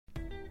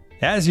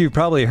As you've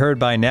probably heard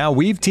by now,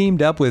 we've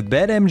teamed up with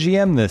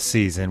BetMGM this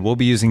season. We'll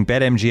be using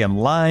BetMGM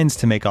lines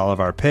to make all of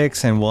our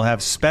picks, and we'll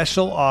have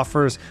special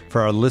offers for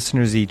our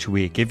listeners each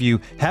week. If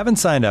you haven't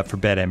signed up for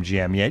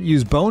BetMGM yet,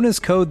 use bonus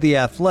code The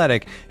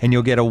Athletic, and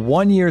you'll get a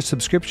 1-year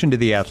subscription to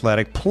The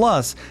Athletic,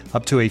 plus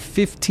up to a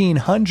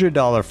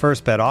 $1,500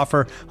 first bet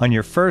offer on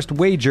your first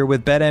wager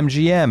with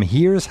BetMGM.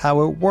 Here's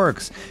how it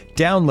works.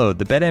 Download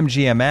the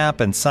BetMGM app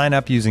and sign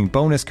up using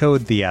bonus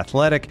code The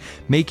Athletic.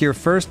 Make your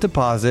first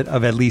deposit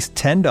of at least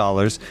 $10.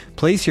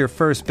 Place your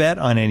first bet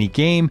on any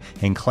game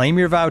and claim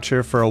your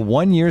voucher for a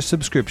 1-year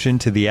subscription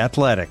to The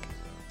Athletic.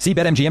 See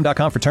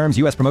BetMGM.com for terms.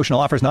 U.S. promotional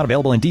offers not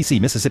available in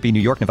D.C., Mississippi, New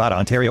York, Nevada,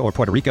 Ontario, or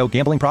Puerto Rico.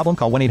 Gambling problem?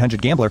 Call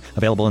 1-800-GAMBLER.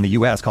 Available in the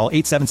U.S. Call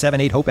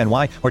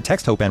 877-8-HOPE-NY or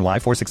text HOPE-NY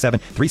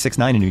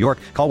 467-369 in New York.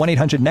 Call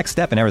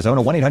 1-800-NEXT-STEP in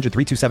Arizona.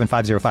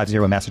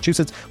 1-800-327-5050 in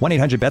Massachusetts.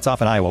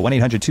 1-800-BETS-OFF in Iowa.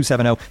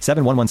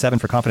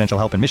 1-800-270-7117 for confidential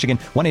help in Michigan.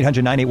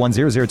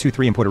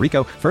 1-800-981-0023 in Puerto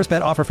Rico. First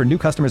bet offer for new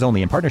customers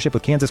only in partnership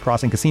with Kansas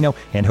Crossing Casino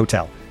and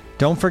Hotel.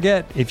 Don't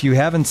forget, if you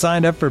haven't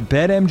signed up for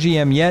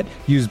BetMGM yet,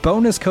 use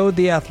bonus code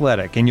The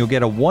Athletic, and you'll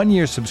get a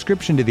 1-year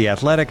subscription to The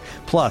Athletic,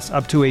 plus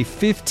up to a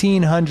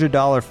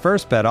 $1,500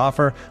 first bet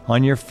offer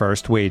on your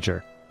first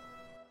wager.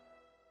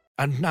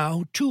 And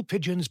now, two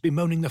pigeons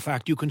bemoaning the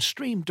fact you can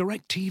stream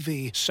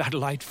DirecTV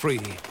satellite-free.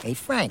 Hey,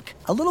 Frank,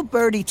 a little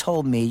birdie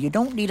told me you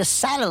don't need a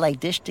satellite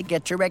dish to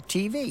get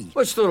DirecTV.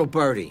 What's little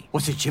birdie?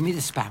 Was it Jimmy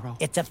the Sparrow?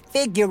 It's a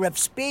figure of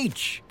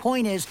speech.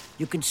 Point is,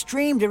 you can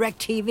stream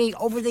DirecTV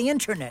over the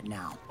internet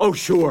now. Oh,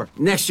 sure.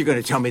 Next you're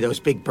going to tell me those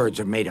big birds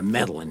are made of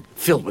metal and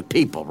filled with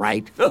people,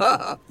 right?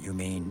 You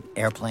mean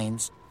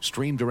airplanes?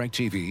 Stream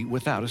DirecTV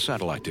without a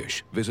satellite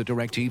dish. Visit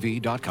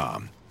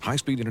DirecTV.com.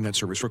 High-speed internet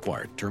service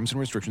required. Terms and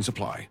restrictions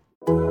apply.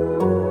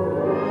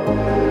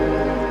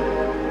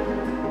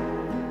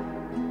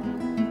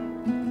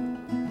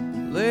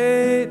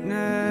 Late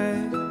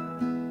night,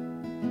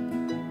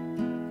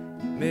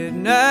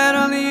 midnight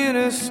on the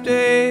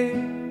interstate,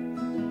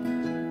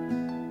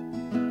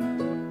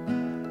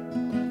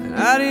 and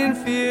I didn't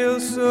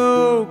feel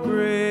so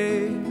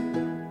great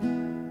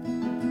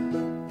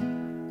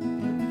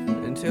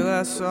until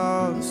I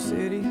saw the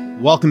city.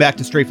 Welcome back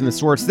to Straight from the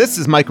Source. This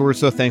is Michael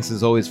Russo. Thanks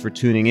as always for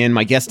tuning in.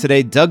 My guest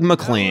today, Doug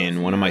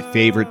MacLean, one of my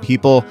favorite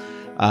people,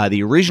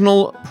 the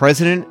original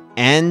president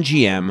and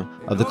GM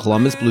of the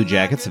Columbus Blue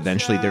Jackets,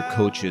 eventually their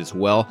coach as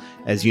well.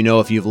 As you know,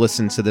 if you've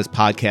listened to this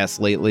podcast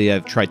lately,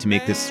 I've tried to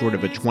make this sort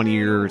of a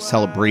 20-year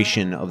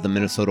celebration of the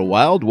Minnesota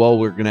Wild. Well,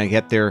 we're going to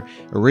get their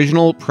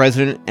original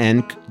president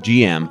and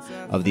GM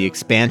of the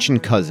expansion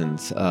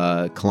cousins,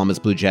 Columbus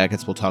Blue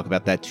Jackets. We'll talk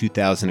about that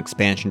 2000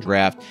 expansion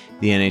draft,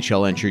 the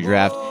NHL entry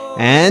draft,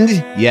 and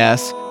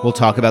yes, we'll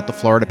talk about the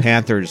Florida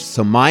Panthers.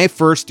 So my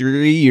first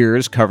 3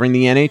 years covering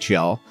the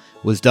NHL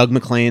was Doug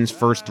MacLean's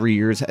first 3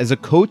 years as a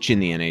coach in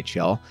the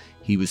NHL.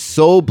 He was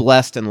so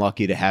blessed and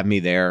lucky to have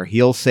me there.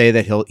 He'll say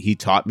that he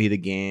taught me the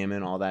game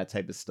and all that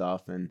type of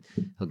stuff, and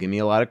he'll give me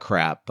a lot of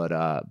crap. But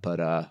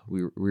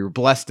we were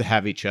blessed to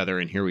have each other,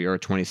 and here we are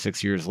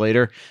 26 years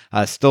later,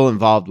 still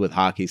involved with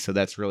hockey, so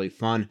that's really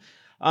fun.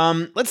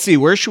 Let's see,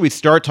 where should we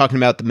start talking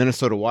about the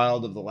Minnesota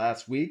Wild of the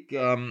last week?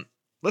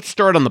 Let's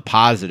start on the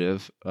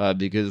positive,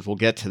 because we'll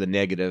get to the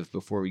negative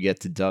before we get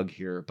to Doug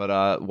here.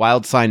 But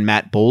Wild signed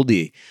Matt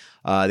Boldy.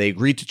 They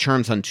agreed to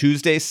terms on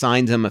Tuesday,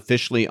 signed him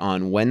officially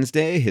on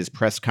Wednesday. His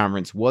press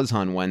conference was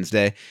on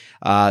Wednesday.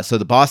 So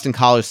the Boston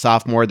College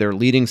sophomore, their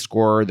leading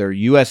scorer, their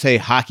USA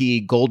Hockey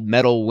gold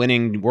medal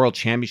winning world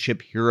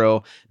championship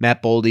hero,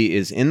 Matt Boldy,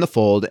 is in the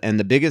fold. And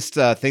the biggest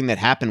thing that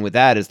happened with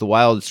that is the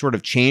Wild sort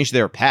of changed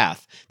their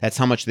path. That's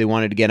how much they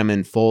wanted to get him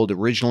in fold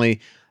originally.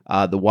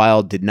 The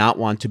Wild did not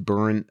want to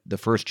burn the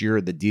first year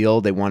of the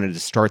deal. They wanted to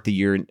start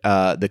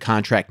the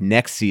contract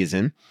next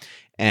season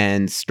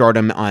and start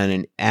him on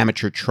an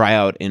amateur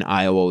tryout in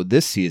Iowa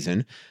this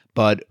season.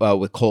 But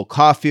with Cole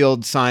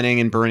Caulfield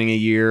signing and burning a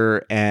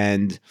year,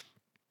 and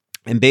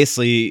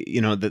basically,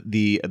 you know,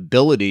 the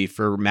ability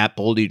for Matt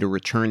Boldy to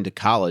return to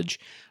college,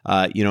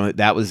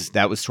 that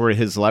was sort of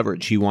his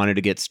leverage. He wanted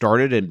to get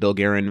started, and Bill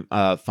Guerin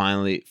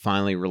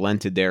finally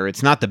relented there.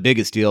 It's not the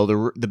biggest deal.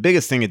 The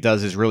biggest thing it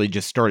does is really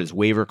just start his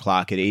waiver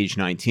clock at age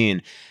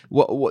 19.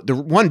 The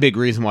one big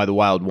reason why the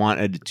Wild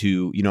wanted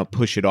to,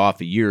 push it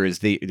off a year is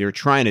they're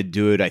trying to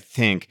do it, I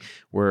think,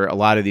 where a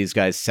lot of these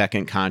guys'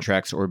 second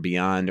contracts or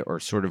beyond, or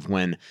sort of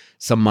when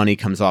some money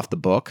comes off the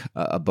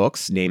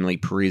books, namely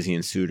Parise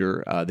and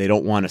Suter. They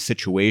don't want a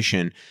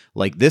situation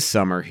like this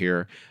summer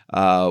here,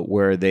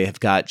 where they have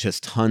got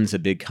just tons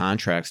of big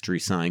contracts to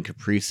re-sign: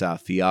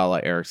 Kaprizov,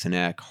 Fiala, Eriksson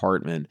Ek,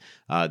 Hartman.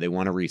 They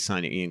want to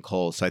re-sign Ian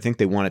Cole. So I think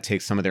they want to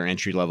take some of their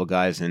entry-level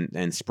guys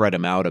and spread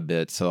them out a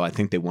bit. So I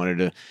think they wanted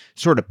to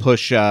sort of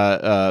push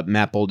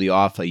Matt Boldy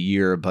off a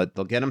year, but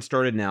they'll get him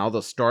started now.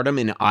 They'll start him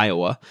in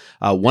Iowa.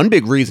 One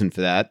big reason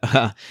for that,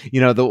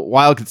 the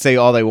Wild could say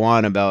all they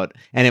want about,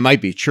 and it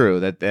might be true,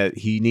 that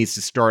he needs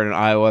to start in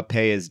Iowa,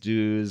 pay his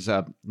dues,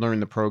 learn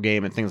the pro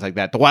game and things like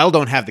that. The Wild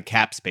don't have the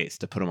cap space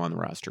to put him on the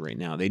roster roster right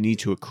now. They need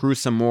to accrue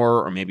some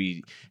more, or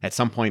maybe at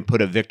some point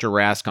put a Victor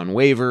Rask on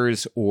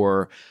waivers,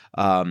 or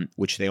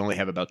which they only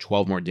have about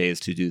 12 more days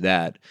to do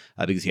that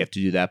because you have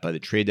to do that by the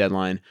trade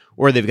deadline,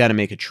 or they've got to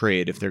make a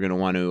trade if they're going to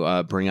want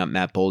to bring up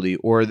Matt Boldy,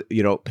 or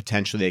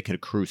potentially they could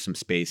accrue some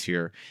space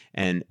here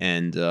and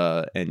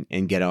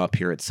get up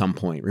here at some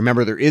point.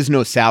 Remember, there is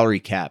no salary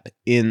cap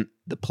in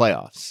the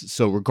playoffs.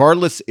 So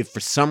regardless, if for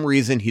some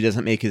reason he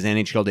doesn't make his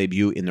NHL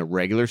debut in the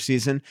regular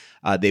season,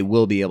 they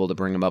will be able to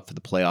bring him up for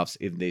the playoffs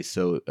if they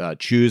so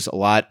choose. A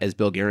lot, as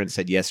Bill Guerin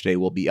said yesterday,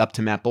 will be up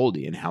to Matt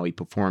Boldy and how he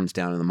performs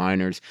down in the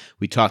minors.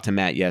 We talked to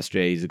Matt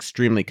yesterday. He's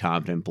extremely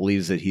confident,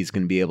 believes that he's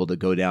going to be able to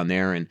go down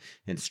there and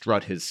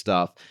strut his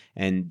stuff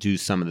and do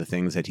some of the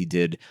things that he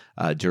did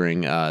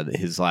during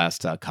his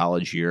last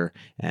college year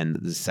and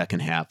the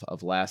second half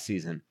of last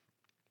season.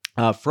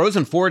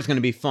 Frozen Four is going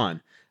to be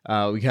fun.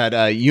 We got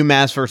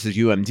UMass versus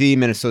UMD,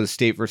 Minnesota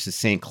State versus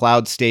St.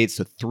 Cloud State.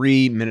 So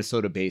 3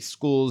 Minnesota-based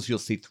schools. You'll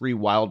see 3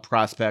 wild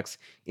prospects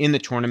in the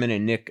tournament,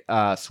 and Nick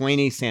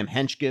Swaney, Sam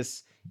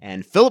Henschkes,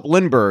 and Philip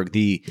Lindbergh,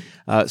 the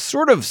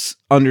sort of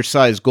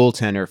undersized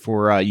goaltender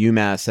for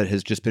UMass that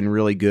has just been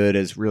really good,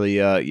 has really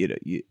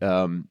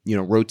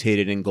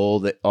rotated in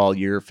goal all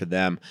year for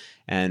them,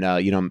 and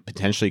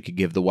potentially could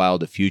give the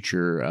Wild a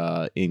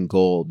future in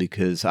goal,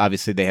 because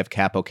obviously they have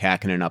Kaapo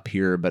Kähkönen up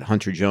here, but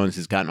Hunter Jones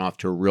has gotten off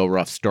to a real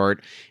rough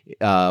start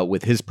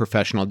with his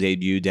professional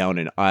debut down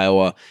in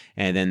Iowa,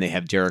 and then they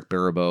have Derek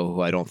Baribeau,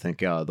 who I don't think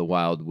the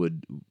Wild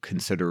would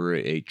consider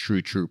a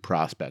true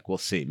prospect. We'll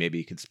see. Maybe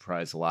he could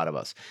surprise a lot of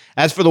us.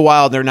 As for the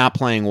Wild, they're not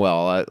playing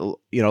well.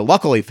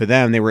 Luckily for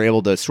them, they were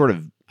able to sort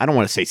of, I don't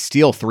want to say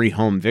steal 3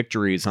 home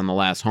victories on the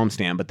last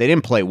homestand, but they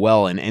didn't play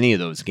well in any of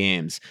those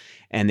games,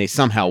 and they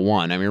somehow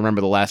won. I mean, remember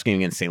the last game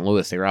against St.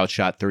 Louis, they were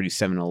outshot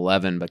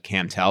 37-11, but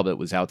Cam Talbot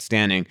was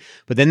outstanding.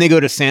 But then they go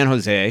to San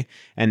Jose,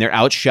 and they're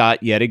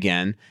outshot yet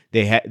again.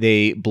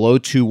 They blow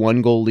 2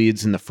 1-goal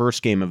leads in the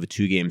first game of a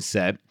 2-game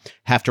set,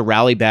 have to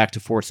rally back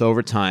to force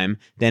overtime,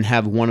 then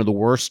have one of the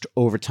worst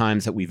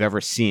overtimes that we've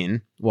ever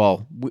seen.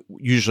 Well,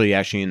 usually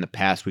actually in the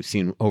past, we've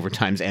seen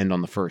overtimes end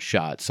on the first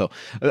shot. So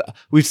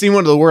we've seen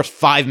one of the worst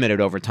 5-minute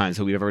overtimes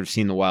that we've ever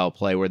seen the Wild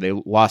play, where they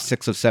lost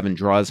 6 of 7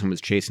 draws and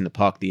was chasing the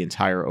puck the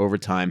entire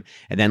overtime,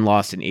 and then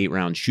lost an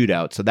 8-round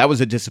shootout. So that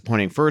was a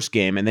disappointing first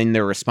game. And then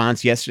their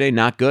response yesterday,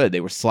 not good. They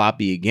were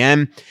sloppy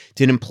again,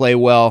 didn't play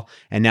well,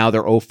 and now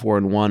they're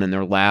 0-4-1 in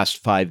their last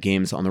 5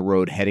 games on the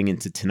road heading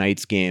into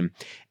tonight's game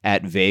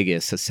at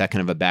Vegas, a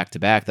second of a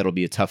back-to-back. That'll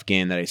be a tough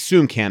game that I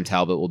assume Cam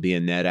Talbot will be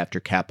in net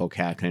after Kaapo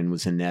Kähkönen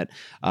was in net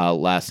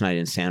last night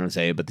in San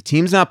Jose. But the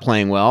team's not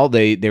playing well.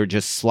 They're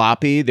just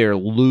sloppy. They're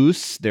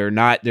loose.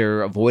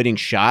 They're avoiding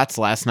shots.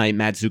 Last night,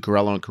 Matt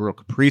Zuccarello and Kirill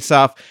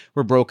Kaprizov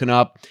were broken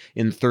up.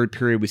 In the third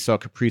period, we saw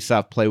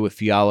Kaprizov play with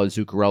Fiala,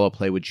 Zuccarello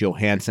play with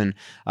Johansson.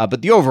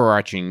 But the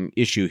overarching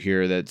issue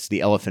here, that's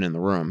the elephant in the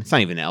room, it's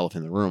not even an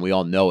elephant in the room, we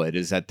all know it,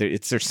 is that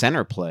it's their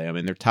center play. I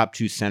mean, their top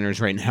 2 centers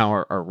right now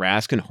are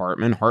Rask and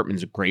Hartman.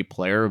 Hartman's a great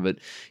player, but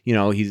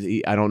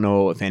I don't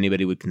know if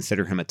anybody would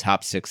consider him a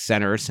top 6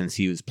 center, since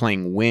he was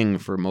playing wing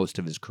for most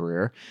of his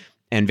career.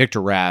 And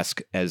Victor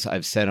Rask, as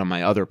I've said on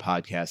my other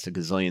podcast a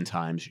gazillion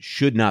times,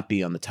 should not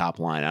be on the top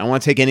line. I don't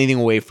want to take anything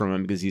away from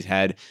him, because he's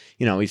had,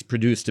 he's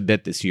produced a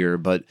bit this year,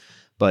 but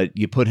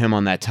you put him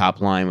on that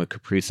top line with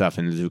Kaprizov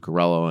and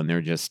Zuccarello, and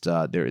they're just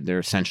they're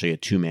essentially a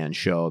 2-man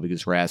show,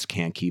 because Rask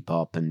can't keep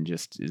up and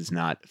just is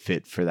not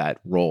fit for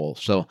that role.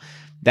 So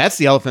that's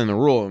the elephant in the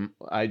room.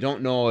 I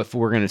don't know if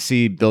we're going to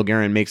see Bill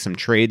Guerin make some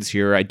trades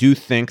here. I do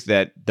think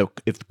that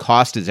if the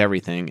cost is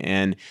everything,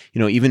 and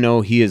even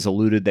though he has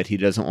alluded that he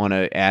doesn't want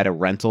to add a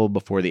rental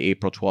before the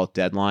April 12th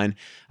deadline,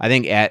 I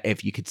think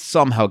if you could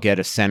somehow get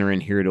a center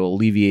in here to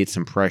alleviate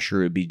some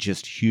pressure, it would be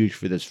just huge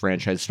for this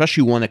franchise,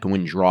 especially one that can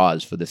win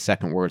draws for the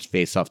second worst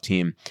faceoff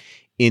team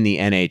in the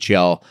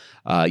NHL.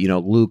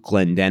 Luke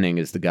Glendening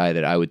is the guy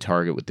that I would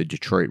target with the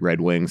Detroit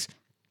Red Wings.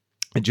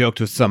 I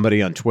joked with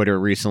somebody on Twitter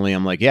recently.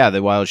 I'm like, yeah,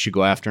 the Wild should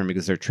go after him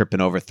because they're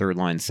tripping over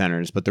third-line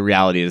centers. But the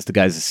reality is the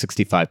guy's a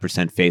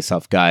 65%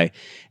 face-off guy.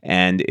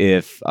 And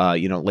if,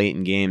 late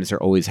in games,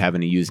 they're always having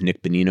to use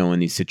Nick Bonino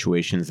in these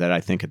situations that I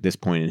think at this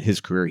point in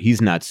his career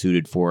he's not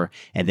suited for.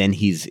 And then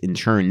he's, in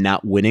turn,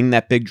 not winning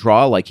that big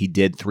draw like he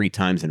did 3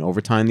 times in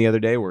overtime the other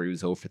day where he was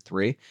 0 for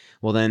 3.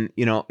 Well, then,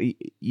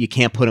 you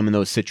can't put him in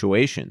those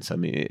situations. I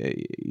mean,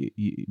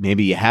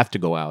 maybe you have to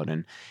go out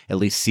and at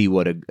least see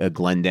what a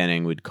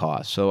Glendening would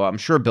cost. So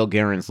I'm sure Bill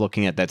Guerin's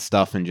looking at that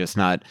stuff and just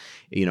not,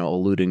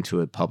 alluding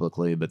to it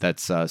publicly, but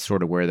that's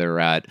sort of where they're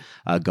at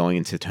going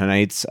into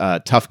tonight's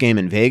tough game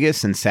in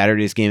Vegas and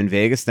Saturday's game in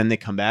Vegas. Then they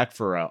come back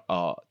for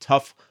a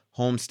tough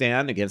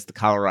homestand against the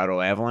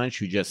Colorado Avalanche,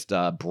 who just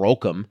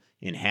broke them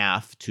in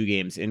half, 2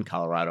 games in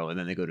Colorado, and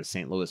then they go to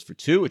St. Louis for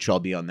 2, which I'll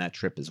be on that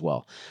trip as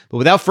well. But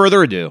without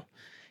further ado,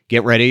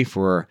 get ready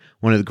for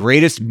one of the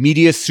greatest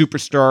media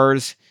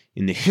superstars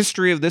in the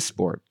history of this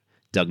sport,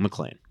 Doug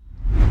MacLean.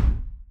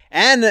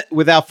 And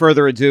without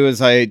further ado,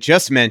 as I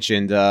just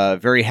mentioned,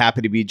 very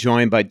happy to be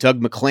joined by Doug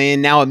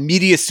MacLean, now a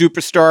media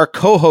superstar,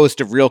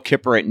 co-host of Real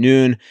Kipper at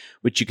Noon,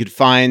 which you could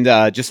find,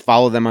 just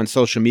follow them on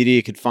social media.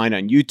 You could find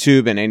on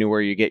YouTube and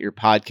anywhere you get your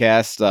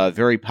podcasts.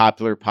 Very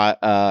popular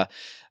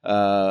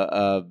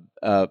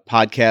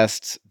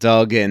podcasts,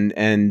 Doug,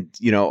 and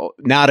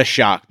not a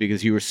shock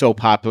because you were so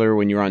popular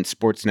when you were on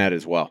Sportsnet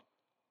as well.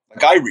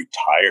 Like, I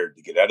retired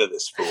to get out of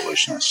this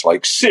foolishness.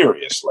 Like,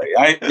 seriously,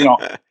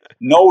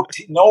 no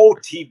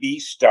TV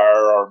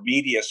star or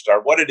media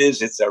star. What it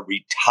is, it's a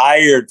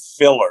retired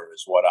filler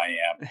is what I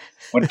am.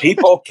 When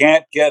people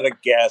can't get a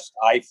guest,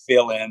 I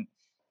fill in.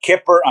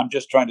 Kipper, I'm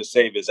just trying to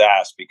save his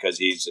ass because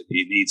he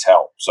needs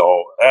help.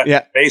 So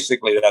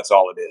basically, that's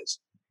all it is.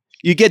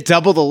 You get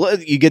double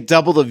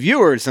the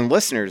viewers and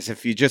listeners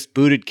if you just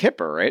booted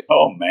Kipper, right?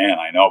 Oh man,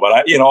 I know,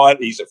 but you know what?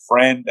 He's a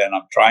friend, and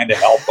I'm trying to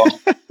help him.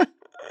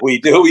 We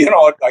do, you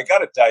know. I got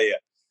to tell you,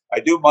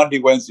 I do Monday,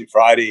 Wednesday,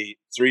 Friday,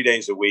 3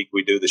 days a week.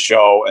 We do the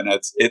show, and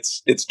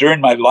it's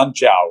during my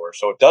lunch hour,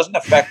 so it doesn't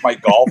affect my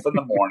golf in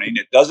the morning.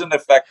 It doesn't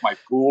affect my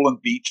pool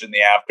and beach in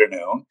the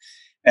afternoon,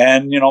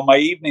 and my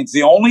evenings.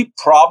 The only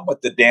problem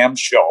with the damn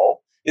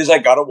show is I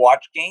got to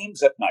watch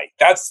games at night.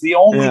 That's the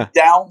only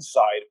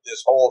downside of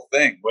this whole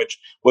thing, which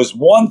was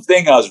one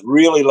thing I was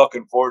really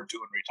looking forward to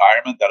in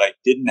retirement, that I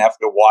didn't have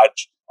to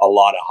watch a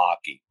lot of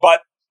hockey.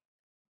 But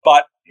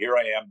here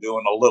I am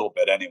doing a little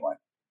bit anyway.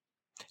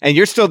 And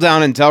you're still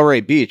down in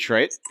Delray Beach,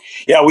 right?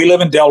 Yeah, we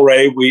live in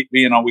Delray.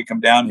 We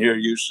come down here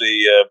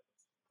usually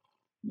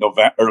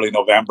early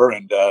November,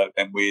 and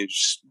we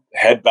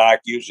head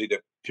back usually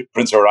to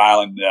Prince Edward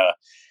Island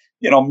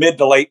mid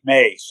to late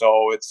May.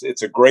 So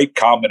it's a great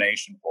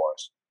combination for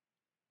us.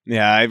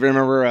 Yeah, I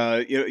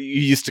remember you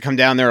used to come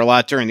down there a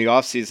lot during the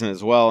off season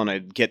as well, and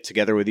I'd get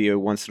together with you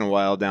once in a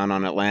while down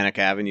on Atlantic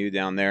Avenue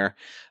down there.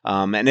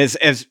 And as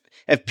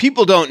if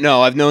people don't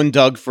know, I've known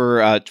Doug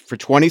for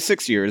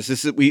 26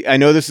 years. I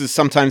know this is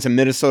sometimes a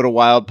Minnesota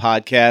Wild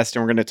podcast,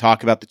 and we're going to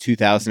talk about the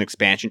 2000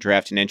 expansion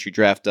draft and entry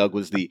draft. Doug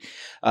was the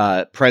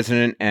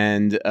president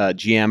and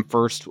GM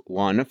first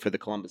one for the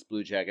Columbus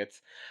Blue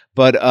Jackets.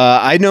 But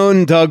I've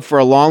known Doug for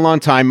a long, long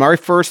time. My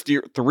first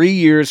 3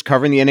 years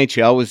covering the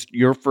NHL was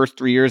your first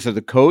 3 years as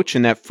a coach.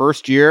 And that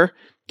first year,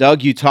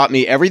 Doug, you taught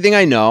me everything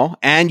I know,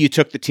 and you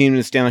took the team to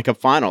the Stanley Cup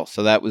final.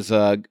 So that was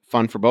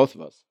fun for both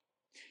of us.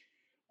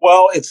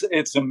 Well,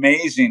 it's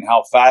amazing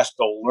how fast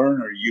a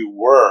learner you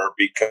were,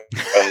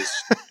 because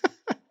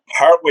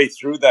partway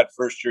through that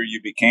first year,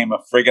 you became a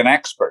friggin'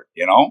 expert,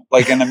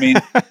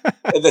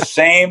 the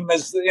same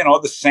as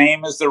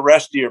the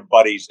rest of your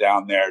buddies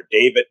down there,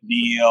 David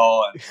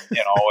Neal,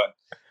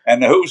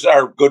 and who's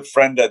our good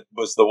friend that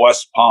was the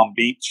West Palm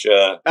Beach,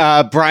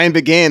 Brian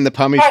Begane, the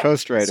Palm Beach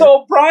Post writer.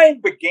 So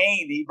Brian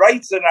Begane, he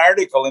writes an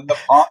article in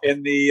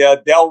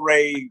the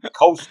Delray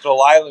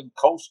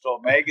Coastal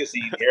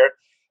magazine here.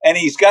 And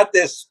he's got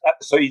this,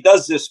 so he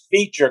does this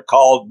feature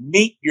called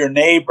Meet Your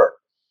Neighbor.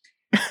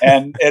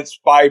 And it's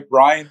by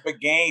Brian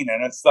Begane.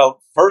 And it's the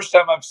first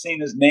time I've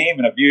seen his name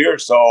in a few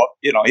years. So,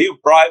 you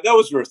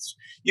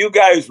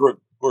guys were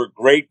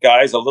great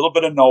guys, a little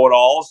bit of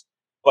know-it-alls,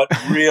 but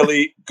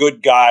really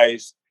good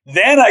guys.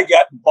 Then I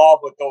got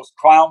involved with those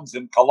clowns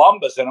in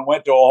Columbus, and it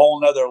went to a whole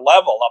nother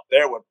level up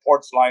there with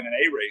Portsline and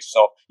A-Race.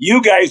 So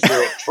you guys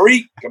were a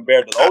treat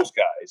compared to those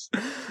guys.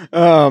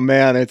 Oh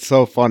man, it's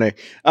so funny.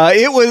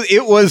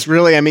 It was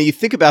really, you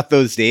think about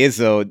those days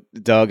though,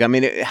 Doug,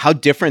 how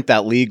different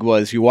that league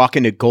was. You walk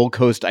into Gold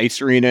Coast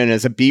Ice Arena, and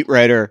as a beat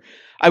writer,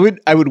 I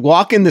would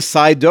walk in the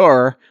side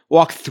door,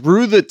 walk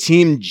through the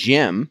team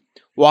gym,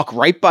 walk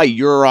right by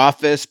your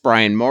office,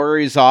 Brian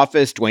Murray's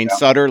office, Dwayne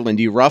Sutter,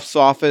 Lindy Ruff's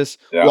office,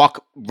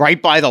 walk right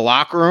by the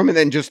locker room, and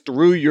then just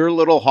through your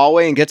little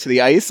hallway and get to the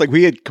ice. Like,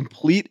 we had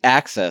complete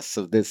access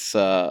of this,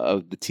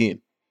 of the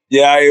team.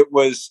 Yeah, it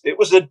was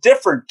a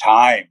different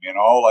time,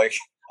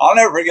 I'll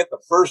never forget the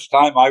first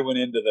time I went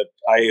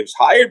I was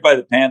hired by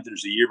the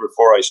Panthers a year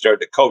before I started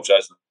to coach. I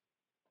was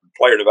in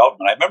player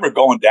development. I remember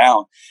going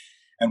down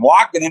and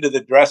walking into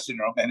the dressing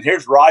room, and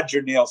here's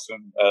Roger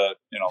Nielsen,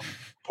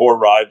 poor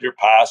Roger,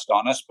 passed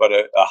on us, but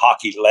a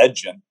hockey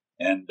legend.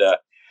 And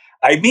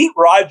I meet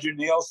Roger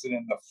Nielsen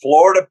in the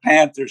Florida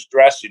Panthers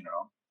dressing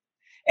room,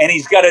 and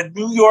he's got a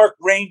New York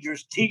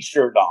Rangers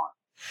t-shirt on.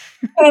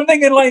 And I'm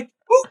thinking,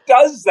 who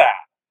does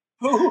that?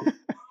 Who?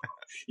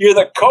 You're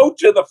the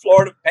coach of the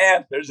Florida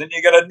Panthers, and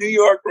you got a New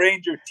York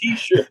Ranger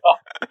t-shirt on.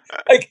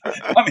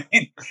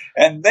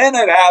 And then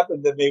it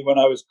happened to me when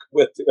I was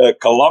with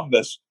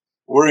Columbus.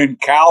 We're in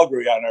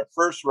Calgary on our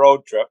first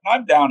road trip, and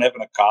I'm down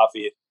having a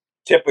coffee.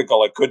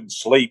 Typical, I couldn't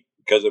sleep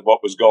because of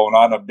what was going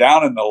on. I'm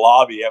down in the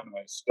lobby having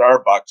a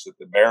Starbucks at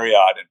the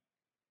Marriott in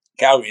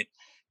Calgary.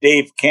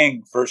 Dave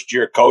King,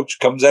 first-year coach,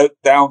 comes out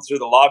down through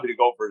the lobby to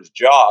go for his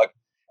jog,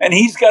 and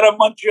he's got a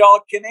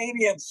Montreal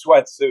Canadiens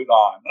sweatsuit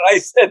on. And I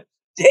said,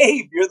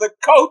 Dave, you're the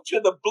coach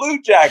of the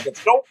Blue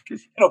Jackets.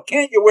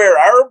 Can't you wear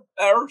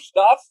our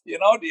stuff? Do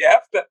you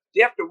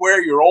have to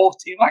wear your old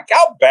team? Like,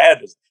 how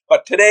bad is it?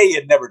 But today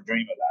you'd never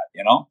dream of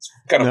that, It's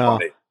kind of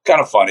funny.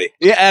 kind of funny.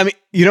 Yeah, I mean,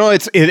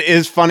 it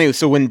is funny.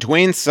 So when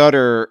Dwayne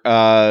Sutter,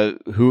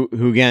 who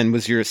again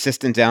was your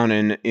assistant down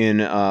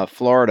in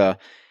Florida,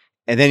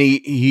 and then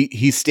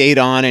he stayed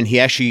on, and he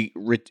actually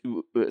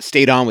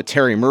stayed on with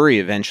Terry Murray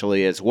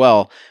eventually as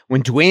well.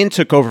 When Dwayne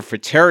took over for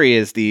Terry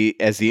as the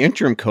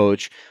interim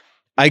coach,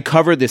 I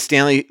covered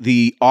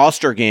the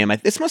All-Star game.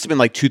 This must have been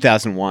like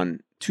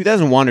 2001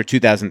 or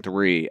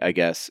 2003, I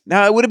guess.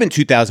 No, it would have been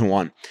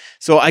 2001.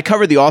 So I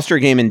covered the All-Star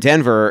game in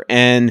Denver,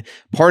 and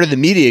part of the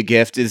media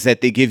gift is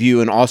that they give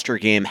you an All-Star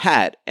game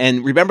hat.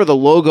 And remember, the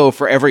logo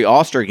for every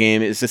All-Star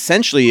game is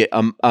essentially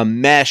a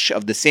mesh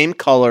of the same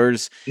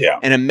colors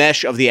and a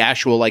mesh of the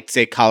actual, like,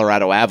 say,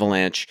 Colorado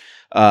Avalanche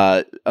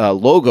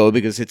logo,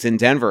 because it's in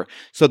Denver.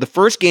 So the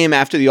first game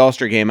after the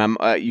All-Star game,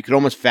 you could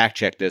almost fact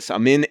check this.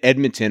 I'm in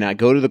Edmonton. I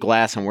go to the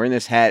glass. I'm wearing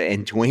this hat,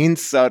 and Dwayne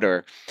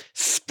Sutter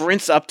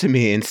sprints up to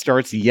me and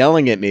starts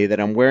yelling at me that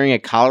I'm wearing a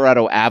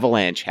Colorado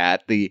Avalanche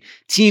hat, the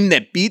team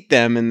that beat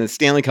them in the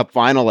Stanley Cup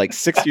final like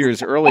 6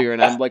 years earlier.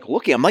 And I'm like,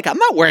 I'm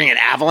not wearing an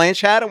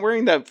Avalanche hat. I'm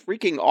wearing the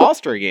freaking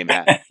All-Star game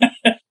hat.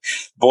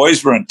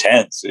 Boys were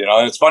intense.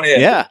 It's funny.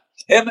 Yeah.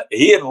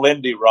 He and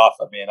Lindy Ruff.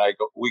 I mean,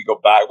 we go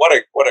back. What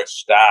a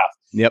staff.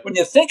 Yep. When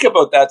you think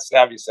about that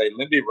staff, you say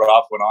Lindy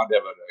Ruff went on to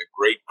have a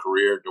great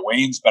career.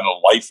 Dwayne's been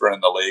a lifer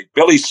in the league.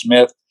 Billy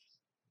Smith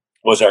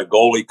was our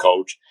goalie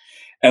coach,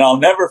 and I'll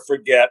never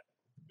forget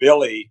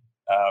Billy.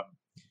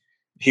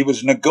 He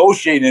was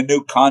negotiating a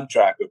new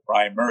contract with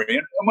Brian Murray,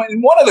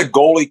 and one of the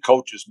goalie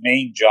coach's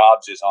main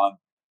jobs is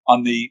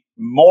on the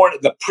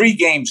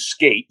pregame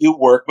skate. You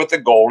work with the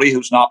goalie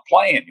who's not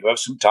playing. You have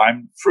some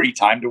free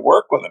time to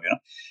work with him.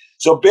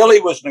 So Billy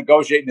was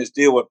negotiating this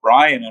deal with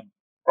Brian, and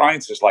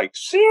Brian's just like,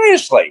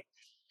 seriously,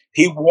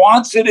 he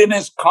wants it in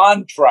his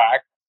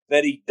contract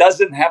that he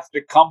doesn't have to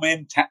come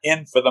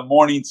in for the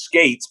morning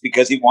skates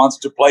because he wants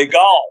to play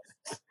golf.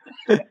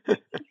 And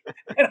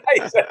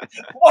I said,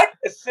 what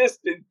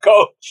assistant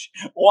coach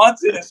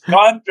wants in his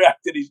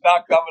contract that he's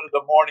not coming to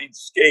the morning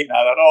skate? And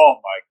I thought, oh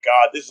my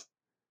God, this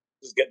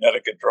is getting out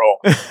of control.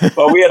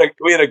 But we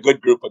had a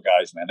good group of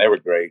guys, man. They were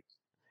great.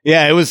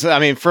 Yeah, it was. I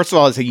mean, first of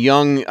all, as a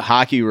young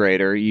hockey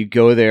writer, you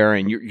go there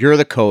and you're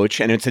the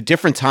coach, and it's a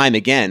different time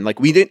again. Like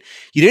you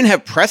didn't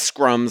have press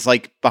scrums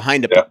like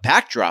behind a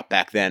backdrop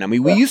back then. I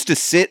mean, we used to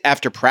sit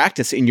after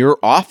practice in your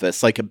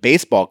office, like a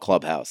baseball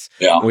clubhouse,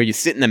 where you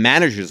sit in the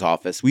manager's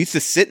office. We used to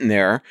sit in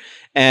there,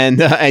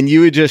 and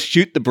you would just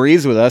shoot the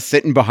breeze with us,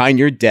 sitting behind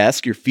your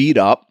desk, your feet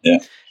up. Yeah.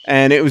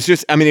 And it was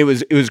just, I mean, it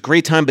was a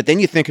great time. But then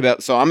you think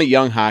about, so I'm a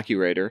young hockey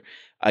writer.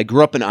 I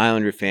grew up an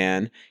Islander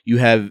fan. You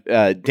have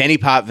Denny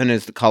Potvin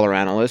as the color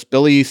analyst,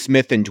 Billy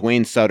Smith and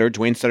Dwayne Sutter.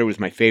 Dwayne Sutter was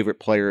my favorite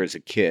player as a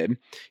kid.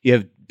 You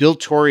have Bill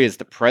Torrey as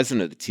the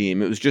president of the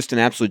team. It was just an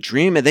absolute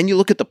dream. And then you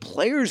look at the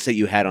players that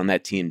you had on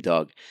that team,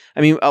 Doug.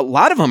 I mean, a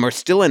lot of them are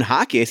still in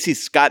hockey. I see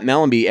Scott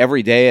Mellenby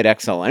every day at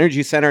XL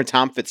Energy Center.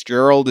 Tom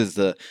Fitzgerald is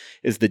the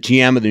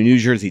GM of the New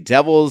Jersey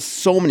Devils.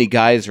 So many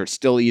guys are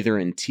still either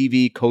in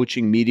TV,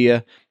 coaching,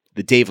 media.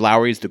 The Dave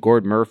Lowrys, the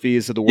Gord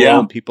Murphys of the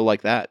world, people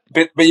like that.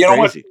 But you know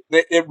what?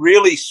 It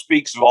really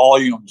speaks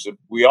volumes.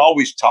 We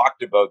always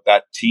talked about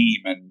that team,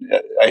 and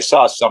I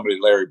saw somebody,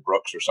 Larry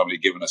Brooks or somebody,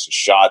 giving us a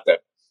shot that,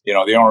 the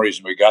only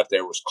reason we got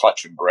there was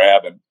clutch and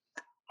grab. And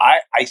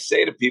I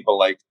say to people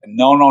like,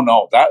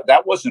 no,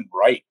 that wasn't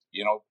right.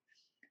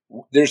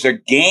 There's a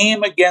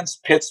game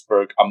against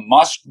Pittsburgh, a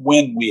must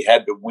win we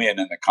had to win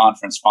in the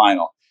conference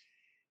final.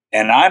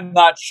 And I'm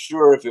not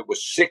sure if it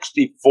was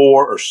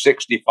 64 or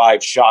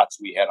 65 shots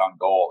we had on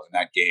goal in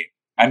that game.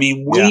 I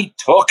mean, we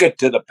took it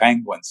to the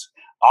Penguins,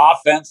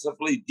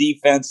 offensively,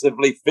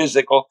 defensively,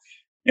 physical,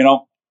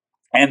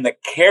 and the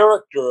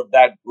character of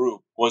that group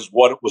was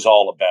what it was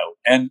all about.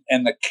 And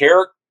the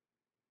character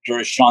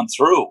has shone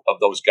through of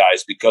those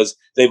guys because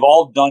they've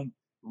all done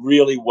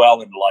really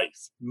well in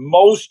life.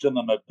 Most of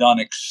them have done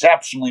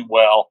exceptionally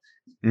well,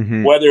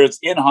 whether it's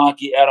in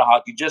hockey, out of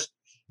hockey, just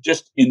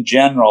in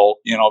general,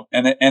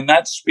 and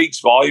that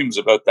speaks volumes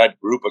about that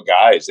group of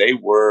guys. They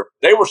were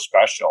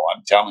special.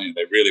 I'm telling you,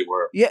 they really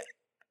were. Yeah.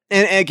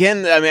 And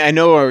again, I mean, I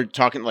know we're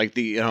talking like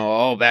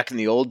back in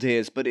the old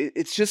days, but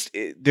it's just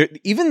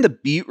even the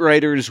beat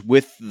writers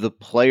with the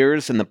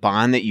players and the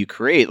bond that you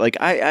create. Like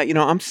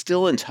I'm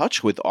still in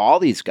touch with all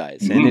these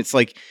guys, and it's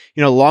like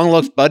long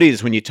lost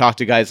buddies when you talk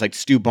to guys like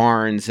Stu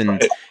Barnes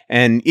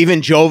and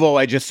even Jovo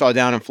I just saw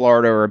down in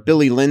Florida, or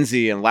Billy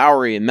Lindsay and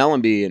Lowry and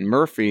Mellenby and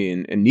Murphy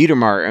and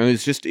Niedermayer. And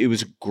it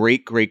was a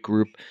great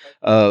group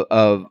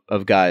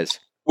of guys.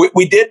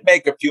 We did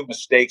make a few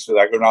mistakes with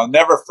that group. I'll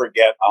never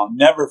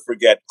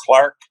forget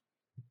Clark,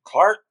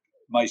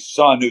 my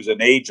son, who's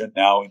an agent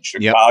now in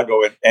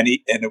Chicago, and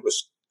it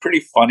was pretty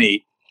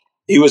funny.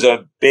 He was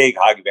a big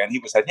hockey fan. He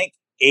was, I think,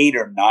 8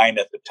 or 9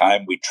 at the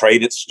time. We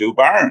traded Stu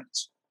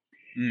Barnes,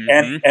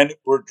 and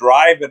we're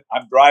driving.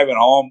 I'm driving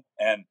home,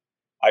 and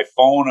I'm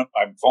phoning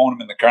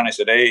him in the car, and I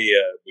said, "Hey,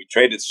 we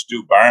traded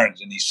Stu Barnes,"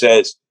 and he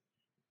says,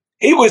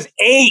 "He was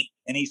 8,"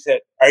 and he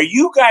said, "Are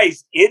you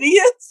guys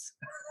idiots?"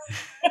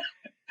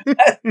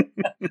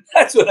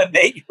 That's what an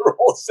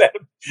 8-year-old said.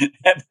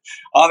 And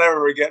I'll never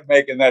forget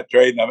making that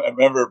trade. And I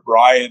remember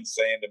Brian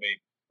saying to me,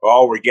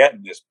 "Oh, we're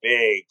getting this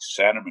big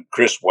centerman,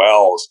 Chris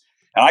Wells."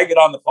 And I get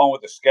on the phone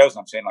with the scouts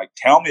and I'm saying, like,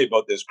 "Tell me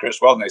about this Chris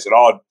Wells." And they said,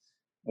 "Oh,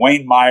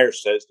 Wayne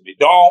Myers says to me,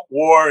 don't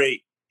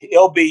worry,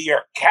 he'll be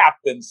your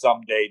captain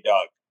someday,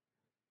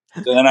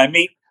 Doug." So then I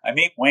meet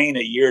Wayne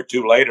a year or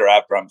two later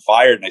after I'm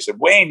fired. And I said,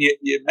 "Wayne,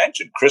 you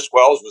mentioned Chris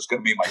Wells was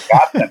going to be my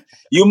captain.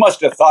 You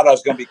must have thought I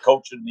was going to be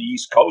coaching the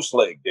East Coast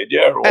League, did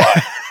you, or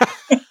what?"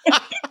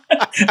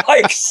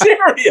 Like,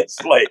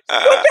 seriously,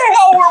 what the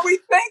hell were we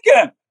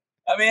thinking?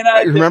 I mean,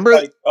 I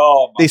remember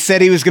they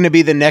said he was going to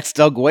be the next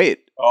Doug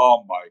Weight.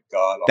 Oh my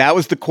God. That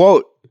was the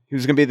quote. He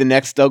was going to be the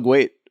next Doug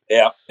Weight.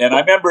 Yeah. And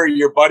I remember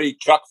your buddy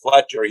Chuck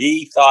Fletcher,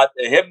 he thought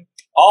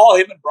all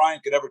him and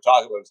Brian could ever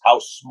talk about was how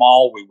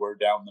small we were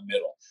down the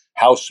middle,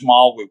 how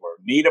small we were.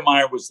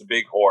 Niedermeyer was the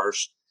big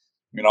horse,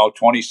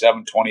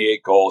 27,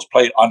 28 goals,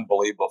 played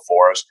unbelievable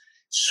for us.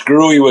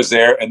 Screwy was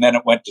there, and then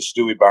it went to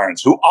Stewie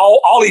Barnes, who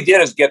all he did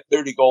is get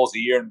 30 goals a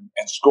year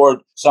and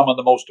scored some of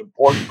the most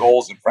important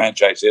goals in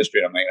franchise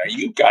history. I'm like, are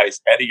you guys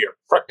out of your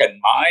frickin'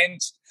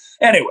 minds?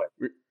 Anyway,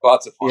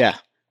 lots of fun. Yeah.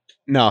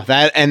 No,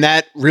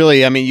 that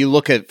really, I mean, you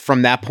look at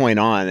from that point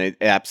on, it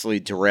absolutely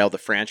derailed the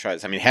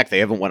franchise. I mean, heck, they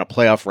haven't won a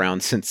playoff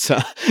round since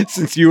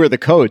you were the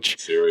coach.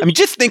 Seriously. I mean,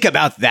 just think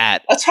about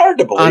that. That's hard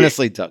to believe.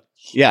 Honestly, Doug.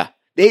 Yeah.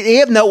 They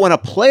have not won a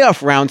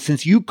playoff round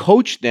since you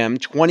coached them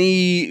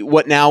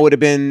what now would have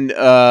been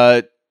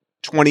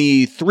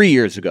 23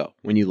 years ago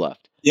when you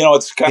left.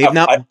 It's kind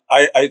of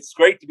it's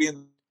great to be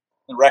in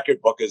the record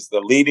book as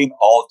the leading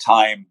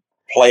all-time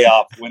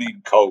playoff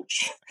winning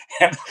coach.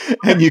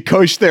 And you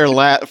coached there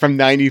from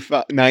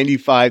 95 to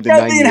 98.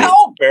 I mean,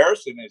 how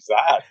embarrassing is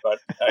that? But,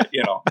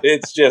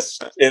 it's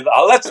just,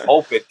 let's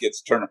hope it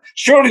gets turned.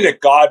 Surely to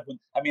God,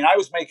 I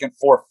was making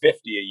 $450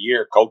 a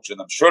year coaching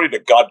them. Surely to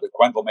God, with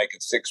Quenville making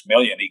 $6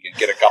 million, he can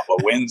get a couple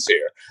of wins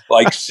here.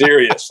 Like,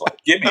 seriously,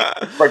 give me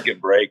a freaking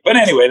break. But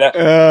anyway,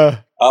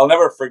 I'll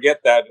never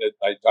forget that.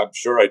 I'm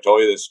sure I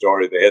told you this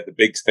story. They had the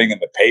big thing in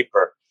the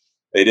paper.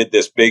 They did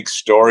this big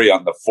story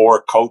on the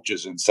 4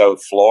 coaches in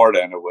South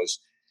Florida, and it was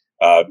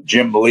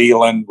Jim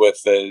Leland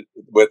making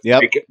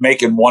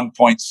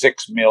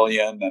 $1.6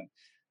 million, and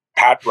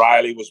Pat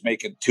Riley was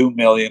making $2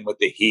 million with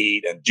the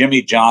Heat, and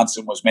Jimmy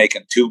Johnson was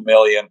making $2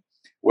 million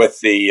with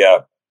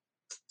the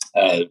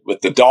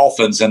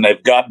Dolphins, and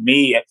they've got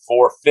me at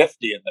 $450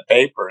 in the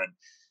paper. And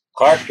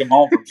Clark came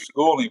home from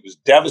school and he was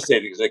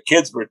devastated because the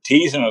kids were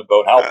teasing him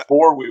about how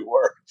poor we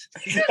were.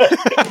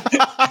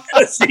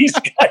 Because these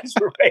guys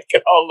were making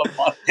all the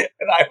money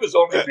and I was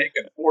only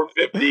making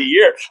 $450 a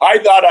year. I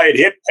thought I'd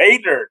hit pay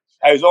dirt.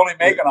 I was only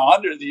making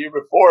 $100 the year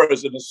before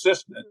as an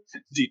assistant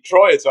in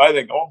Detroit. So I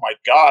think, oh my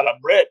God, I'm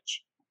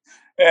rich.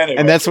 Anyway,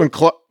 and that's when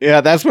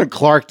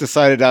Clark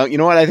decided, you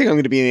know what? I think I'm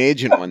going to be an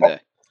agent one day.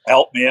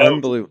 Help me out.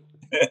 Unbelievable.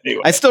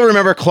 Anyway. I still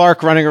remember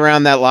Clark running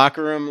around that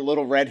locker room,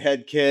 little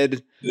redhead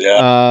kid.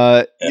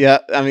 Yeah. Yeah.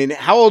 I mean,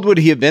 how old would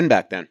he have been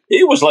back then?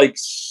 He was like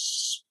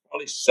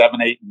probably 7,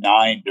 8,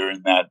 9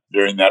 during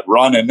that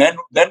run. And then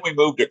we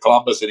moved to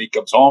Columbus and he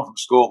comes home from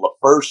school. The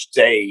first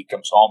day he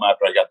comes home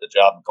after I got the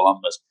job in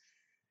Columbus.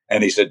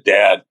 And he said,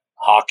 "Dad,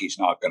 hockey's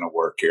not going to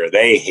work here.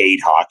 They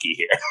hate hockey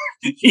here."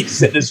 He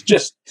said,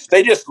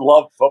 they just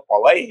love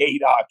football. They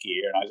hate hockey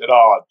here. And I said,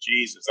 "Oh,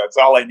 Jesus, that's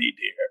all I need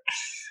to hear."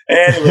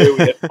 Anyway, we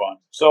had fun.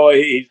 So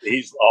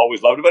he's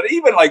always loved it. But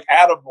even like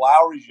Adam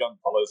Lowry's young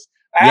fellas,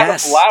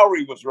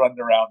 Lowry was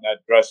running around that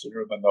dressing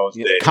room in those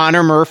days.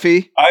 Connor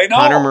Murphy. I know.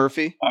 Connor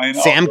Murphy. I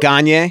know. Sam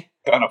Gagne.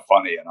 Kind of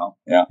funny,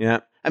 Yeah. Yeah.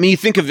 I mean, you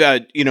think of,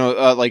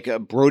 like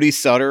Brody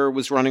Sutter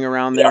was running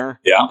around there.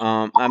 Yeah.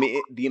 I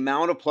mean, the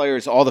amount of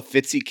players, all the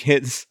Fitzy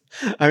kids.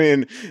 I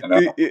mean,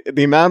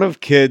 the amount of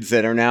kids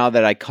that are now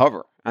that I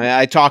cover.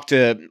 I talk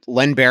to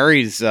Len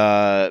Barry's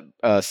son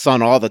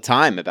all the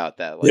time about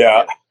that. Like,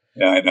 yeah.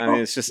 Yeah, I know. I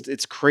mean,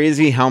 it's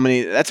crazy how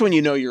many. That's when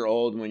you know you're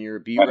old, when you're a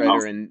beat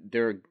writer, and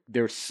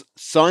they're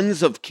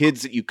sons of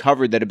kids that you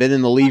covered that have been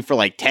in the league for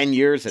like 10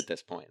 years at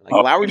this point. Like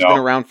Lowry's been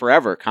around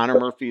forever. Connor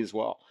Murphy as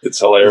well. It's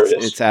hilarious.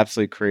 It's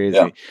absolutely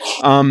crazy.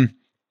 Yeah.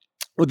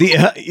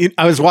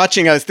 I was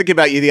thinking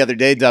about you the other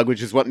day, Doug,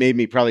 which is what made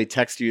me probably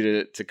text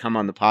you to come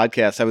on the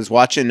podcast. I was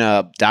watching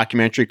a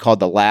documentary called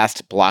The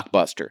Last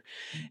Blockbuster,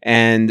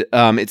 and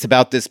it's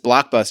about this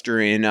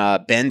blockbuster in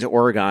Bend,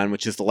 Oregon,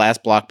 which is the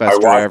last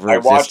blockbuster ever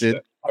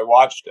existed. I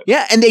watched it.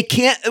 Yeah, and they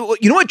can't.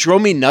 You know what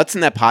drove me nuts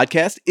in that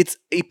podcast? It's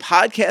a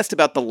podcast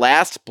about the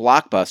last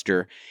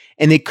blockbuster,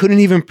 and they couldn't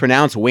even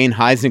pronounce Wayne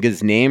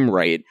Huizenga's name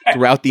right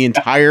throughout the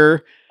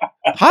entire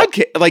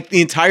podcast. Like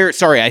the entire.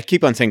 Sorry, I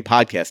keep on saying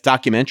podcast.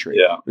 Documentary.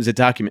 Yeah, it was a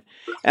document.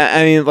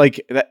 I mean,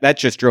 like that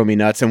just drove me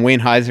nuts. And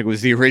Wayne Huizenga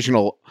was the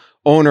original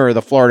owner of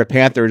the Florida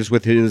Panthers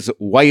with his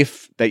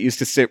wife that used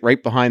to sit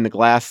right behind the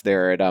glass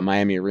there at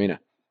Miami Arena.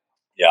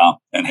 Yeah,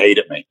 and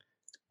hated me.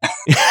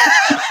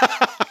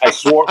 I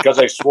swore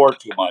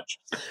too much.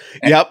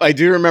 Yep, I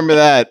do remember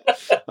that.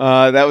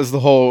 That was the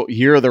whole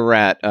Year of the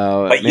Rat.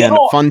 Man,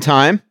 fun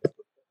time.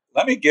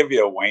 Let me give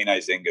you a Wayne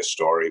Huizenga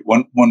story.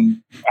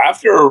 When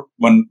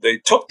they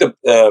took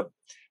the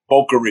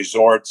Boca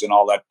Resorts and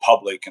all that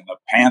public, and the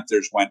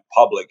Panthers went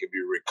public, if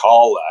you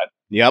recall that.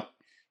 Yep.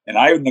 And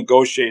I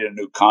negotiated a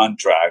new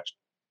contract.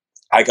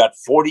 I got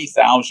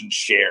 40,000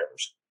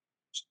 shares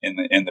in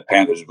the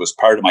Panthers. It was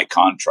part of my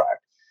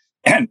contract.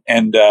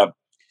 And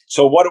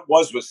so what it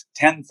was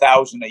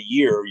 10,000 a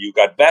year you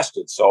got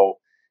vested. So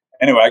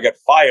anyway, I got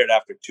fired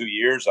after 2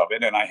 years of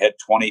it, and I had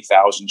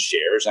 20,000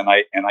 shares, and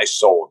I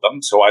sold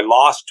them. So I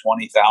lost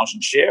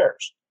 20,000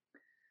 shares.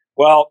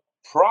 Well,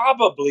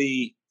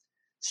 probably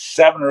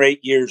 7 or 8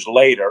 years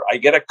later, I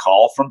get a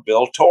call from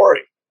Bill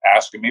Torrey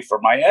asking me for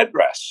my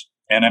address.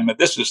 And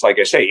this is, like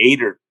I say,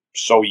 8 or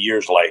so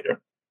years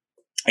later.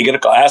 I get a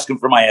call asking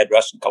for my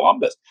address in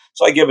Columbus.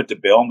 So I give it to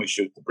Bill, and we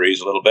shoot the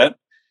breeze a little bit.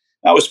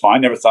 That was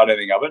fine. Never thought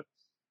anything of it.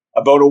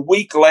 About a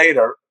week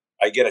later,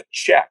 I get a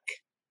check.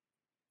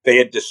 They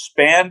had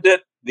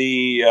disbanded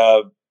the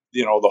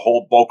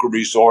whole Boca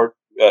Resort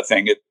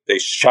thing. They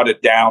shut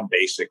it down,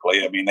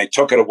 basically. I mean, they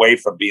took it away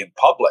from being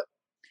public.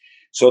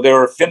 So they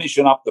were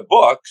finishing up the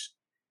books.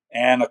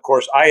 And, of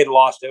course, I had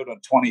lost out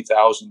on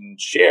 20,000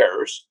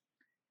 shares.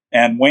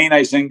 And Wayne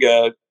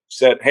Huizenga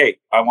said, hey,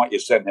 I want you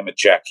to send him a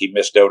check. He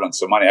missed out on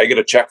some money. I get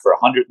a check for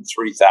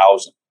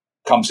 $103,000.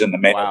 Comes in the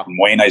mail from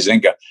Wayne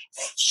Huizenga.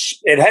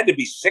 It had to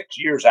be 6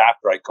 years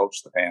after I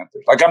coached the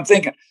Panthers. Like, I'm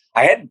thinking,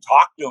 I hadn't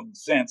talked to him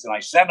since, and I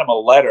sent him a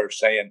letter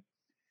saying,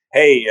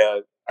 hey,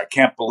 I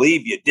can't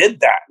believe you did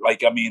that.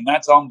 Like, I mean,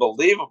 that's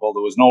unbelievable.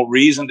 There was no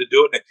reason to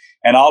do it.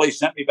 And all he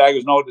sent me back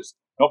was,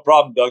 no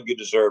problem, Doug, you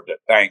deserved it.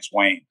 Thanks,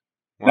 Wayne.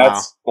 Wow.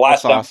 That's the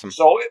last time. Awesome.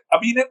 So,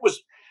 it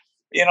was,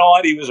 you know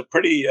what? He was a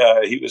pretty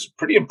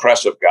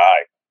impressive guy.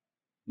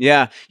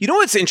 Yeah. You know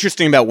what's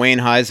interesting about Wayne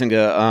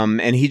Huizenga,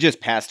 and he just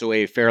passed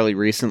away fairly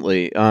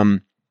recently,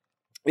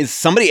 is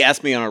somebody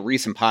asked me on a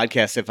recent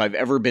podcast if I've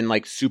ever been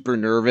like super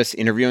nervous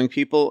interviewing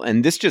people,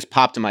 and this just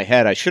popped in my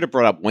head. I should have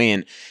brought up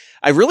Wayne.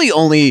 I really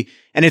only,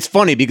 and it's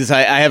funny because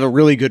I have a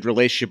really good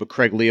relationship with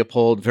Craig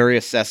Leopold, very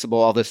accessible,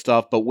 all this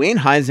stuff. But Wayne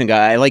Huizenga,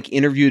 I like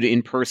interviewed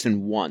in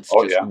person once,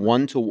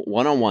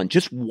 one-on-one,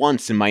 just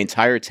once in my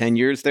entire 10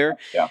 years there.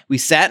 Yeah. We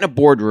sat in a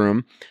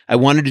boardroom. I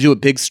wanted to do a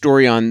big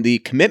story on the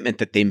commitment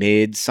that they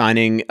made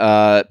signing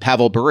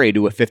Pavel Bure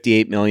to a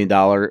 $58 million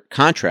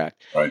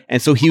contract. Right. And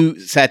so he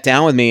sat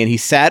down with me, and he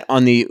sat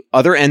on the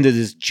other end of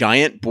this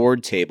giant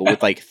board table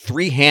with like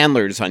 3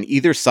 handlers on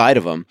either side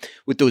of him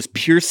with those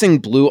piercing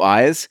blue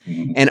eyes.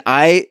 Mm-hmm. And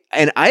I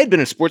had been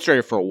a sports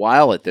writer for a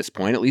while at this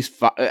point, at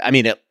least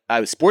I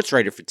was sports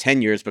writer for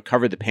 10 years, but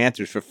covered the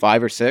Panthers for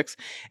 5 or 6.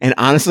 And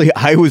honestly,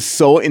 I was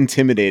so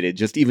intimidated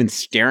just even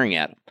staring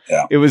at him.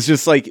 Yeah. It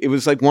was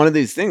like one of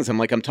these things.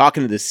 I'm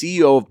talking to the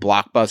CEO of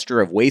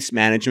Blockbuster, of Waste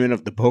Management,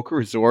 of the Boca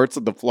Resorts,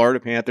 of the Florida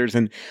Panthers,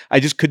 and I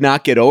just could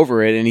not get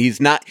over it. And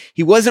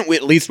he wasn't,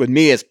 at least with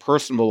me, as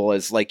personable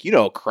as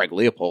Craig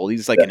Leopold.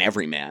 He's like an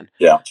everyman.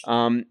 Yeah.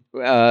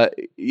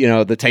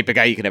 The type of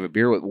guy you can have a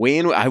beer with.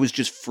 Wayne, I was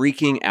just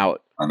freaking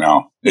out. I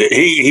know.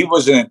 He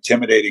was an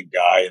intimidating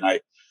guy, and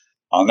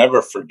I'll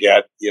never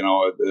forget,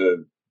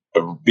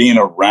 being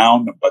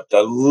around him, but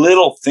the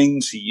little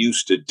things he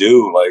used to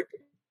do, like,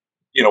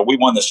 we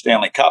won the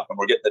Stanley Cup and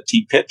we're getting the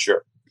team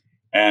picture.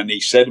 And he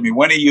said to me,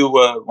 when are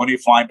you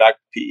flying back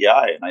to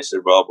PEI? And I said,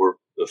 well, we're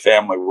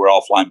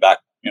all flying back,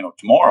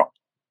 tomorrow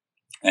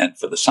and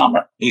for the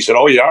summer. He said,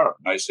 oh, you are?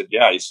 And I said,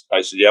 yeah.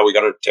 I said, yeah, we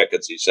got our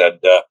tickets. He said,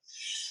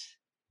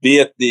 be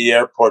at the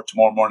airport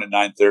tomorrow morning,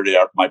 9:30.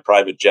 My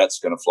private jet's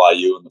going to fly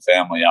you and the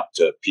family up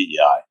to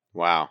PEI.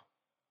 Wow.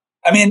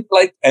 I mean,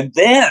 and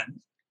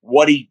then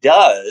what he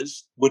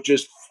does, which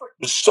is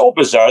so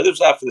bizarre, this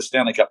was after the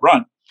Stanley Cup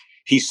run,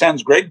 he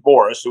sends Greg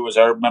Boris, who was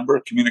our member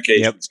of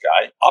communications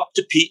guy, up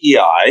to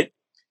PEI,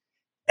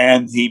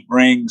 and he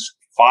brings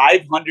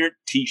 500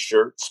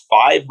 T-shirts,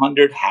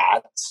 500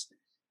 hats,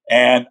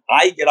 and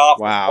I get off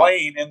the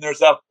plane, and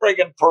there's a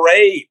friggin'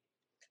 parade.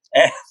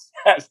 And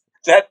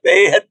that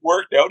they had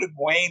worked out, and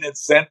Wayne had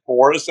sent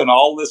Boris and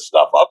all this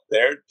stuff up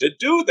there to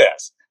do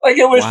this. Like,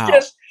 it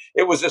was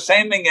it was the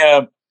same thing.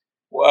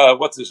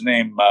 What's his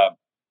name?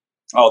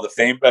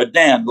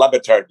 Dan Le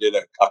Batard did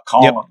a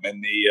column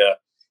in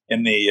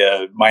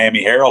the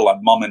Miami Herald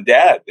on Mom and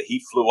Dad.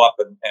 He flew up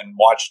and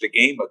watched a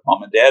game with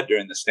Mom and Dad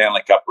during the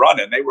Stanley Cup run,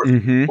 and they were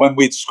when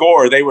we'd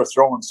score, they were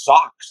throwing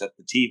socks at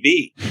the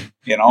TV.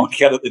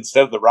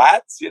 Instead of the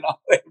rats,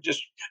 they would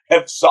just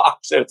have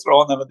socks. They're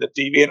throwing them at the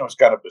TV, and it was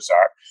kind of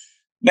bizarre.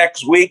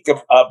 Next week,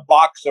 a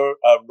box of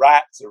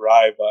rats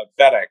arrive on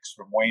FedEx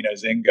from Wayne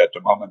Huizenga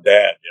to Mom and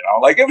Dad.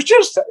 It was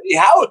just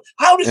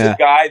how does a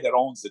guy that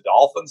owns the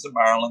Dolphins, the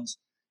Marlins,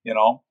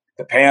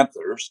 the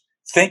Panthers,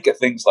 think of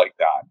things like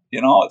that?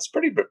 It's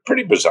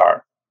pretty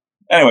bizarre.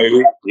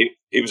 Anyway,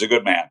 he was a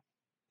good man.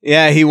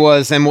 Yeah, he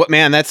was. And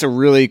that's a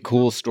really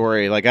cool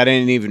story. Like, I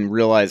didn't even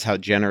realize how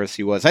generous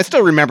he was. I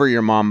still remember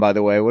your mom, by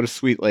the way. What a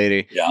sweet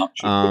lady. Yeah,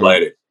 she's a good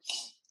lady.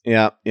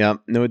 Yeah,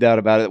 no doubt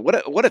about it.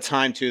 What a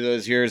time too,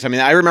 those years. I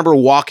mean, I remember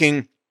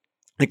walking,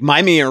 like,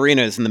 Miami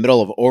Arena is in the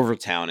middle of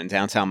Overtown in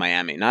downtown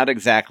Miami. Not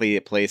exactly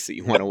a place that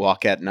you want to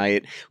walk at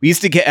night. We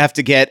used to have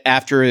to get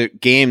after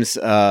games,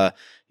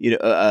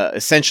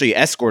 essentially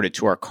escorted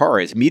to our car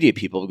as media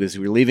people because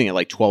we were leaving at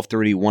like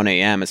 12:30, 1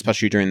 a.m.,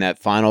 especially during that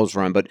finals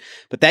run. But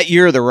that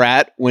year of the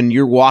Rat, when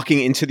you're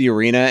walking into the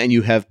arena and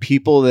you have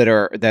people that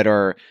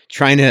are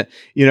trying to,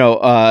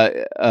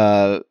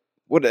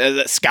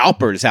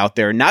 scalpers out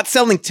there, not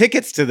selling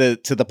tickets to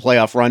the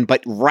playoff run,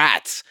 but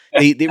rats.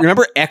 They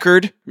remember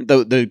Eckerd,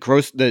 the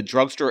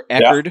drugstore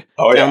Eckerd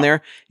down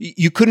there.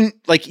 You couldn't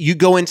you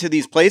go into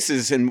these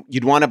places and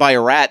you'd want to buy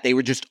a rat. They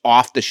were just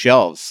off the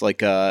shelves.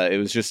 It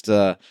was just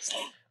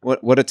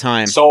what a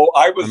time. So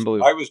I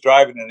was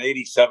driving an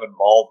 '87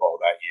 Volvo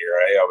that year.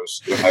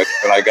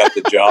 When I got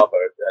the job.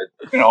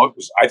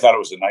 I thought it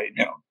was a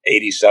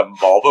 '87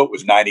 Volvo. It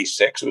was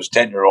 '96. It was a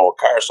 10-year-old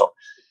car. So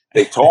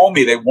they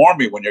warned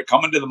me, when you're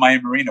coming to the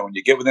Miami Arena, when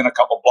you get within a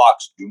couple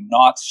blocks, do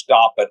not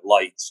stop at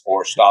lights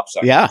or stop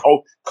signs. Yeah.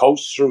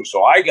 Coast through.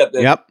 So I got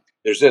this. Yep.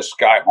 There's this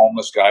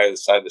homeless guy at the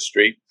side of the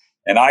street,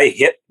 and I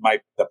hit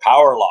the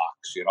power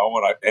locks,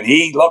 and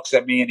he looks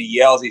at me and he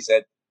yells, he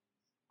said,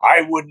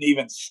 "I wouldn't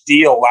even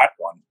steal that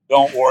one.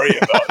 Don't worry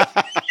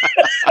about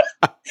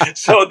it."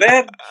 So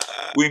then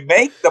we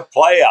make the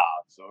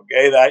playoffs,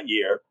 that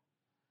year.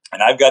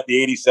 And I've got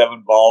the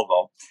 '87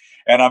 Volvo,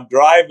 and I'm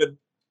driving.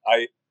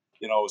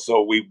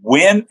 So we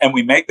win and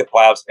we make the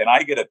playoffs, and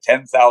I get a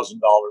 $10,000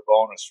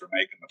 bonus for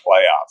making the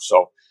playoffs.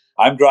 So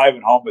I'm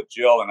driving home with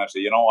Jill, and I say,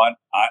 you know what?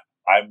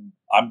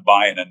 I'm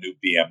buying a new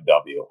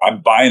BMW.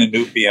 I'm buying a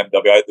new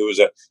BMW.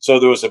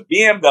 There was a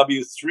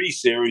BMW 3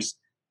 Series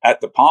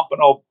at the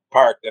Pompano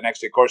Park the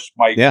next day. Of course,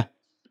 my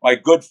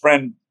good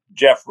friend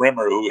Jeff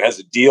Rimmer, who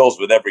has deals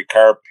with every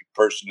car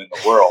person in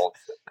the world.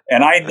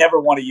 And I never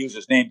want to use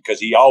his name because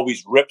he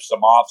always rips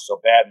them off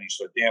so bad, and he's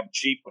so damn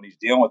cheap when he's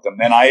dealing with them.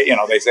 Then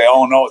they say,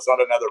 "Oh no, it's not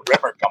another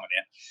Rimmer coming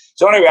in."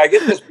 So anyway, I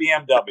get this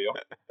BMW,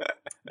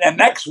 and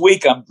next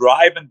week I'm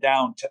driving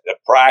down to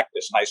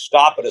practice, and I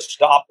stop at a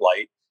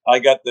stoplight. I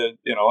got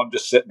I'm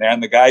just sitting there,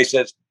 and the guy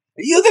says,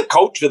 "Are you the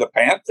coach of the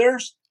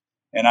Panthers?"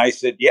 And I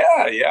said,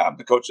 "Yeah, I'm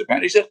the coach of the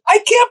Panthers." He said, "I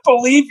can't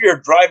believe you're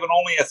driving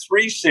only a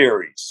 3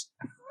 Series."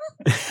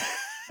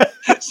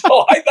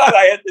 So I thought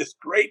I had this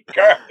great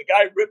car. The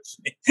guy rips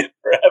me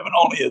for having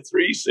only a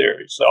 3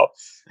 Series. So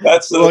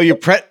that's your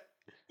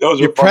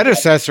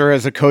predecessor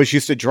as a coach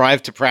used to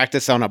drive to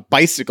practice on a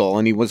bicycle,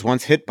 and he was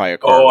once hit by a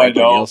car. Oh, I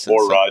know.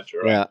 Poor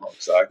Roger. Yeah,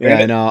 exactly. Yeah,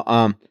 I know.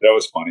 That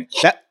was funny.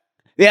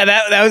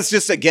 That was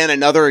just again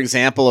another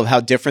example of how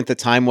different the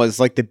time was.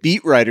 Like the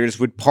beat writers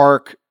would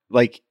park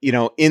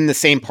in the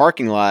same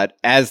parking lot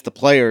as the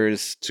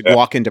players to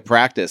walk into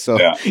practice. So,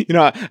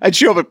 I'd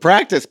show up at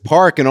practice,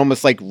 park, and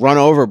almost run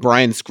over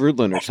Brian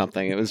Scrudlin or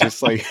something. It was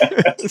just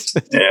that's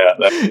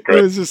great.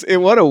 It was just,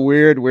 what a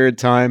weird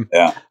time.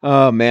 Yeah.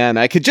 Oh man.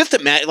 I could just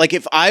imagine,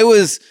 if I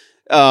was,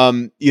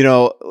 I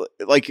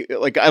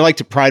like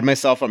to pride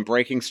myself on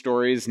breaking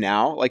stories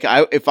now.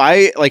 If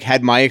I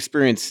had my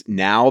experience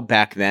now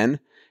back then,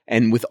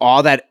 and with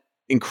all that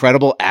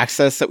incredible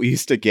access that we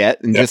used to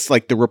get, and just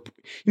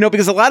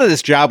because a lot of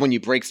this job when you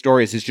break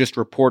stories is just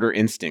reporter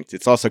instinct.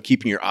 It's also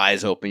keeping your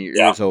eyes open, your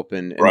ears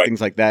open, and things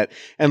like that.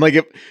 And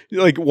if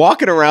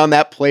walking around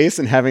that place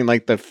and having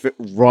the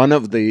run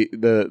of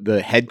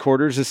the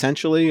headquarters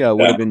essentially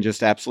would have been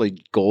just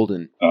absolutely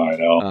golden. Oh, I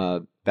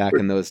know. Back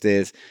in those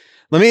days.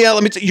 Let me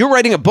you're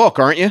writing a book,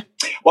 aren't you?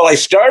 Well, I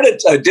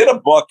did a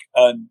book.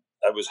 I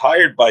was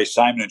hired by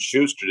Simon &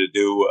 Schuster to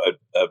do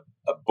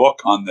a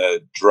book on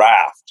the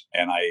draft,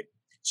 and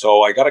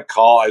So I got a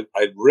call.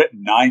 I'd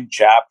written 9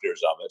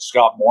 chapters of it.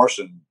 Scott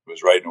Morrison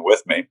was writing it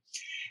with me.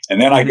 And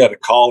then I got a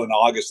call in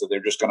August that they're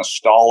just going to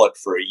stall it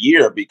for a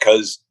year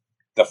because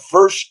the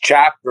first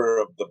chapter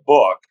of the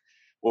book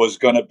was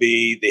going to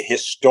be the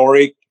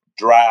historic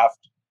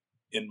draft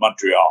in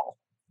Montreal,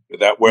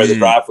 where the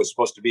draft was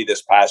supposed to be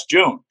this past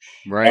June.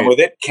 Right. And with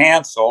it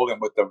canceled and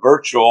with the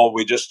virtual,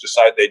 they just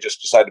decided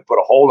to put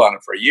a hold on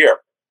it for a year.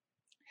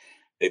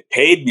 They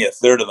paid me a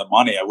third of the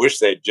money. I wish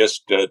they'd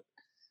just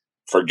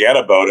forget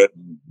about it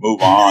and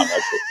move on.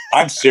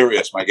 I'm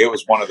serious, Mike. It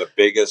was one of the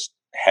biggest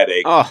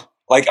headaches. Oh.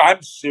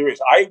 I'm serious.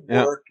 I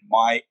worked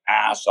my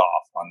ass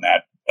off on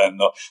that.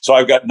 And so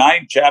I've got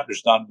 9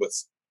 chapters done with,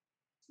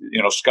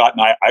 Scott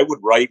and I would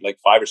write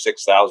 5,000 or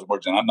 6,000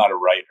 words, and I'm not a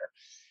writer.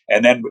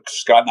 And then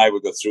Scott and I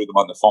would go through them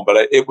on the phone.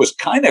 But it was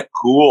kind of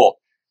cool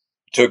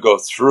to go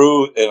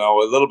through,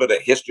 a little bit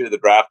of history of the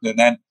draft. And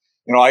then,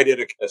 I did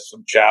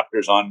some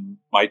chapters on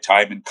my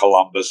time in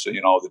Columbus,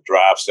 the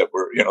drafts that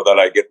were, that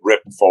I get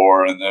ripped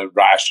for, and the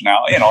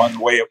rationale, and the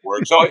way it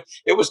works. So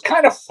it was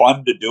kind of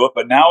fun to do it,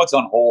 but now it's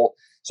on hold.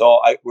 So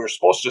we're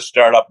supposed to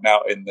start up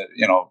now in the,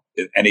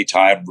 any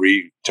time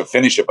to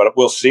finish it, but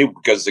we'll see,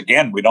 because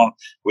again, we don't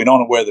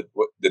know where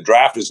the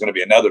draft is going to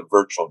be. Another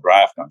virtual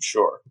draft, I'm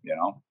sure,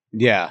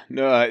 Yeah.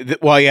 No,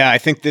 I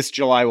think this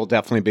July will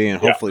definitely be,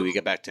 and hopefully we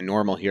get back to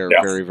normal here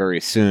very,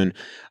 very soon.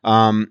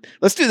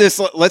 Let's do this.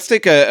 Let's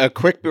take a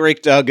quick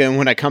break, Doug. And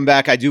when I come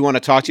back, I do want to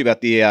talk to you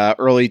about the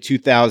early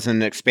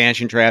 2000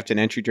 expansion draft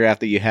and entry draft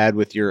that you had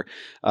with your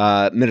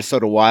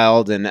Minnesota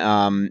Wild. And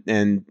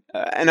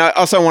I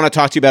also want to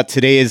talk to you about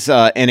today's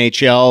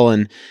NHL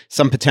and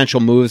some potential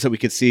moves that we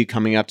could see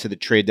coming up to the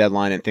trade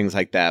deadline and things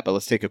like that. But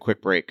let's take a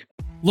quick break.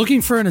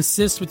 Looking for an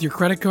assist with your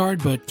credit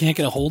card but can't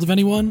get a hold of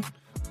anyone?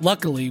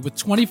 Luckily, with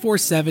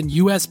 24/7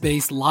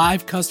 US-based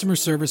live customer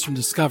service from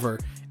Discover,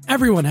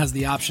 everyone has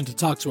the option to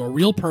talk to a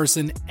real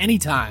person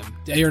anytime,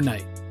 day or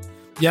night.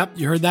 Yep,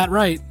 you heard that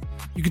right.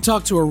 You can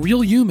talk to a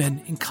real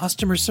human in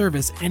customer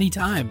service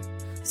anytime.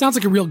 Sounds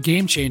like a real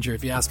game changer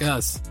if you ask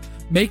us.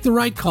 Make the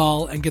right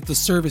call and get the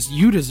service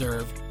you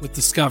deserve with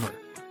Discover.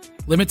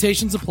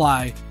 Limitations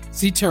apply.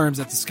 See terms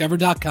at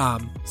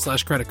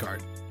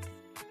discover.com/creditcard.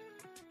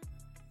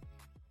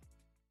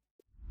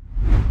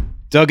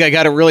 Doug, I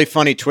got a really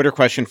funny Twitter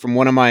question from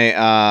one of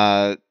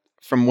my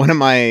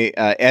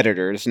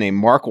editors named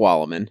Mark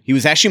Walleman. He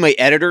was actually my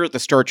editor at the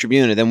Star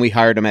Tribune, and then we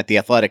hired him at The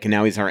Athletic, and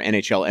now he's our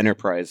NHL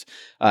Enterprise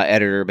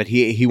editor. But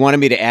he wanted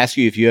me to ask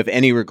you if you have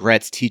any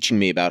regrets teaching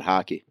me about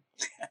hockey.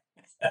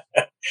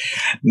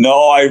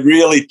 No, I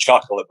really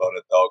chuckle about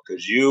it though,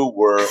 because you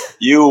were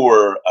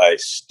a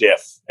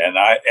stiff, and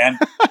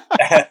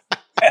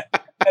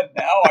and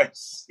now I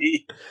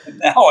see.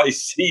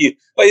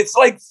 But it's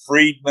like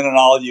Friedman and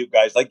all you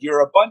guys. Like you're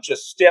a bunch of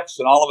stiffs,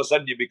 and all of a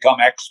sudden you become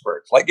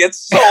experts. Like and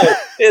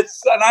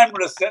I'm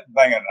just sitting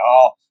thinking,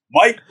 oh,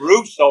 Mike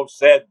Russo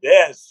said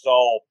this,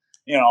 so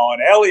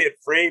and Elliot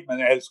Friedman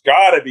has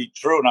got to be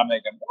true. And I'm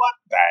thinking, what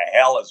the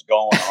hell is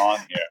going on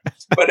here?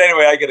 But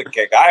anyway, I get a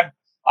kick. I'm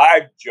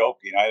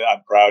joking.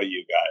 I'm proud of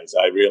you guys.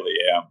 I really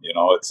am.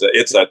 It's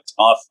a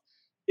tough.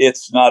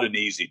 It's not an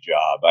easy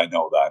job. I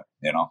know that.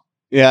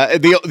 Yeah,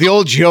 the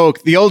old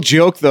joke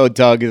though,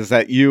 Doug, is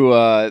that you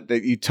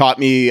taught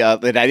me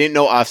that I didn't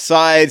know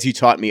offsides. You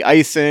taught me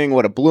icing,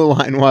 what a blue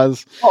line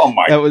was. Oh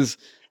my! That was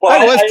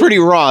pretty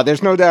raw.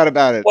 There's no doubt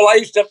about it. Well, I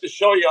used to have to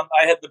show you.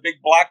 I had the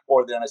big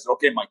blackboard there, and I said,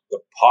 "Okay, Mike, the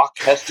puck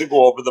has to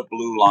go over the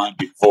blue line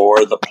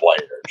before the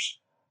players."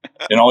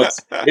 It's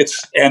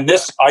and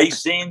this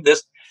icing,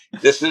 this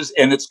is,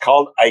 and it's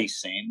called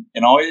icing.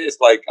 It's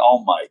like,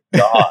 oh my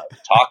God,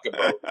 talk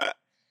about.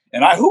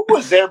 And who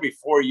was there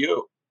before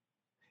you?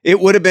 It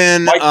would have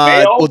been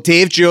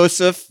Dave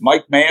Joseph,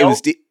 Mike Mayo. It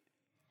was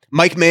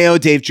Mike Mayo,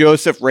 Dave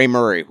Joseph, Ray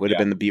Murray would have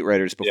been the beat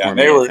writers before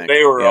me. They were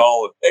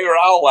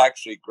all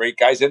actually great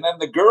guys. And then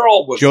the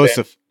girl was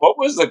Joseph. What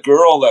was the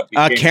girl that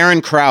became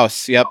Karen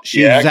Krause? Yep,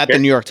 she was at the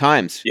New York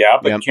Times. Yeah,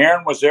 but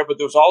Karen was there. But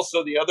there was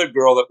also the other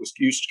girl that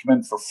used to come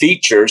in for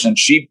features, and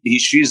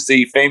she's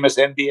the famous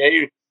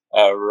NBA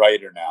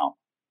writer now.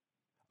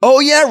 Oh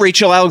yeah,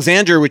 Rachel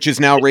Alexander, which is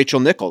now Rachel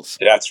Nichols.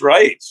 That's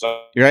right.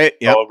 So you're right.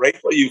 Yeah. So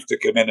Rachel used to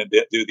come in and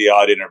do the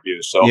odd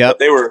interviews. So but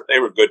they were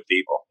good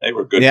people. They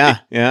were good. People.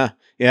 Yeah.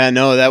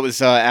 No, that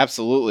was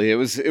absolutely. It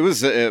was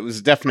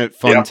a definite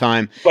fun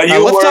time. But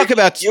let's talk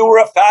about you were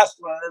a fast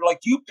learner.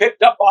 Like you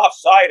picked up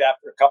offside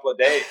after a couple of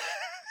days.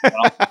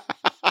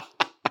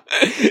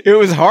 It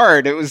was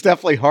hard. It was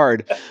definitely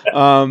hard.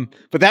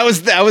 But that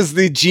was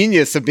the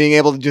genius of being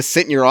able to just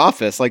sit in your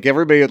office. Like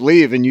everybody would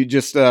leave and you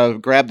just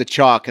grab the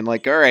chalk and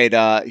like, all right,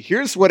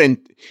 here's what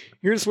intentional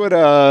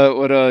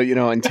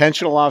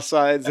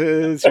offsides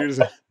is. Here's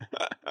all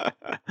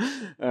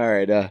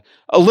right. A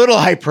little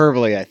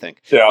hyperbole, I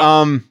think.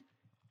 Yeah.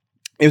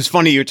 It was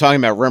funny you were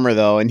talking about Rimmer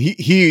though, and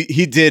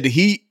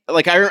I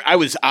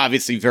was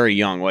obviously very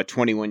young,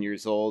 21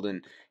 years old,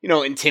 and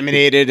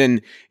intimidated,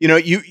 and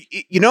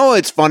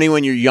it's funny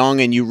when you're young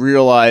and you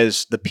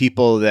realize the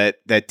people that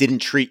didn't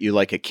treat you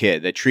like a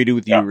kid, that treated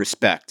with you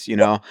respect,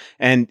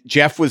 and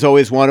Jeff was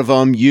always one of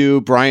them.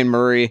 You, Brian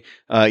Murray,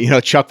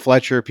 Chuck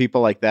Fletcher, people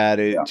like that.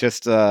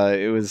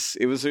 It was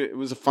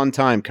a fun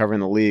time covering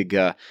the league.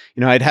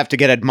 I'd have to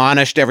get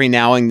admonished every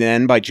now and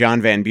then by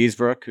John Van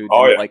Beesbrook, who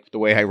didn't like the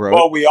way I wrote.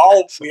 Well, we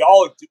all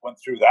went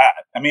through that.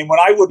 I mean, when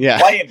I would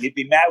play him, he'd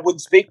be mad,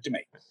 wouldn't speak to me.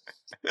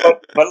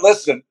 But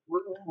listen,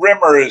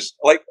 Rimmer is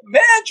like,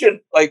 imagine,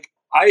 like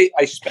I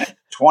spent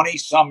 20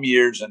 some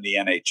years in the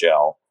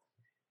NHL,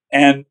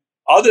 and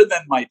other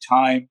than my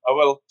time,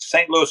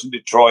 St. Louis and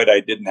Detroit,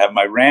 I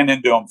ran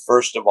into him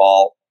first of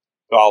all.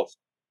 Well,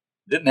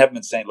 didn't have him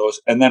in St. Louis,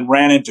 and then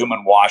ran into him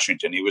in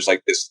Washington. He was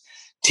like this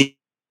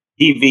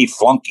TV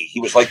flunky.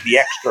 He was like the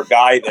extra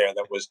guy there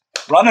that was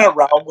running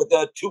around with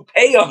a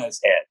toupee on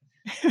his head.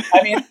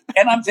 I mean,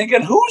 and I'm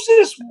thinking, who's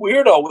this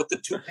weirdo with the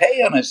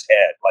toupee on his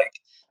head? Like,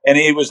 and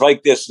he was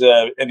like this.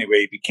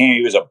 Anyway,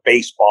 he was a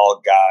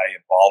baseball guy in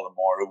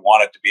Baltimore who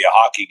wanted to be a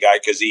hockey guy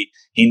because he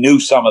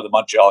knew some of the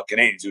Montreal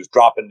Canadiens. He was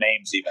dropping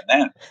names even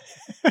then.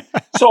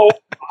 So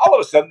all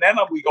of a sudden, then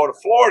we go to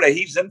Florida.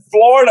 He's in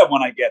Florida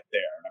when I get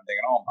there, and I'm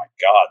thinking, oh my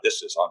God,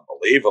 this is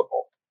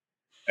unbelievable.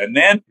 And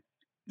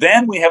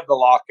then we have the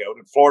lockout,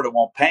 and Florida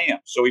won't pay him.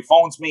 So he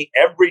phones me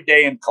every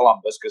day in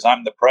Columbus because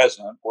I'm the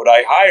president. Would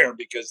I hire him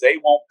because they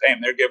won't pay him?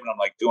 They're giving him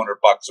like $200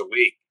 a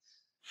week.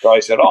 So I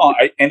said,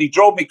 and he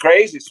drove me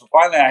crazy. So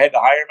finally I had to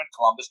hire him in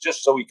Columbus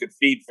just so he could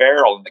feed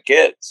Farrell and the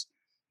kids,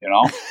 you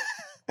know.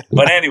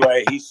 But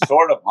anyway, he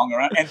sort of hung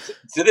around. And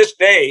to this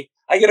day,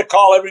 I get a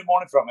call every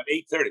morning from him at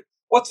 8:30.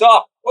 What's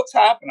up? What's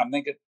happened? I'm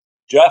thinking,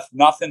 Jeff,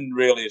 nothing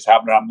really is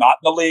happening. I'm not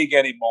in the league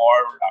anymore.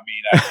 I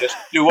mean, I just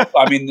do it.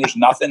 I mean, there's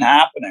nothing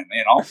happening,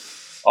 you know.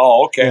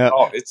 Oh, okay. Yeah.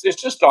 Oh, it's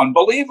just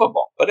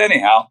unbelievable. But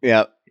anyhow,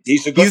 yeah.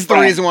 He's the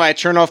reason why I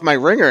turn off my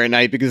ringer at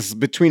night, because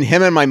between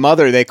him and my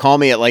mother, they call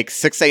me at like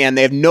 6 a.m.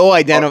 They have no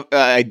idea.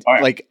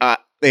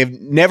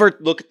 They've never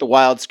looked at the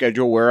Wild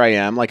schedule where I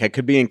am. Like I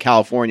could be in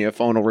California,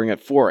 phone will ring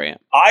at 4 a.m.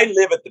 I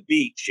live at the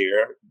beach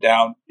here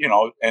down, you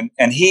know, and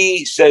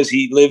he says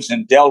he lives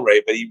in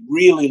Delray, but he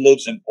really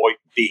lives in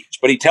Boynton Beach.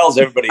 But he tells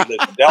everybody he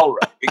lives in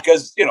Delray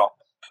because, you know,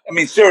 I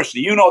mean,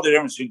 seriously, you know the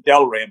difference between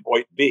Delray and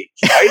Boynton Beach,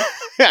 right?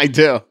 I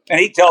do. And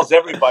he tells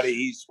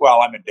everybody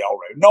I'm in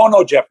Delray.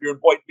 No, Jeff, you're in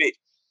Boynton Beach.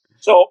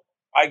 So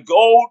I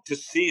go to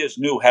see his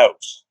new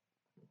house.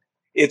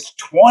 It's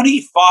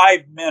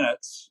 25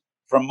 minutes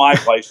from my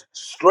place,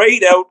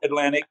 straight out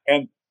Atlantic.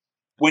 And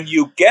when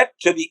you get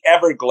to the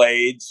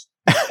Everglades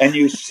and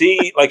you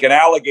see like an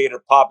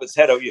alligator pop his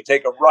head out, you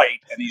take a right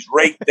and he's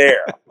right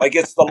there. Like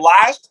it's the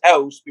last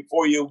house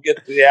before you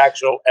get to the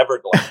actual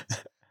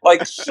Everglades.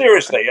 Like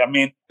seriously, I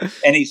mean,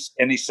 and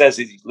he says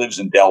he lives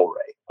in Delray.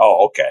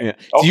 Oh, okay. Yeah.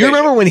 Do you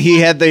remember when he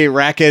had the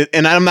racket?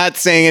 And I'm not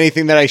saying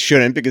anything that I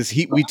shouldn't, because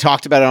we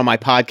talked about it on my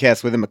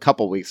podcast with him a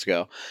couple weeks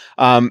ago.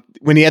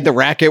 When he had the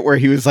racket where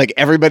he was like,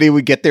 everybody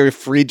would get their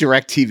free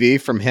DirecTV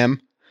from him.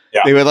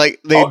 Yeah.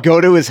 They'd go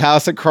to his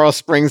house at Coral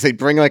Springs. They'd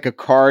bring like a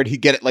card.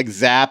 He'd get it like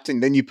zapped,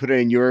 and then you put it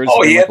in yours.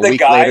 Oh, he had the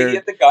guy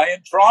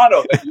in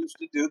Toronto that used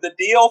to do the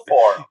deal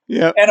for him.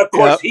 Yeah. And of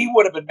course, he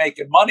would have been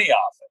making money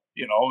off it.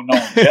 You know,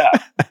 knowing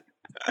Jeff.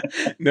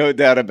 No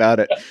doubt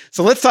about it.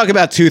 So let's talk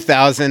about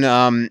 2000,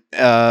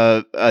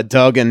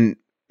 Doug, and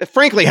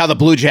frankly, how the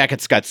Blue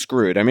Jackets got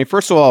screwed. I mean,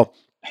 first of all,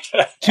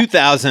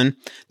 2000,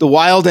 the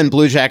Wild and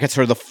Blue Jackets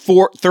are the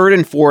third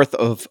and fourth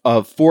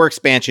of four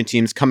expansion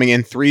teams coming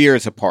in 3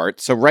 years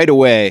apart. So right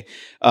away,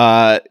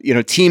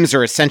 teams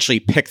are essentially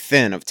picked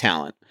thin of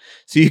talent.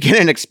 So you get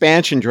an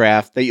expansion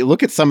draft that you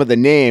look at some of the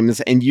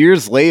names, and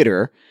years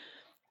later,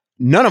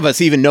 none of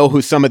us even know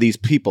who some of these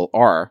people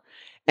are.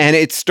 And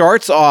it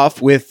starts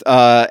off with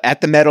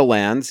at the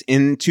Meadowlands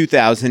in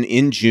 2000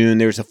 in June.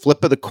 There's a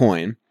flip of the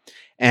coin,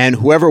 and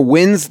whoever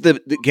wins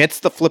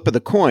gets the flip of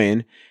the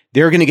coin,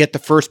 they're going to get the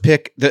first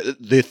pick,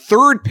 the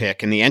third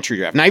pick in the entry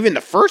draft. Not even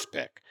the first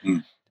pick,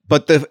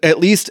 but at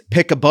least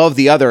pick above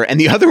the other, and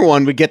the other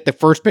one would get the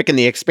first pick in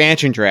the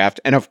expansion draft.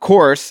 And of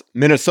course,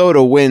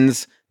 Minnesota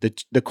wins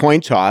the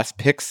coin toss,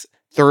 picks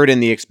third in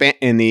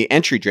the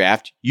entry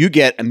draft. You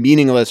get a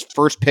meaningless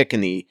first pick in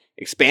the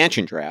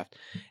expansion draft,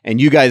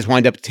 and you guys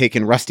wind up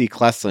taking Rusty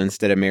Klesla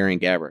instead of Marian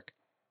Gaborik.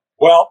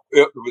 Well,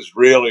 it was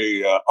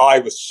really I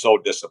was so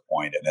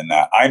disappointed in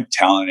that. I'm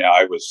telling you,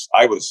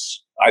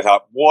 I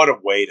thought, what a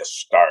way to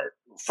start.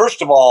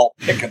 First of all,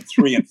 picking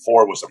 3 and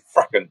 4 was a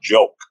freaking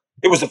joke.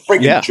 It was a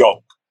freaking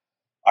joke.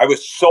 I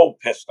was so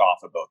pissed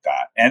off about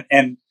that,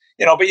 and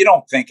but you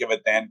don't think of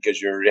it then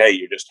because you're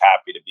just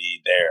happy to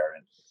be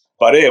there.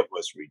 But it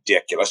was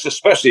ridiculous,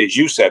 especially as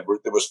you said,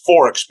 there was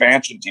 4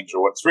 expansion teams,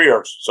 or 3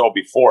 or so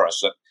before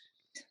us. And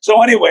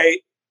so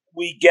anyway,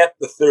 we get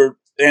the third,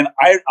 and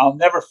I'll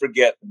never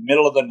forget the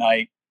middle of the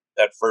night,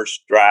 that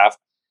first draft.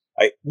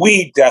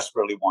 We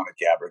desperately wanted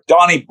Gaborik.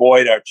 Donnie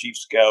Boyd, our chief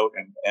scout,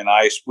 and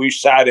we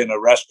sat in a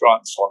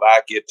restaurant in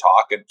Slovakia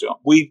talking to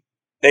him.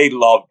 They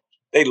loved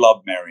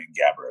Marian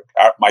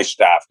Gaborik. My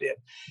staff did,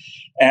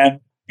 and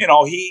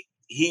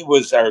he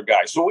was our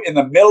guy. So in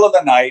the middle of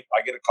the night,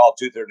 I get a call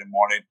 2:30 in the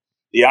morning.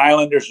 The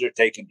Islanders are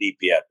taking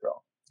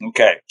DiPietro.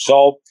 Okay,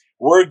 so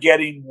we're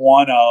getting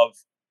one of,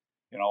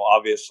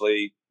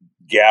 obviously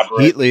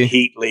Gaborik,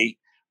 Heatley,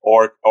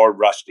 or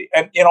Rusty.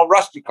 And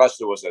Rusty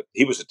Klesla was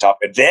a tough.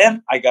 And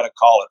then I got a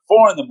call at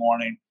 4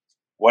 a.m.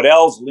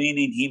 Waddell's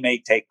leaning he may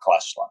take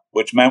Klesla,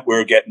 which meant we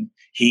were getting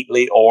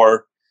Heatley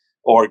or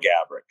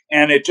Gaborik.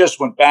 And it just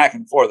went back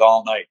and forth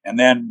all night. And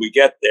then we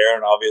get there,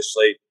 and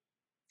obviously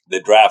the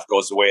draft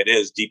goes the way it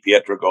is.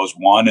 DiPietro goes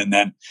 1, and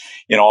then,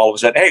 all of a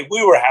sudden, hey,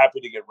 we were happy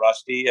to get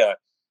Rusty.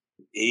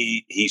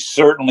 He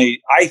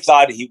certainly, I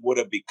thought he would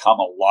have become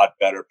a lot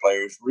better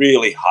player. He's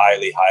really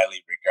highly,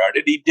 highly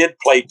regarded. He did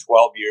play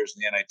 12 years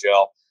in the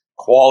NHL,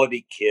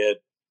 quality kid,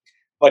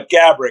 but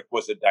Gaborik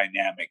was a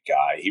dynamic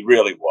guy. He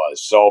really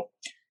was. So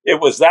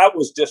that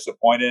was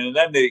disappointing. And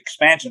then the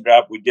expansion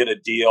draft, we did a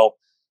deal,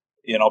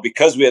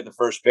 because we had the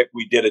first pick,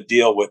 we did a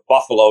deal with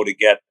Buffalo to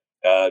get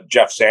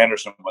Jeff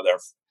Sanderson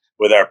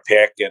with our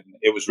pick, and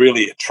it was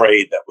really a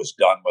trade that was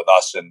done with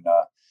us. And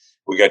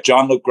we got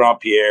Jean-Luc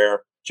Grandpierre,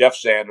 Jeff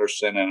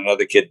Sanderson, and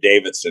another kid,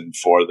 Davidson,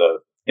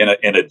 in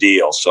a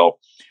deal. So,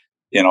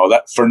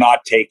 that for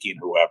not taking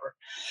whoever.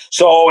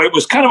 So it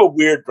was kind of a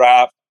weird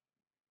draft.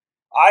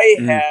 I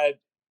had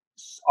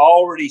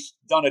already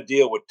done a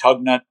deal with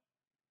Tugnutt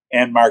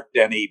and Mark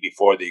Denny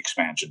before the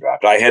expansion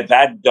draft. I had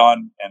that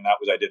done, and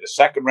I did a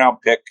second round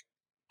pick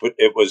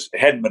it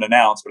hadn't been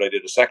announced, but I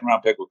did a second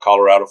round pick with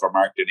Colorado for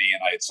Mark Denis,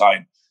 and I had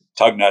signed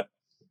Tugnut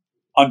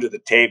under the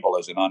table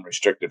as an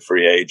unrestricted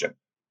free agent.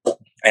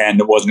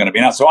 And it wasn't going to be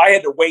announced. So I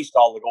had to waste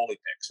all the goalie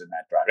picks in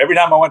that draft. Every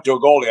time I went to a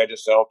goalie, I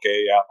just said,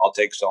 okay, yeah, I'll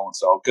take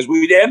so-and-so. Because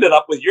we ended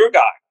up with your guy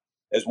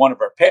as one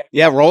of our picks.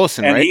 Yeah,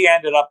 Rolison, and right? He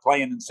ended up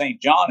playing in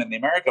St. John in the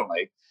American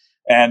League.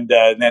 And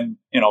then,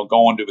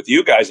 going with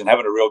you guys and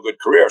having a real good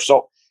career.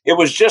 So it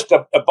was just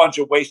a bunch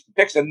of wasted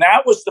picks. And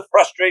that was the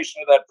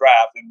frustration of that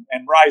draft.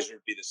 And Reiser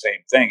would be the same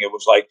thing. It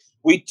was like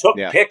we took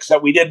picks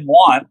that we didn't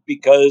want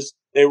because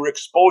they were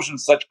exposing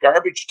such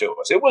garbage to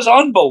us. It was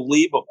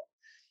unbelievable.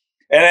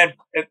 And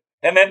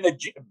then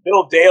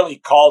Bill Daly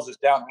calls us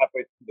down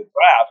halfway through the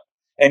draft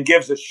and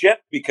gives us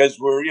shit because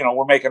we're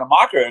making a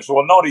mockery. So,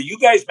 well, no, you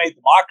guys made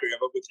the mockery of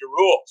it with your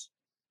rules,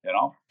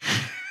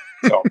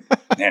 So,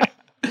 anyway.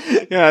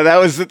 Yeah, that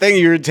was the thing.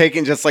 You were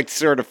taking just like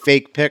sort of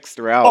fake picks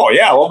throughout. Oh,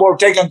 yeah. Well, we're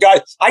taking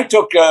guys. I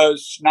took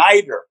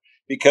Snyder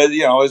because,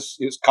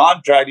 his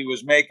contract, he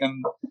was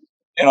making,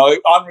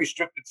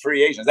 unrestricted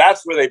free agents.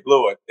 That's where they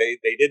blew it. They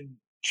didn't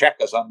check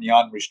us on the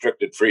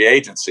unrestricted free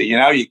agency.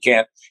 You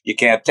can't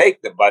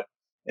take them. But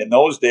in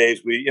those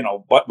days, we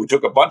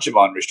took a bunch of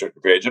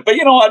unrestricted free agents. But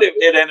you know what?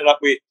 It ended up,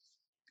 it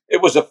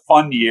was a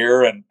fun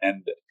year and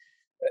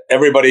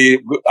everybody,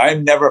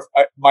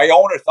 my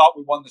owner thought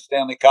we won the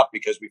Stanley Cup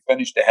because we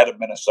finished ahead of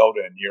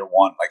Minnesota in year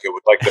one. Like it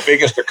was like the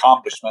biggest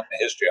accomplishment in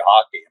the history of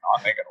hockey.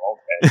 I'm thinking,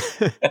 okay.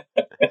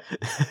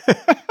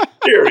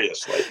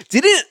 Seriously.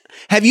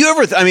 Have you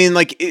ever,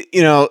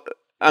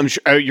 I'm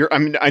sure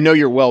I know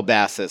you're well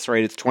past this,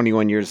 right? It's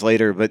 21 years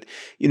later, but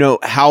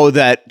how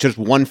that just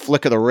one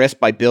flick of the wrist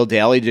by Bill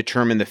Daly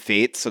determined the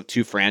fates of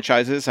two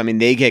franchises. I mean,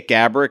 they get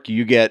Gaborik,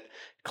 you get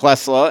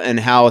Klesla, and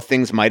how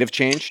things might have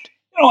changed.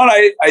 You know what?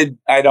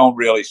 I don't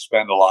really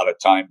spend a lot of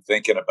time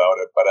thinking about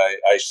it, but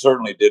I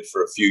certainly did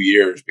for a few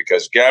years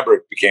because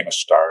Gaborik became a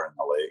star in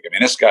the league. I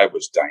mean, this guy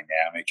was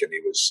dynamic, and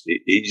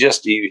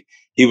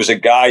he was a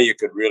guy you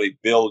could really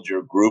build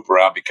your group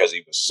around because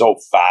he was so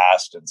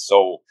fast and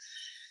so.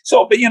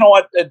 But you know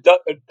what?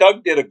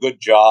 Doug did a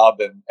good job,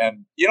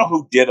 and you know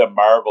who did a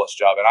marvelous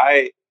job, and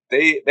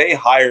they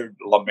hired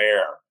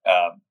Lemaire,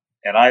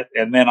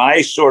 and then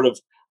I sort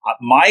of.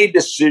 My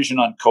decision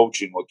on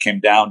coaching came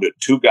down to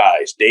two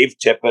guys, Dave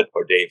Tippett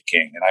or Dave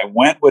King. And I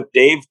went with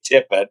Dave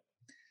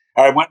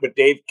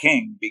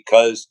King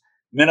because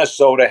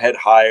Minnesota had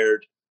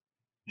hired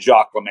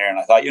Jacques Lemaire. And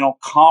I thought,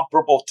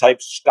 comparable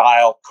type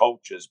style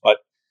coaches. But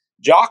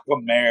Jacques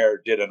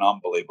Lemaire did an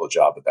unbelievable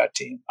job with that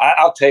team.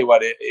 I'll tell you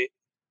what,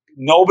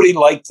 nobody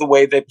liked the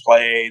way they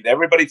played.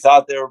 Everybody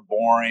thought they were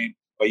boring.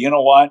 But you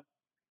know what?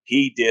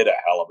 He did a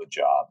hell of a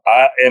job.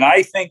 And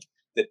I think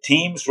the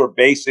teams were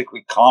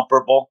basically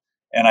comparable,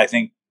 and I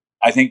think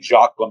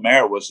Jacques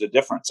Lemaire was the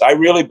difference. I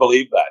really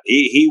believe that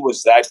he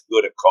was that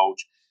good a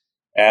coach,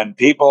 and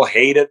people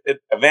hated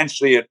it.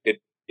 Eventually, it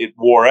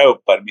wore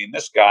out. But I mean,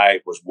 this guy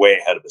was way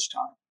ahead of his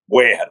time.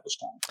 Way ahead of his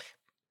time.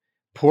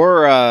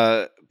 Poor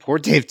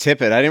Dave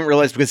Tippett. I didn't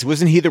realize because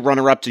wasn't he the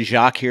runner-up to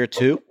Jacques here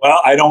too? Well,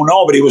 I don't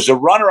know, but he was a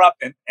runner-up,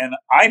 and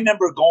I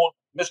remember going.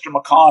 Mr.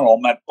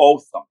 McConnell met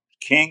both of them,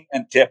 King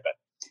and Tippett,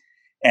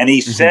 and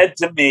he said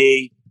to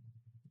me,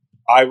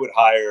 I would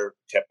hire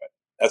Tippett.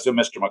 That's what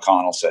Mr.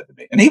 McConnell said to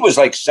me. And he was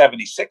like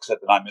 76 at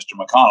the time, Mr.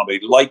 McConnell, but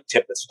he liked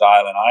Tippett's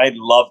style. And I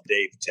loved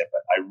Dave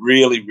Tippett. I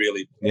really,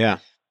 really did. Yeah.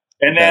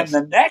 And then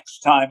the next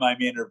time I'm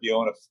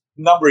interviewing, a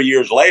number of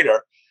years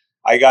later,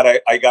 I got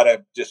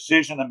a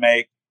decision to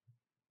make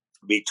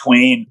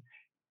between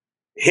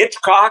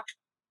Hitchcock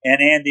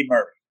and Andy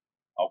Murray.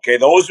 Okay.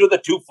 Those were the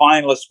two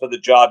finalists for the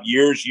job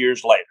years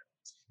later.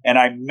 And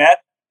I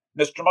met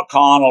Mr.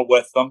 McConnell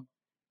with them,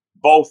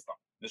 both of them.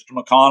 Mr.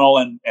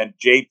 McConnell and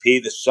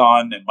JP, the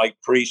son, and Mike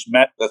Priest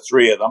met the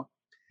three of them.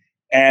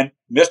 And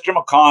Mr.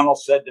 McConnell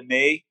said to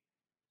me,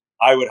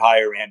 I would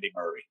hire Andy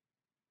Murray.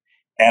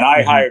 And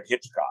I hired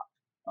Hitchcock.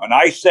 And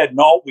I said,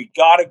 no, we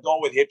got to go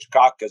with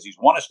Hitchcock because he's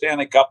won a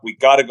Stanley Cup. We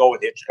got to go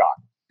with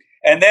Hitchcock.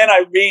 And then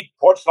I read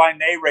Portsline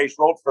Nayrace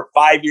wrote for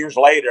 5 years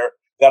later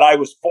that I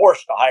was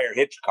forced to hire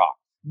Hitchcock.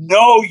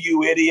 No,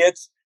 you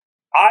idiots.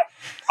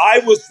 I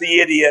was the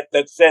idiot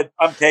that said,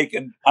 I'm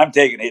taking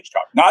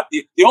Hitchcock. Not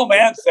the old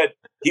man said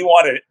he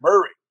wanted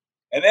Murray.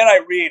 And then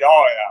I read,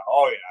 oh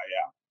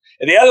yeah.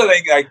 And the other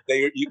thing,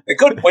 they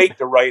couldn't wait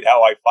to write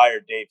how I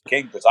fired Dave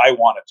King because I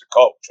wanted to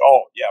coach.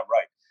 Oh, yeah,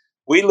 right.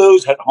 We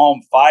lose at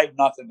home 5-0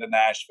 to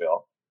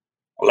Nashville.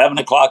 11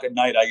 o'clock at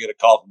night, I get a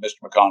call from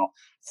Mr. McConnell.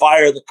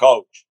 Fire the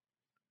coach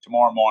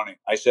tomorrow morning.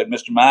 I said,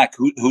 Mr. Mack,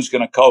 who's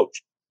going to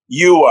coach?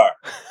 You are.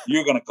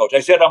 You're going to coach. I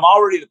said, I'm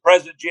already the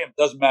president, Jim.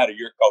 Doesn't matter.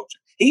 You're coaching.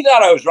 He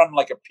thought I was running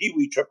like a Pee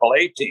Wee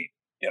AAA team,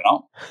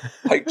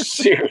 like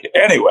serious.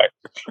 Anyway,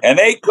 and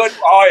they couldn't.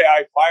 Oh, yeah,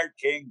 I fired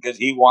King because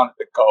he wanted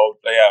to coach.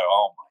 Yeah,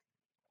 oh, my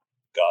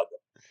God.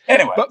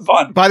 Anyway,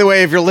 fun. By the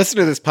way, if you're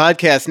listening to this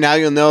podcast, now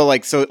you'll know,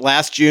 like, so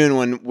last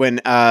June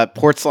when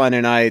Portsline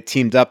and I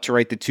teamed up to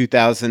write the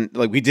 2000,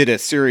 like we did a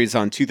series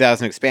on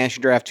 2000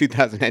 expansion draft,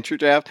 2000 entry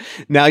draft.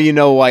 Now you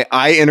know why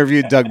I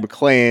interviewed Doug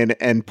MacLean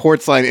and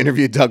Portsline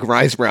interviewed Doug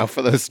Risebrough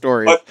for those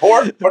stories.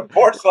 But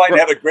Portsline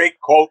had a great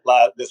quote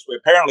this way.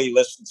 Apparently he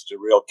listens to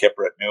Real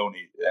Kipper at noon,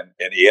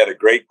 and he had a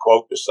great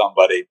quote to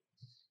somebody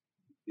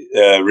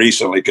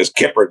recently because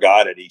Kipper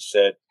got it. He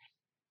said,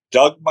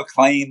 Doug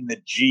MacLean, the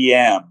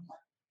GM,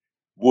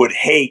 would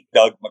hate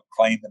Doug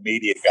MacLean, the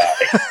media guy.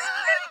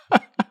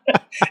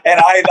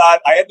 And I thought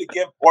I had to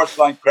give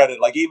Portsline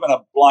credit. Like even a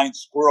blind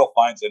squirrel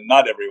finds a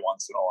nut every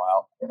once in a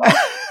while. You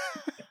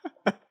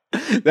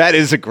know? That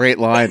is a great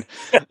line.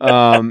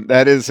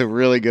 That is a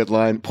really good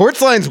line.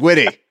 Portsline's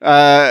witty. See,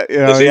 I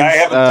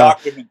haven't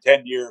talked to him in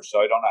 10 years, so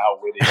I don't know how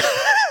witty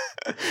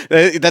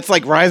he is. That's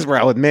like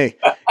Risebrow with me.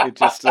 It's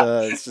just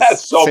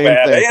that's so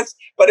bad.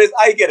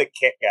 I get a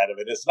kick out of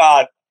it. It's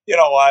not, you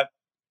know what?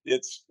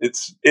 It's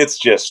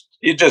just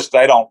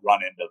I don't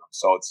run into them,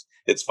 so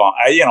it's fun.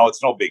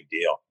 It's no big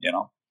deal, you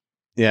know.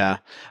 Yeah.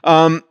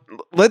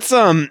 Let's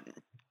talk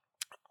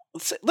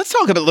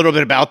a little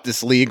bit about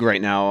this league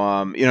right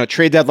now.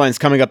 Trade deadline's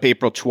coming up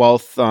April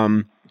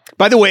 12th.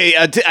 By the way,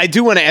 I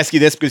do want to ask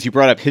you this because you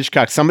brought up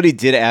Hitchcock. Somebody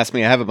did ask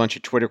me. I have a bunch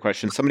of Twitter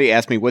questions. Somebody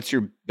asked me, "What's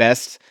your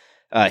best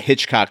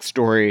Hitchcock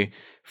story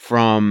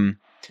from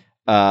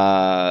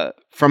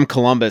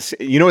Columbus?"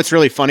 You know what's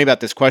really funny about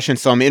this question?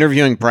 So I'm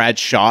interviewing Brad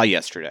Shaw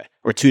yesterday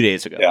or 2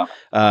 days ago,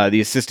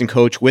 the assistant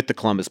coach with the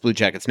Columbus Blue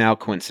Jackets now,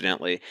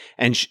 coincidentally.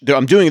 And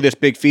I'm doing this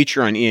big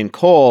feature on Ian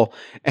Cole.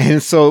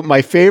 And so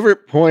my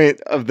favorite point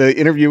of the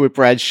interview with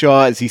Brad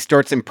Shaw is he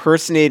starts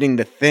impersonating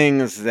the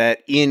things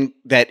that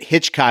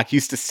Hitchcock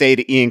used to say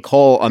to Ian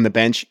Cole on the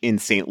bench in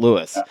St.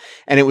 Louis. Yeah.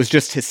 And it was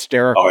just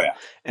hysterical. Oh, yeah.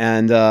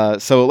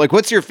 And so, like,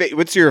 what's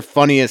your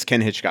funniest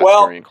Ken Hitchcock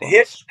story in Columbus?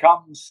 Hitch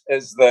comes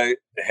as the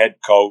head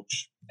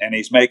coach, and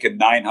he's making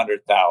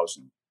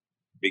 $900,000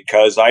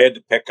 because I had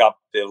to pick up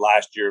the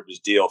last year of his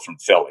deal from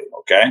Philly.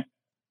 Okay,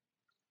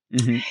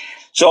 mm-hmm.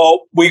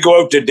 So we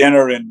go out to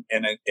dinner, and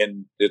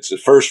it's the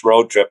first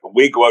road trip, and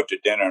we go out to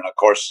dinner, and of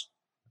course,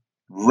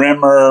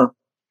 Rimmer,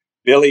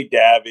 Billy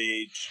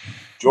Davidge,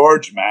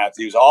 George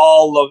Matthews,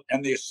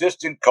 and the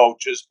assistant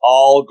coaches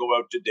all go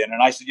out to dinner.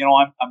 And I said,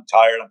 I'm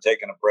tired. I'm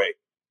taking a break.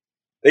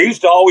 They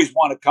used to always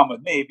want to come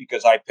with me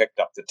because I picked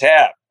up the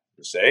tab,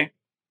 you see.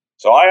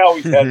 So I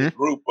always had a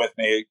group with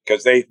me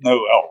because they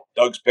knew,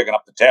 Doug's picking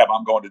up the tab.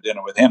 I'm going to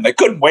dinner with him. They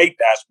couldn't wait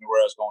to ask me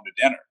where I was going to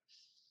dinner.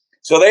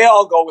 So they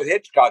all go with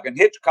Hitchcock. And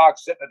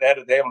Hitchcock's sitting at the head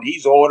of the table, and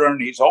he's ordering.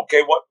 He's,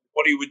 okay, what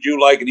would you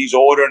like? And he's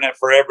ordering it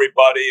for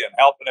everybody and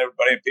helping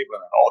everybody. And people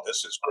are,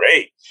 this is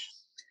great.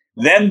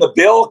 Then the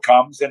bill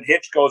comes, and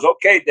Hitch goes,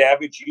 okay,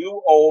 Davidge,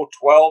 you owe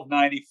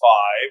 $12.95.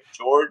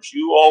 George,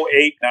 you owe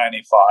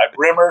 $8.95.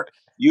 Rimmer,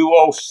 you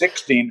owe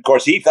 $16. Of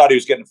course, he thought he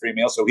was getting a free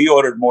meal, so he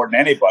ordered more than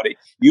anybody.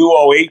 You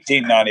owe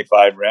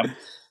 $18.95, Rim.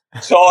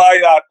 So I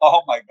thought,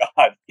 oh my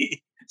God.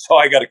 So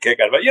I got a kick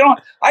out of it.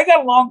 I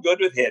got along good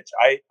with Hitch.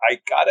 I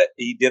got it.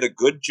 He did a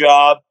good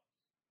job.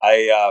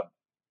 But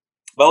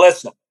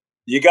listen,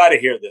 you got to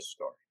hear this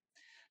story.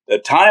 The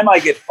time I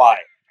get fired,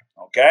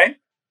 okay?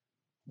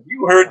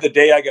 You heard the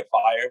day I get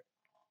fired,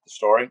 the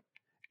story?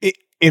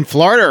 In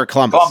Florida or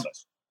Columbus?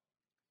 Columbus.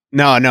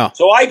 No.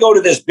 So I go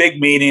to this big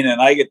meeting,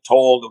 and I get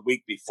told a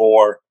week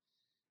before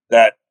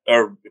that,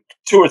 or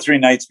 2 or 3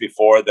 nights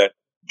before, that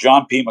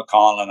John P.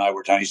 McConnell and I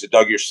were telling. He said,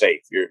 "Doug, you're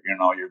safe. You're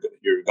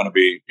going to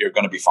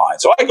be fine."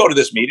 So I go to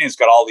this meeting. It's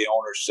got all the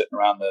owners sitting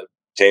around the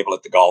table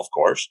at the golf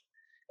course,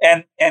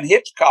 and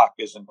Hitchcock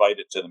is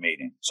invited to the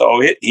meeting.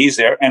 So he's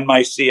there, and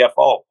my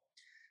CFO,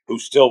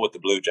 who's still with the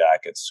Blue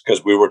Jackets,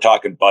 because we were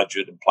talking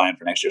budget and plan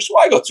for next year. So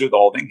I go through the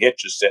whole thing.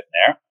 Hitch is sitting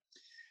there.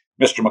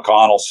 Mr.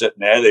 McConnell sitting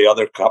there, the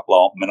other couple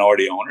of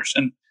minority owners.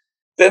 And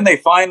then they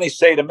finally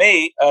say to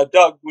me,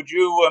 Doug, would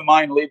you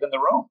mind leaving the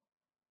room?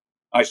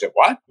 I said,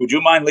 what? Would you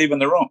mind leaving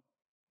the room?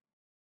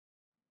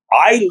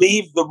 I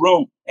leave the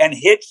room, and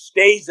Hitch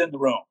stays in the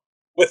room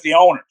with the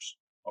owners,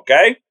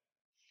 okay?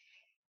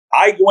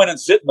 I go in and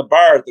sit in the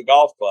bar at the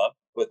golf club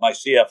with my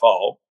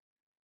CFO,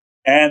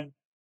 and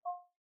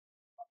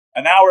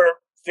an hour,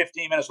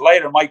 15 minutes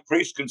later, Mike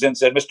Priest comes in and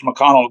said, Mr.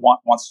 McConnell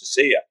wants to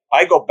see you.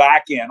 I go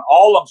back in.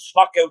 All of them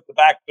snuck out the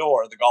back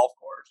door of the golf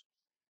course.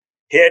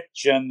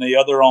 Hitch and the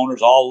other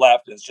owners all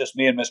left. It's just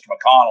me and Mr.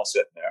 McConnell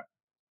sitting there.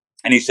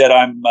 And he said,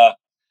 I'm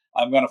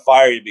going to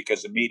fire you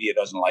because the media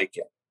doesn't like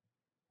you.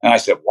 And I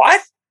said,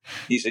 what?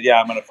 He said, yeah,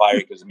 I'm going to fire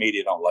you because the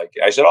media don't like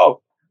you. I said,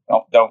 oh,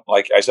 no, don't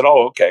like you. I said,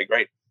 oh, okay,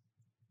 great.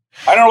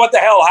 I don't know what the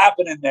hell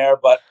happened in there,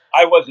 but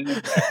I wasn't in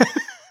there.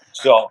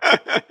 So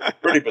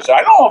pretty bizarre.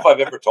 I don't know if I've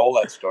ever told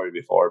that story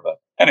before,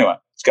 but anyway,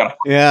 it's kind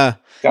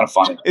of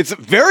funny. It's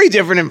very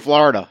different in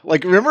Florida.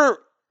 Remember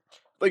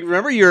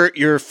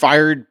your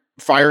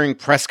firing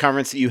press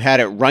conference that you had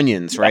at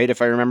Runyon's, right?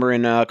 If I remember,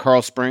 in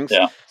Carl Springs.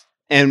 Yeah.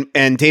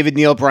 And David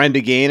Neal, Brian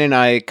Begane, and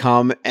I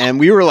come, and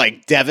we were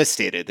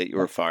devastated that you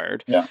were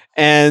fired. Yeah.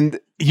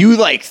 And you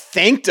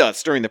thanked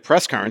us during the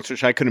press conference,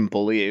 which I couldn't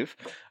believe.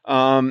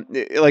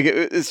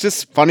 It's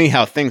just funny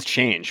how things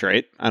change,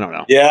 right? I don't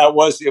know. Yeah, it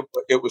was. It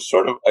was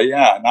sort of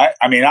yeah. And I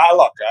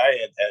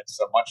had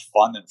so much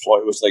fun in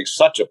Florida. It was like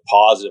such a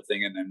positive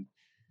thing.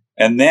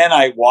 And then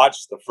I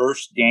watched the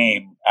first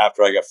game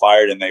after I got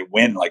fired, and they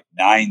win like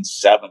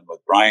 9-7 with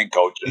Brian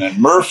coaching. And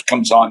then Murph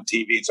comes on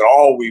TV and said,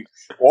 "Oh, we've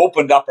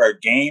opened up our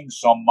game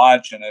so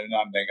much." And then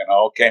I'm thinking,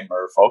 "Okay,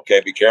 Murph,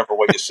 okay, be careful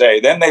what you say."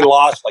 Then they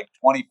lost like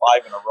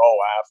 25 in a row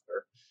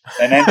after.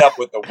 And end up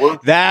with the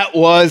worst. That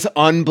was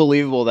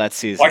unbelievable that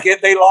season. Like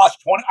they lost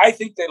 20. I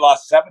think they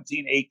lost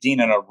 17, 18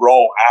 in a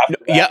row after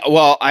that. Yeah,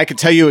 well, I could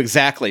tell you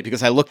exactly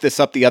because I looked this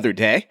up the other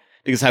day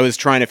because I was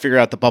trying to figure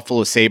out the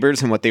Buffalo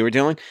Sabres and what they were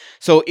doing.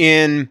 So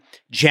in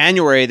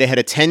January, they had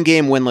a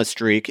 10-game winless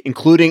streak,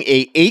 including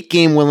a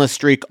 8-game winless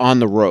streak on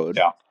the road.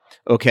 Yeah.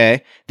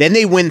 Okay. Then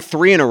they win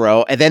 3 in a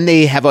row, and then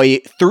they have a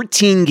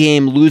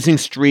 13-game losing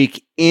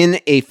streak in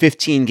a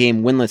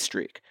 15-game winless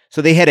streak.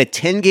 So they had a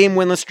 10-game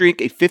winless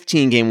streak, a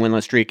 15-game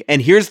winless streak.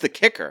 And here's the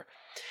kicker.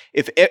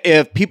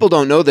 If people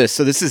don't know this,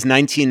 so this is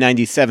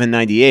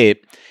 1997-98.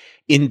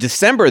 In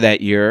December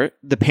that year,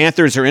 the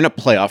Panthers are in a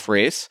playoff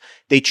race.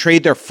 They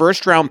trade their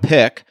first-round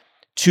pick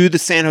to the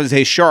San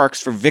Jose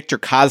Sharks for Victor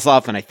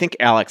Kozlov and I think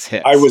Alex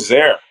Hicks. I was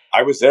there.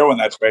 when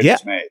that trade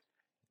was made.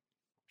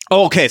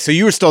 Oh, okay, so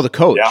you were still the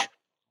coach. Yeah.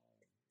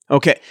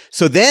 Okay,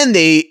 so then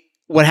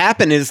what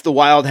happened is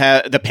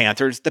the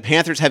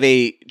Panthers have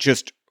a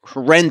just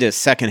horrendous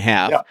second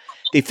half. Yeah.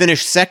 They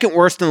finished second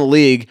worst in the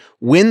league,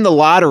 win the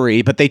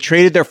lottery, but they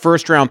traded their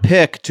first round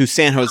pick to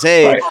San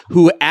Jose,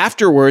 who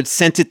afterwards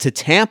sent it to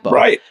Tampa.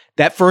 Right.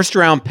 That first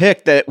round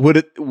pick that would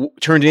have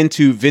turned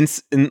into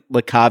Vincent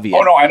Lecavalier.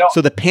 Oh, no, I know. So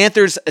the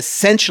Panthers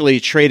essentially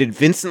traded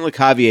Vincent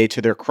Lecavalier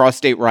to their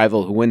cross-state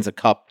rival who wins a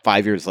cup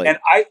 5 years later. And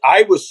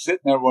I was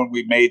sitting there when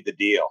we made the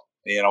deal,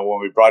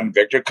 when we brought in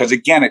Victor, because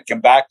again, it came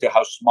back to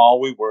how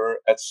small we were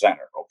at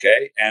center.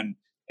 Okay. And,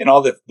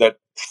 the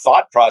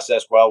thought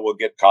process, well, we'll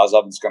get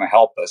Kozlov, it's going to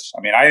help us.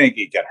 I mean, I think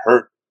he'd get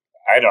hurt.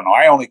 I don't know.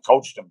 I only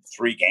coached him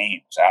 3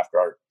 games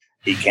after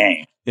he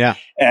came. Yeah.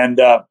 And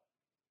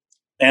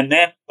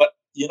then, but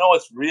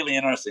it's really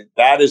interesting.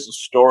 That is a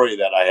story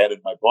that I had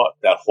in my book,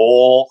 that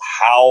whole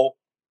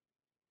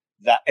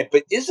but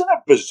isn't it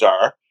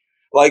bizarre?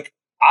 Like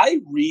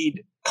I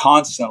read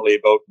constantly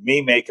about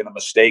me making a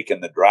mistake in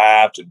the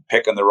draft and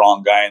picking the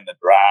wrong guy in the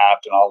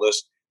draft and all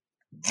this.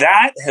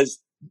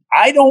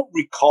 I don't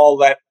recall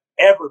that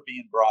ever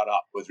being brought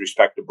up with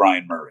respect to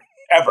Brian Murray,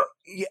 ever.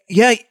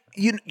 Yeah,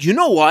 you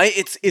know why?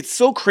 It's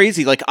so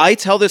crazy. Like I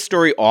tell this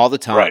story all the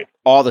time, right?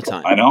 All the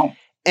time. I know.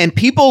 And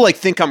people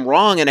think I'm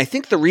wrong, and I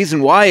think the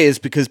reason why is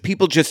because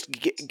people just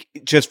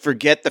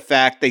forget the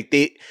fact that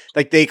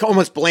they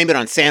almost blame it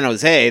on San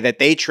Jose that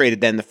they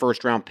traded then the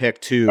first round pick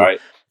to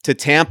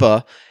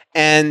Tampa.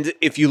 And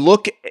if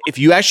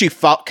you actually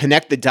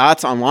connect the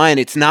dots online,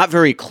 it's not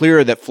very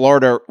clear that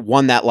Florida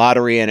won that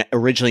lottery and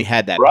originally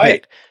had that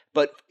pick.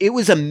 But it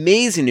was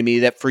amazing to me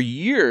that for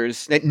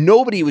years that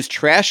nobody was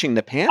trashing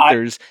the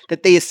Panthers,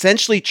 that they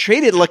essentially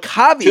traded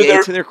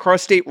Lecavalier to their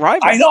cross-state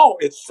rival. I know,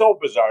 it's so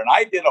bizarre. And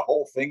I did a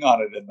whole thing on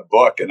it in the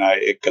book, and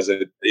I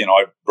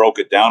broke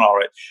it down all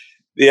right.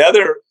 The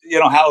other,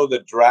 how the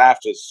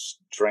draft has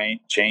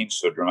changed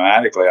so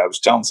dramatically. I was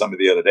telling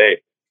somebody the other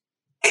day,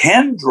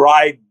 Ken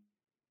Dryden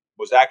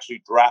was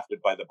actually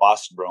drafted by the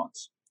Boston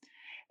Bruins.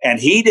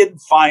 And he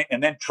didn't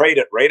and then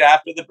traded right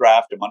after the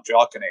draft to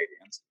Montreal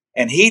Canadiens.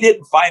 And he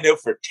didn't find out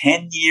for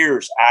 10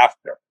 years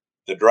after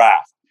the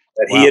draft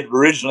that he had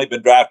originally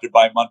been drafted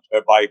by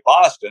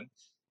Boston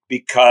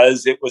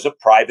because it was a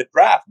private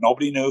draft.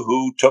 Nobody knew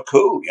who took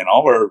who,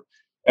 or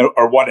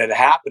what had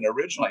happened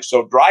originally.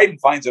 So Dryden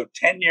finds out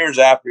 10 years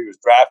after he was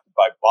drafted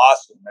by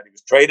Boston that he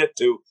was traded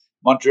to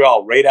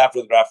Montreal right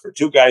after the draft for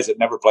 2 guys that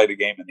never played a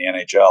game in the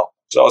NHL.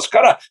 So it's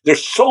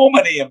there's so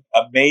many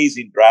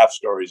amazing draft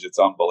stories. It's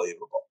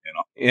unbelievable,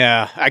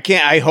 Yeah,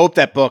 I hope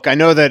that book, I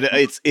know that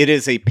it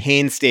is a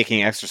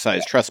painstaking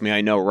exercise. Yeah. Trust me,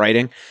 I know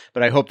writing,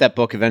 but I hope that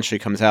book eventually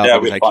comes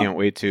out because I can't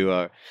wait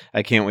to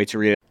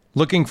read it.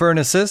 Looking for an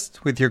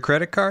assist with your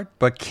credit card,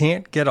 but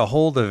can't get a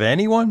hold of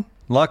anyone?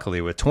 Luckily,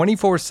 with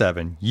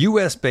 24/7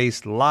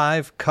 U.S.-based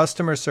live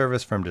customer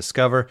service from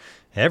Discover,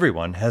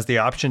 everyone has the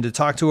option to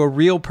talk to a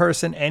real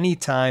person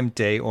anytime,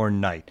 day or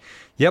night.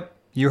 Yep,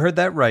 you heard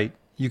that right.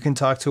 You can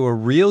talk to a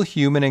real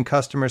human in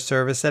customer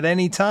service at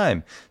any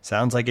time.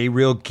 Sounds like a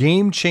real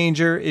game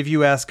changer if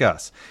you ask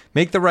us.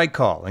 Make the right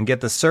call and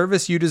get the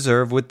service you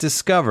deserve with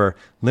Discover.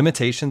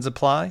 Limitations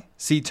apply.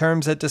 See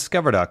terms at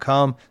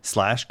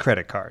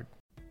discover.com/creditcard.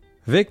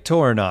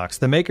 Victorinox,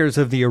 the makers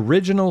of the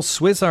original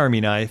Swiss Army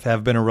knife,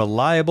 have been a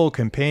reliable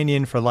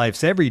companion for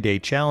life's everyday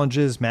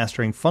challenges,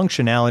 mastering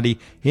functionality,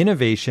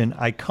 innovation,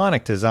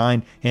 iconic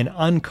design, and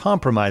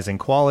uncompromising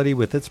quality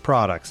with its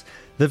products.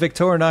 The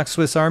Victorinox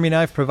Swiss Army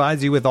knife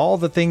provides you with all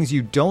the things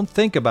you don't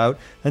think about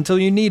until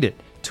you need it.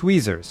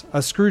 Tweezers,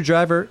 a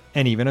screwdriver,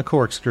 and even a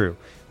corkscrew.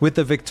 With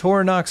the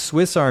Victorinox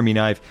Swiss Army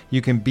knife,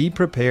 you can be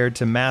prepared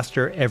to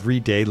master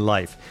everyday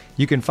life.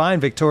 You can find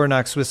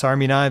Victorinox Swiss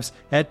Army knives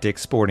at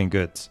Dick's Sporting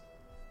Goods.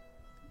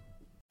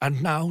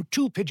 And now,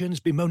 two pigeons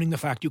bemoaning the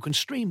fact you can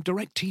stream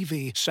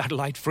DirecTV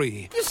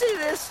satellite-free. You see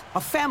this?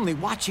 A family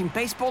watching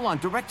baseball on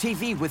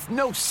DirecTV with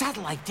no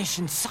satellite dish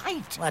in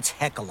sight. Let's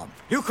heckle them.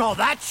 You call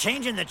that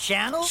changing the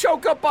channel?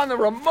 Choke up on the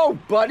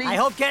remote, buddy. I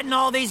hope getting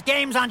all these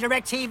games on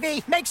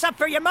DirecTV makes up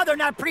for your mother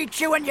not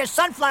pre-chewing your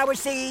sunflower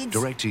seeds.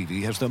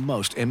 DirecTV has the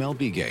most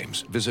MLB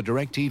games. Visit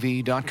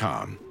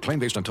DirecTV.com. Claim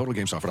based on total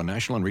games offered on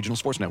national and regional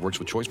sports networks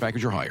with choice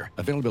package or higher.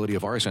 Availability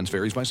of RSNs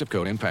varies by zip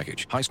code and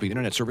package. High-speed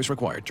internet service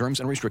required. Terms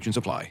and restrictions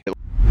apply.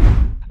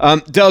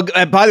 Doug,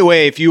 by the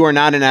way, if you are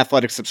not an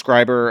Athletic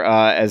subscriber,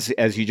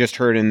 as you just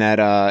heard in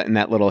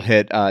that little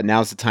hit,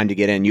 now's the time to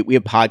get in. We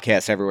have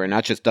podcasts everywhere,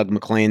 not just Doug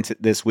McClain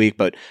this week,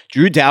 but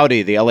Drew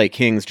Doughty, the LA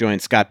Kings,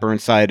 joined Scott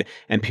Burnside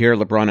and Pierre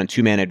LeBrun on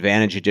Two Man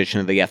Advantage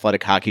edition of the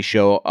Athletic Hockey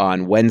Show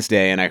on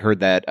Wednesday. And I heard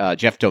that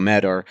Jeff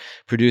Domet, our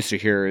producer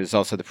here, is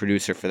also the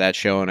producer for that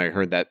show, and I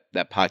heard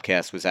that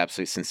podcast was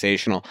absolutely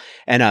sensational.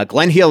 And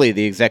Glenn Healy,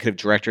 the executive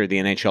director of the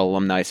NHL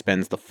Alumni,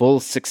 spends the full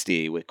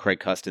 60 with Craig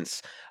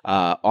Custance.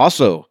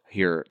 Also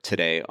here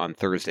today on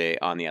Thursday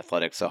on The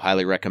Athletic, so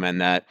highly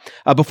recommend that.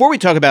 Before we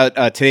talk about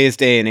today's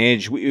day and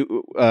age,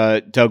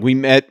 Doug,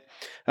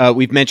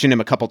 we've mentioned him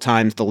a couple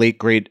times, the late,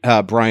 great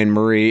Brian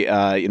Murray,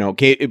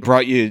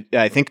 brought you,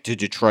 I think, to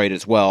Detroit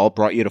as well,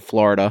 brought you to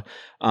Florida.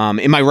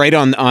 Am I right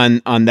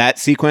on that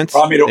sequence?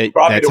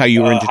 That's how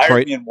you were in Detroit?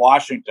 Hired me in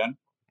Washington,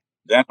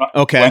 then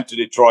went to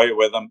Detroit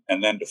with him,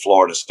 and then to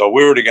Florida. So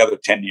we were together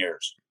 10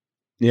 years.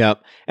 Yeah.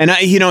 And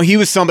he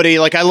was somebody,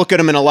 like, I look at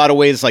him in a lot of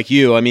ways like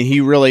you. I mean,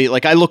 he really,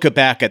 like, I look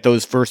back at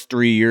those first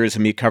 3 years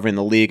of me covering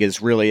the league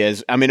as really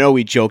as, I mean,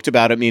 we joked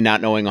about it, me not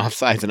knowing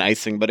offsides and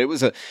icing, but it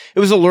was a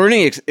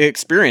learning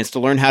experience to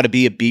learn how to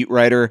be a beat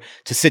writer,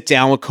 to sit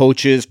down with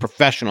coaches,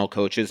 professional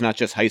coaches, not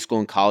just high school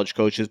and college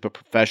coaches, but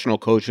professional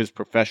coaches,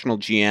 professional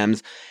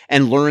GMs,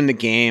 and learn the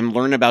game,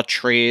 learn about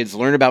trades,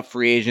 learn about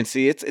free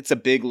agency. It's a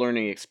big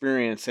learning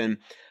experience. And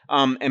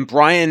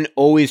Brian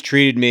always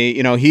treated me,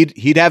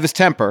 he'd have his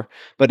temper,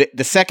 but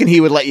the second he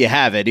would let you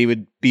have it, he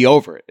would be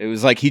over it. It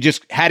was like he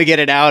just had to get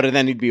it out and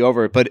then he'd be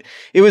over it. But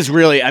it was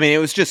really, I mean, it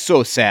was just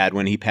so sad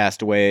when he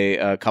passed away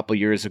a couple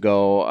years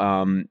ago,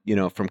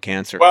 from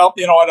cancer. Well,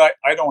 you know what?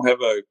 I don't have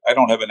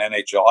an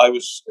NHL. I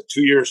was a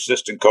 2-year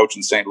assistant coach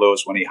in St.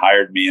 Louis when he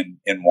hired me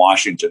in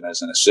Washington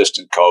as an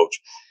assistant coach.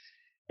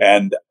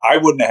 And I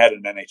wouldn't have had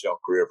an NHL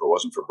career if it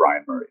wasn't for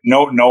Brian Murray.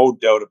 No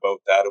doubt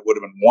about that. It would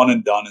have been one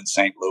and done in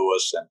St.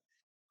 Louis. And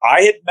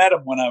I had met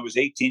him when I was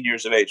 18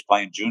 years of age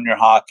playing junior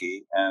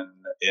hockey and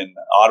in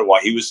Ottawa.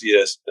 He was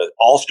the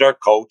all-star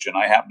coach, and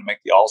I happened to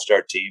make the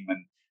all-star team.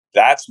 And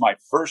that's my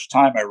first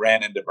time I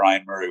ran into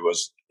Brian Murray.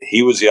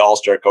 He was the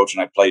all-star coach,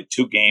 and I played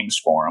 2 games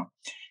for him.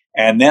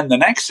 And then the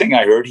next thing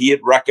I heard, he had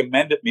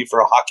recommended me for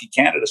a Hockey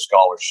Canada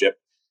scholarship,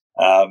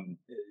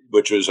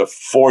 which was a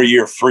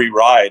 4-year free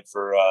ride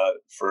for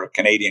a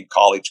Canadian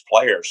college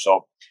player.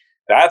 So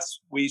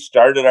we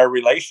started our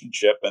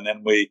relationship, and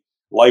then we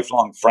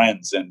lifelong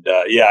friends. And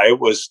it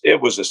was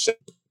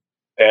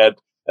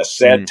a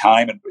sad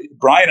time. And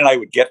Brian and I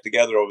would get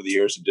together over the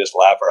years and just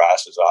laugh our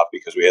asses off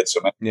because we had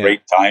so many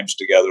great times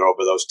together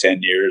over those 10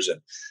 years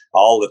and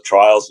all the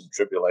trials and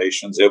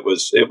tribulations. It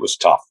was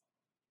tough.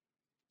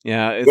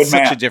 Yeah, it's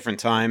such a different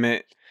time.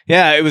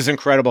 It was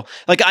incredible.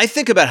 Like, I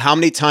think about how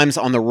many times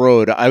on the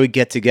road I would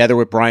get together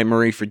with Brian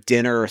Murray for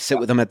dinner or sit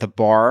with him at the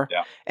bar.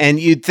 Yeah. And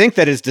you'd think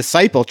that his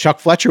disciple, Chuck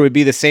Fletcher, would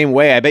be the same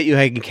way. I bet you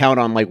I can count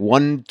on like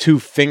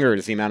 1-2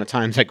 fingers the amount of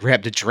times I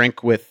grabbed a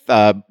drink with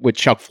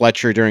Chuck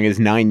Fletcher during his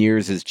 9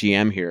 years as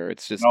GM here.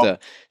 It's just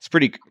it's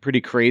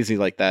pretty crazy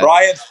like that.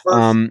 Brian's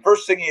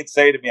first thing he'd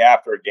say to me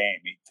after a game,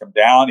 he'd come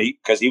down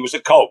because he was a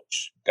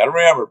coach. Got to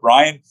remember,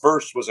 Brian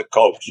first was a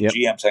coach,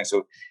 GM saying.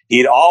 So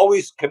he'd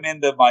always come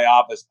into my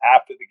office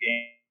after the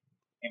game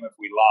if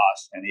we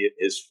lost, and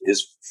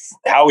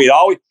how he'd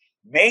always,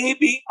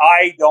 maybe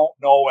I don't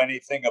know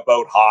anything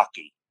about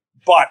hockey,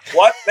 but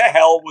what the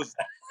hell was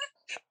that?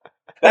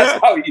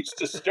 That's how he used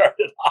to start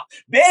it off.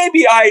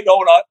 Maybe I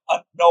don't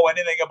know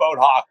anything about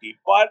hockey,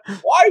 but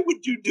why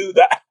would you do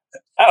that?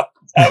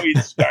 That's how he'd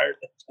start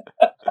it.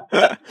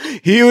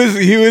 He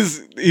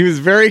was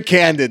very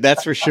candid,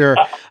 that's for sure.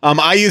 One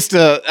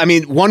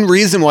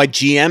reason why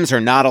GMs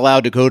are not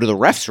allowed to go to the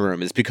refs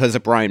room is because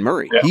of Brian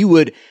Murray. Yeah. He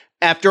would,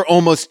 after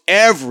almost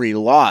every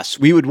loss,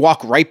 we would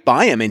walk right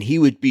by him and he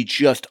would be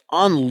just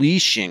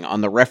unleashing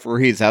on the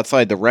referees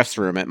outside the refs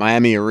room at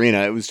Miami Arena.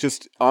 It was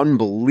just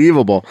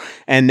unbelievable.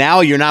 And now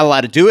you're not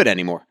allowed to do it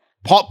anymore.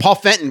 Paul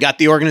Fenton got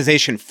the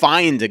organization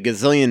fined $1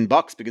 gazillion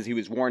because he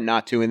was warned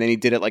not to, and then he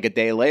did it like a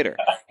day later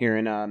here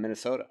in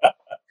Minnesota.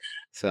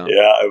 So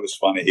yeah, it was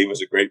funny. He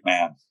was a great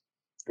man.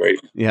 Great.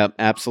 Yeah,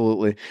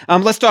 absolutely.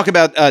 Let's talk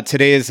about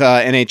today's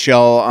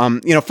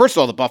NHL. First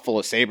of all, the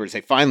Buffalo Sabres,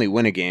 they finally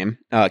win a game.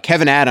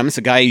 Kevin Adams,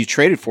 a guy you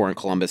traded for in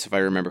Columbus, if I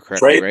remember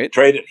correctly, right?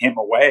 Traded him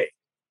away.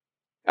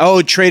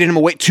 Oh, traded him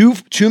away to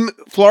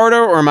Florida,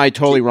 or am I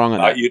totally wrong on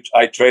that?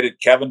 I traded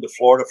Kevin to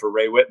Florida for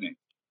Ray Whitney.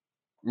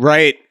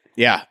 Right.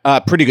 Yeah,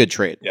 pretty good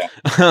trade.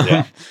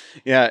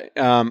 Yeah.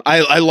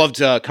 I loved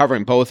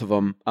covering both of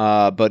them.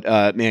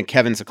 But man,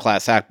 Kevin's a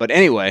class act. But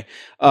anyway,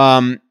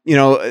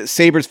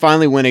 Sabres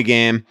finally win a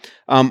game.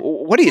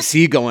 What do you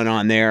see going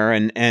on there?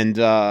 And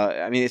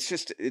I mean, it's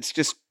just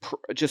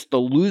the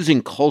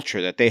losing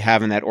culture that they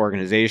have in that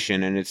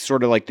organization, and it's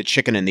sort of like the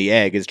chicken and the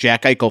egg. Is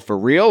Jack Eichel for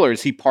real, or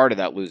is he part of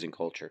that losing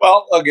culture?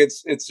 Well, look,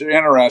 it's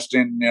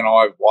interesting.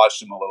 I've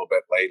watched him a little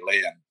bit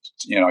lately, and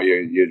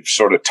you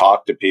sort of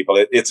talk to people.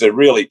 It's a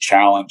really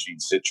challenging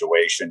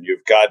situation.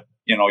 You've got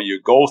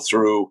you go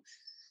through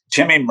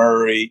Timmy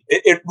Murray.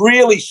 It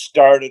really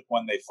started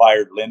when they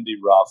fired Lindy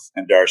Ruff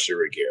and Darcy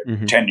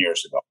Regehr 10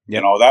 years ago.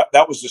 Yep.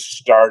 That was the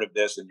start of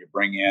this. And you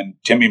bring in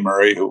Timmy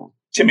Murray, who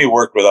Timmy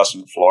worked with us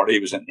in Florida. He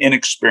was an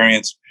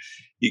inexperienced.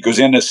 He goes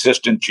in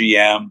assistant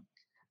GM,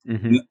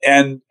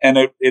 and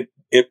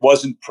it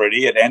wasn't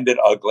pretty. It ended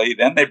ugly.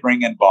 Then they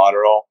bring in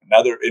Botterill,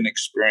 another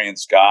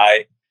inexperienced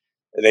guy.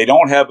 They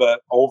don't have an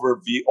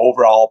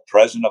overall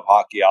president of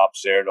hockey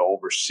ops there to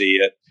oversee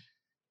it.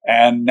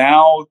 And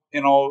now,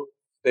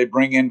 they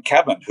bring in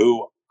Kevin,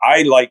 who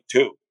I like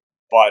too,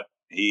 but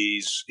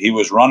he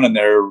was running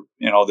their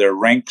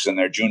rinks and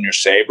their junior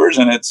Sabres,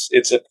 and it's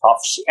a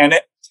tough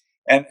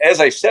and as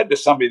I said to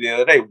somebody the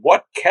other day,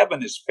 what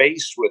Kevin is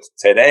faced with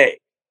today,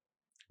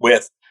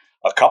 with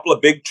a couple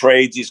of big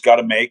trades he's got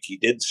to make. He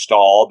did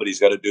Stahl, but he's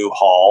got to do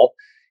Hall.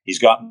 He's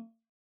got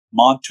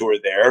Montour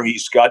there.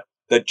 He's got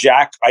the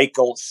Jack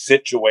Eichel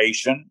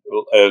situation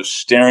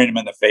staring him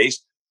in the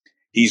face.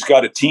 He's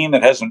got a team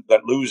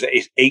that lose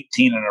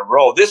 18 in a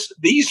row.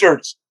 These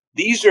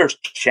are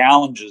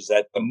challenges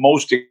that the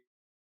most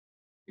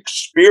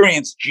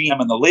experienced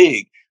GM in the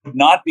league would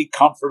not be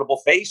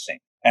comfortable facing,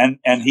 and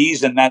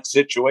he's in that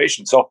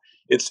situation. So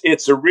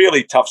it's a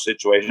really tough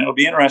situation. It'll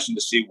be interesting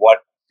to see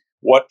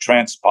what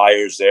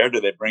transpires there. Do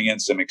they bring in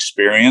some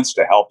experience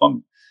to help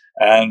them?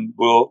 And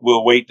we'll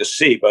wait to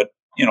see. But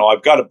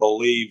I've got to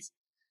believe.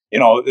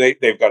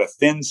 They've got a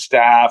thin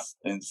staff,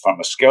 and from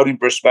a scouting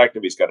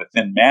perspective, he's got a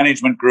thin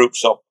management group.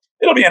 So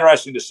it'll be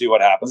interesting to see what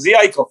happens. The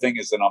Eichel thing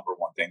is the number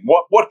one thing.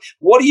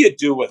 What do you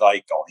do with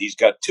Eichel? He's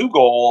got 2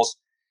 goals.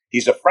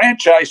 He's a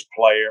franchise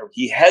player.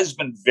 He has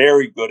been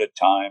very good at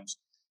times.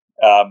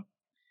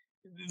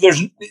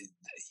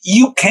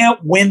 You can't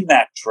win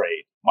that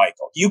trade,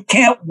 Michael. You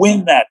can't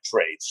win that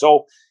trade.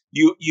 So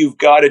you've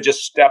got to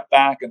just step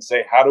back and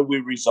say, how do we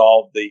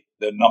resolve the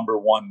number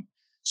one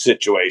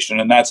situation?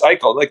 And that's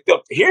Eichel.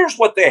 Here's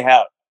what they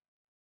have.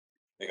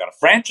 They got a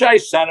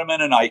franchise centerman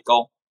in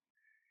Eichel,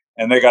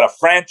 and they got a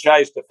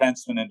franchise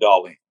defenseman in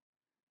Dahlin.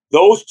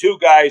 Those 2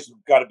 guys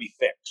have got to be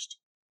fixed.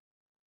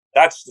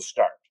 That's the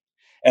start.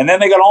 And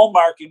then they got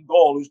Ullmark in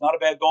goal, who's not a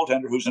bad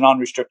goaltender, who's an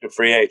unrestricted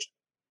free agent.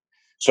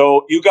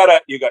 So you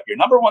got your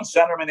number one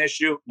centerman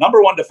issue,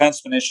 number one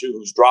defenseman issue,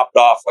 who's dropped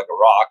off like a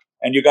rock,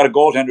 and you got a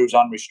goaltender who's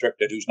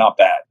unrestricted, who's not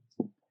bad.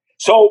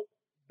 So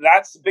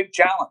that's the big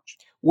challenge.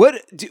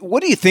 What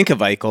do you think of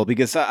Eichel?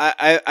 Because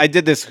I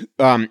did this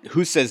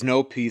Who Says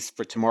No piece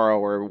for Tomorrow,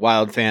 where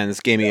Wild fans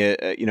gave me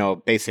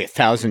basically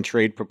 1,000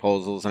 trade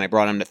proposals, and I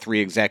brought them to 3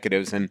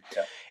 executives, and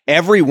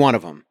every one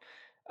of them,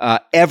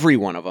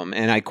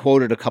 and I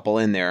quoted a couple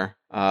in there,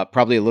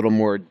 probably a little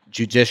more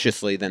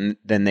judiciously than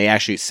they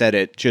actually said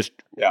it. Just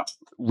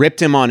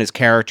ripped him on his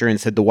character and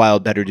said the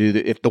Wild better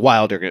if the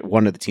Wild are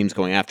one of the teams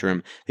going after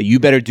him, that you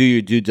better do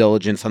your due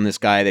diligence on this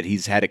guy, that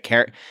he's had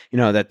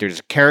that there's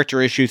a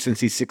character issue since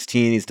he's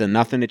 16. He's done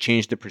nothing to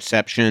change the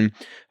perception.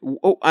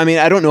 I mean,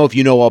 I don't know if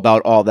you know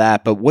about all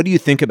that, but what do you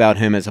think about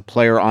him as a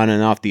player on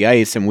and off the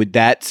ice? And would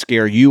that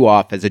scare you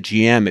off as a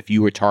GM if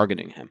you were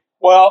targeting him?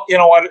 Well, you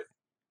know what?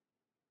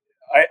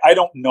 I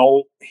don't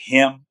know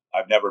him.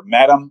 I've never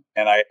met him,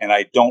 and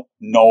I don't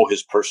know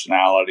his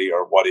personality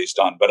or what he's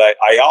done. But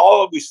I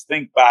always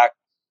think back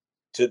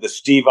to the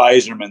Steve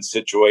Yzerman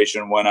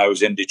situation when I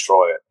was in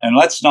Detroit. And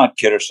let's not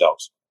kid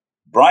ourselves.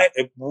 Brian,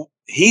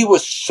 he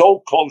was so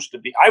close to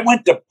be. I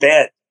went to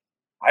bed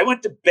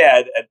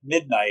at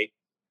midnight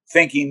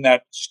thinking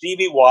that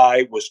Stevie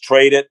Y was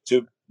traded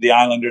to the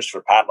Islanders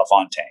for Pat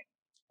LaFontaine.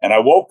 And I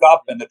woke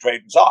up and the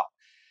trade was off.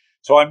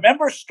 So I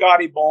remember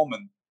Scotty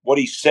Bowman, what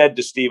he said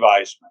to Steve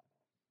Yzerman.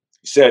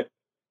 He said,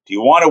 do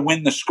you want to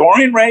win the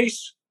scoring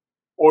race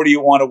or do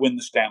you want to win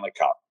the Stanley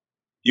Cup?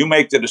 You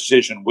make the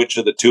decision which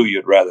of the two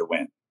you'd rather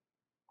win.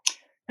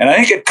 And I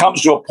think it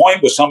comes to a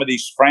point with some of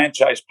these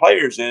franchise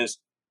players is,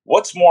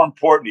 what's more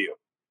important to you,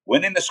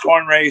 winning the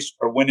scoring race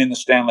or winning the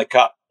Stanley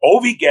Cup?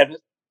 Ovi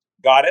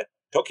got it,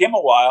 took him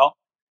a while.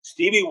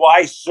 Stevie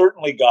Y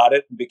certainly got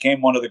it and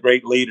became one of the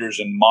great leaders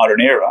in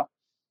modern era.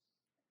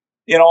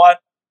 You know what?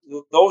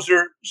 Those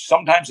are,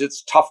 sometimes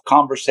it's tough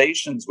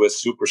conversations with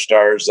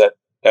superstars that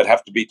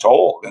have to be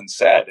told and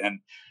said. And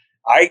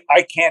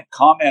I can't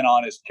comment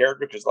on his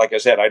character because, like I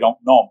said, I don't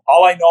know him.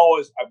 All I know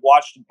is I've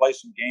watched him play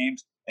some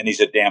games and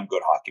he's a damn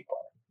good hockey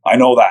player. I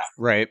know that.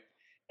 Right.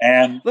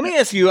 And let me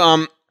ask you,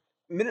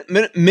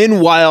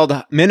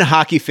 Min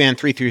Hockey Fan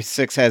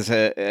 336 has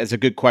a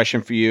good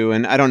question for you.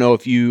 And I don't know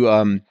if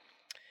you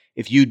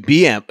if you'd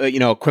be,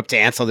 equipped to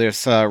answer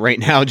this right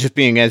now, just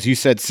being, as you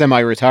said,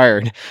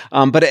 semi-retired.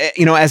 But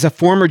as a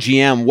former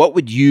GM, what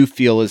would you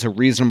feel is a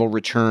reasonable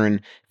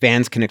return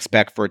fans can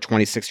expect for a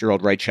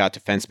 26-year-old right shot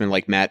defenseman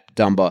like Matt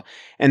Dumba?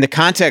 And the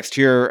context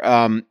here,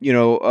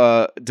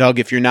 Doug,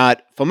 if you're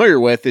not familiar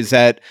with, is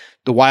that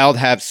the Wild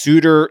have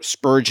Suter,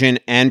 Spurgeon,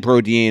 and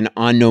Brodin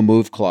on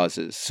no-move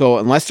clauses. So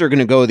unless they're going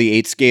to go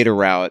the 8-skater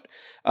route,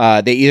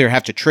 they either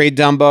have to trade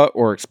Dumba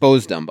or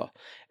expose Dumba.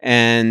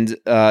 And,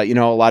 a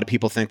lot of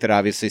people think that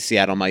obviously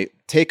Seattle might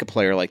take a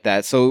player like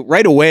that. So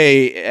right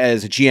away,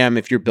 as a GM,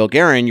 if you're Bill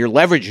Guerin, your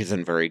leverage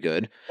isn't very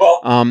good.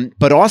 Well,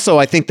 but also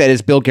I think that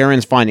as Bill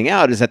Guerin's finding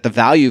out is that the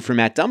value for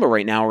Matt Dumba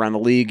right now around the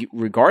league,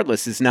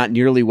 regardless, is not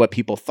nearly what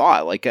people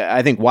thought. Like,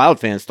 I think Wild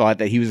fans thought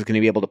that he was going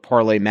to be able to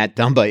parlay Matt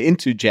Dumba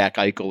into Jack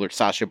Eichel or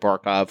Sasha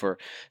Barkov or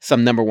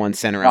some number one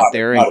center out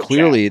there. And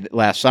clearly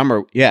last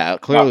summer,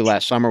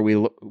 last summer,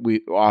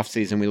 we off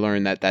season, we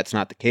learned that that's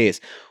not the case.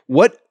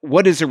 What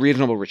is a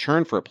reasonable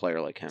return for a player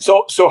like him?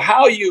 So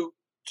how you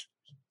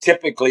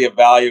typically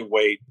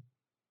evaluate.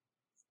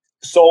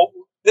 So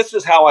this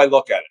is how I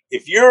look at it.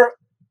 If you're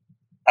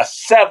a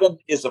 7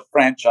 is a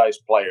franchise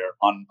player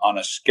on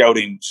a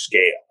scouting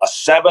scale. A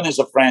 7 is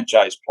a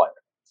franchise player.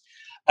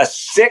 A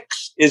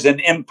 6 is an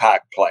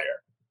impact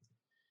player.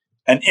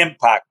 An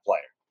impact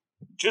player.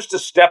 Just a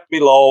step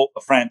below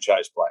a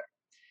franchise player.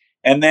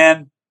 And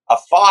then a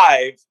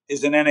 5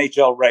 is an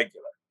NHL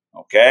regular.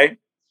 Okay?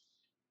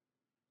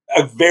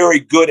 A very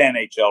good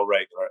NHL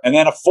regular. And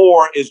then a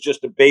 4 is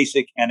just a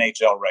basic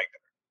NHL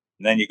regular.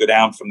 And then you go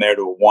down from there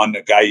to a 1,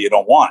 a guy you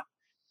don't want.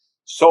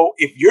 So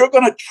if you're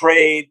going to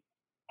trade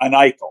an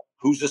Eichel,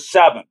 who's a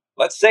 7,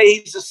 let's say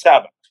he's a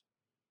 7,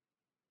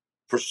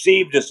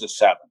 perceived as a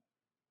 7,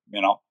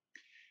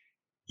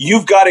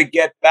 you've got to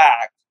get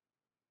back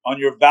on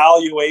your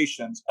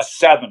valuations a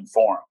 7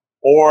 for him,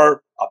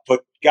 or a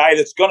guy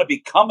that's going to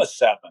become a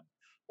 7,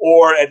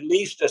 or at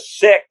least a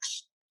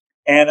 6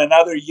 and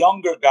another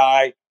younger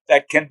guy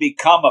that can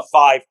become a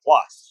 5+.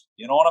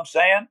 You know what I'm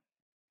saying?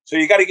 So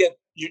you got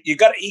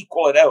to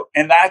equal it out.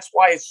 And that's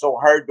why it's so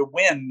hard to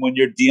win when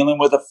you're dealing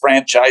with a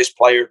franchise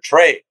player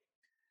trade.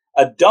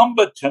 A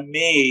Dumba to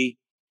me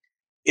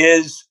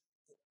is,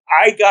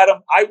 I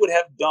would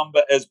have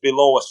Dumba as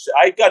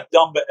I got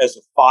Dumba as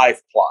a 5+,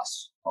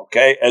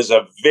 okay? As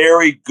a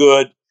very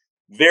good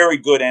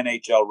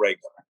NHL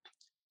regular.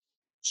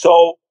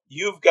 So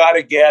you've got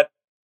to get,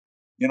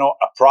 a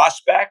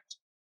prospect,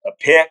 a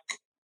pick,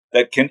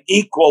 that can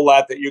equal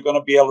that you're going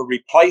to be able to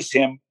replace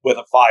him with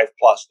a 5+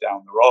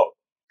 down the road.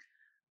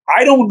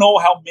 I don't know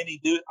how many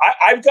do.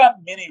 I've got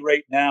many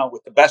right now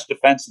with the best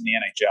defense in the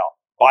NHL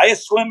by a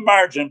slim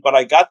margin, but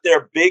I got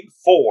their big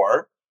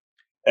 4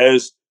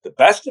 as the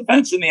best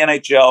defense in the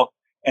NHL.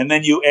 And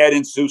then you add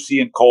in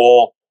Soucy and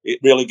Cole. It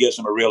really gives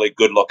them a really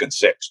good looking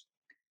 6.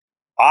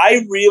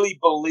 I really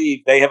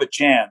believe they have a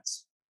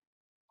chance.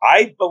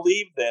 I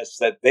believe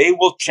that they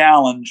will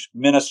challenge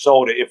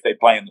Minnesota if they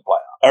play in the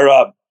playoffs,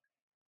 or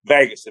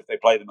Vegas if they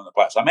play them in the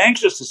playoffs. I'm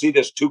anxious to see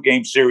this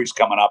 2-game series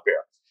coming up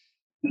here.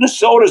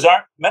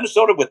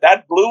 Minnesota with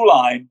that blue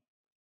line,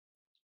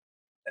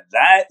 and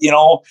that,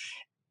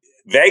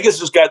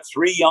 Vegas has got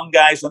 3 young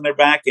guys on their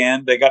back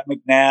end. They got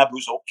McNabb,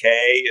 who's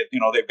okay.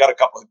 They've got a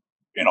couple of,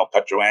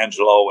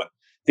 Pietrangelo and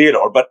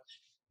Theodore, but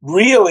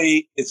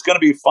really it's going to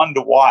be fun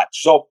to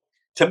watch. So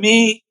to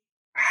me,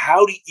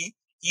 how do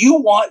you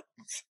want,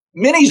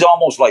 Minnie's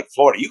almost like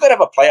Florida. You got to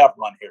have a playoff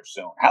run here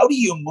soon. How do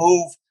you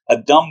move a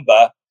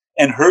Dumba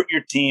and hurt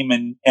your team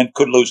and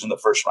could lose in the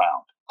first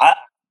round?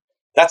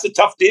 That's a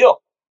tough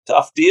deal.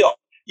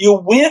 You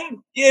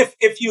win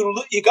if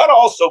you got to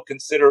also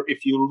consider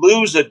if you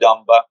lose a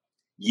Dumba,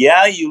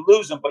 you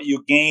lose him, but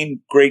you gain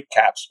great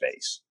cap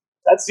space.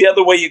 That's the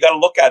other way you got to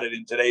look at it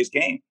in today's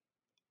game.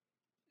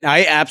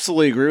 I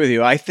absolutely agree with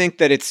you. I think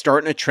that it's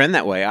starting to trend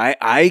that way.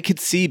 I could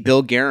see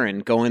Bill Guerin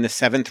going the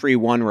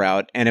 7-3-1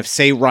 route, and if,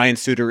 say, Ryan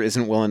Suter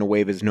isn't willing to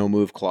waive his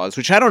no-move clause,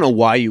 which I don't know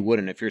why you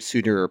wouldn't if you're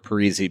Suter or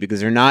Parise, because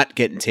they're not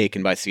getting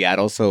taken by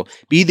Seattle. So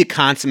be the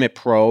consummate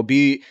pro,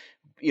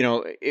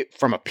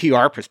 from a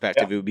PR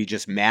perspective, it would be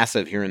just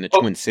massive here in the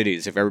Twin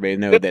Cities if everybody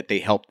knew that they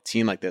helped a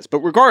team like this. But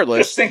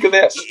regardless, just think of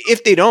this.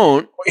 If they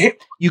don't,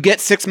 you get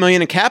 $6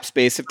 million in cap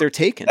space if they're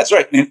taken. That's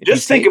right. And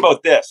just think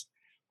about this.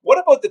 What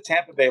about the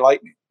Tampa Bay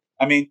Lightning?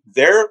 I mean,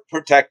 they're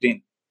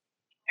protecting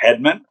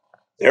Hedman.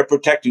 They're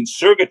protecting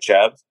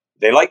Sergachev.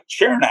 They like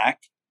Chernak.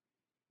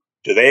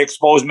 Do they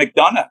expose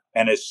McDonough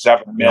and his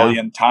 7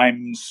 million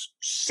times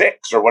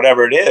 6 or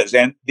whatever it is?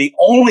 And the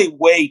only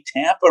way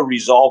Tampa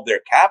resolved their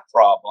cap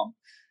problem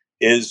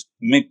is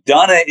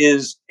McDonough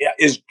is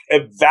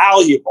a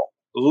valuable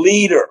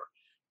leader,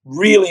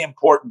 really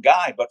important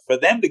guy. But for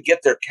them to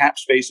get their cap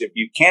space, if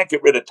you can't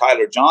get rid of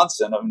Tyler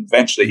Johnson,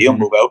 eventually he'll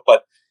move out,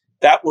 but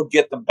that would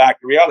get them back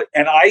to reality.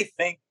 And I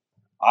think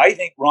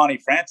Ronnie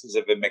Francis,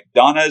 if a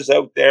McDonough is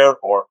out there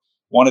or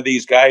one of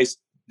these guys,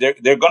 they're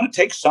going to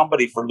take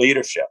somebody for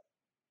leadership.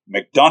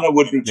 McDonough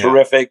would be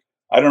terrific.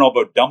 I don't know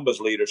about Dumba's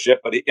leadership,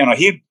 but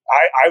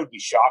I would be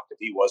shocked if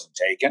he wasn't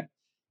taken.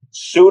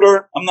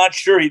 Suter, I'm not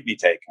sure he'd be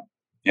taken.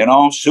 You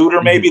know,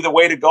 Suter may be the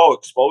way to go.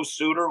 Expose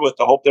Suter with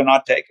the hope they're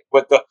not taken.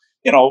 With the,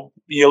 you know,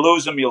 you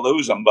lose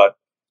them, but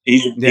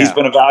he's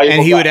been a valuable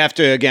and he guy. would have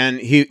to, again,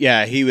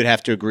 he would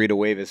have to agree to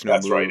waive his no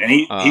That's move. right. And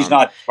he's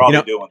not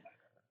probably doing that.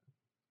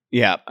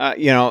 Yeah,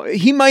 you know,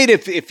 he might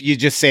if you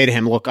just say to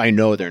him, "Look, I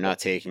know they're not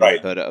taking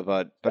it," but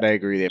I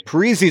agree that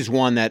Parisi's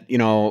one that, you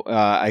know,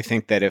 I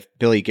think that if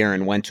Billy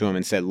Guerin went to him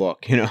and said,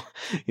 "Look, you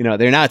know,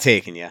 they're not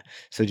taking you,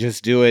 so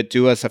just do it.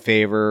 Do us a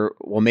favor.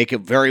 We'll make it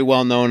very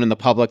well known in the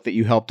public that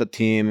you helped the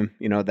team."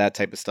 You know, that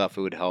type of stuff.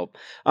 It would help.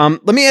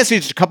 Let me ask you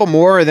just a couple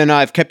more, and then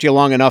I've kept you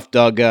long enough,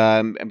 Doug.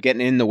 I'm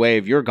getting in the way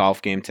of your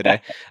golf game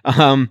today.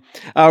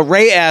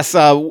 Ray asks.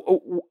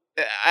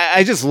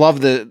 I just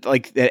love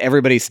that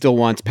everybody still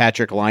wants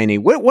Patrick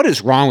Laine. What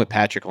is wrong with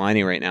Patrick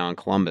Laine right now in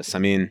Columbus? I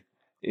mean,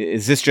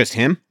 is this just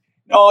him?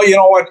 No, you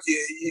know what?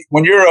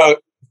 When you're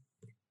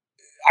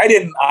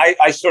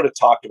I sort of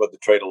talked about the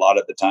trade a lot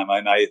at the time,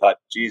 and I thought,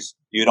 geez,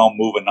 you don't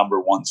move a number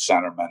one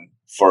centerman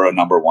for a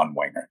number one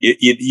winger.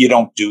 You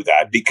don't do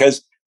that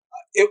because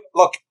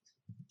look,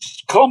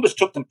 Columbus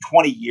took them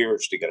 20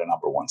 years to get a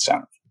number one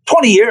center.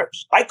 20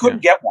 years. I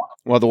couldn't get one.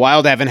 Well, the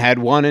Wild haven't had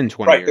one in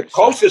 20 years. The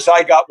closest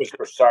I got was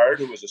Brassard,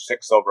 who was a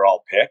 6th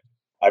overall pick.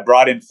 I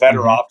brought in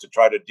Fedorov to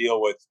try to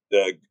deal with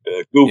the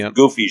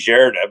goofy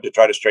Zherdev to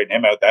try to straighten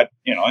him out. That,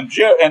 you know,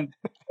 and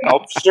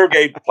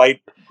Sergei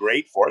played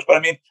great for us. But I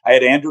mean, I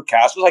had Andrew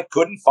Castles. I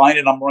couldn't find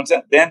a number one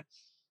center. Then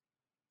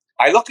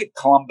I look at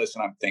Columbus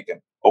and I'm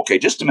thinking, okay,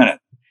 just a minute.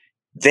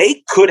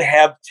 They could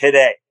have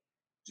today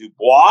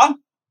Dubois,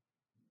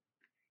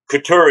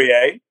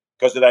 Couturier,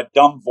 because of that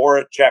dumb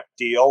Voracek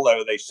deal.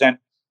 They sent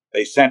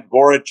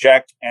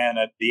Voracek and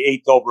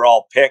the 8th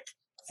overall pick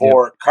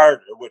for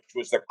Carter, which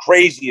was the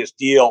craziest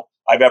deal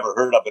I've ever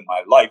heard of in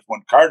my life.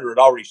 When Carter had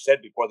already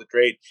said before the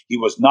trade he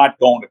was not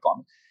going to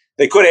come.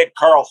 They could have had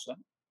Carlson,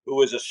 who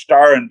was a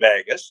star in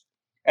Vegas,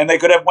 and they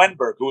could have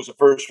Wenberg, who was a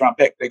first-round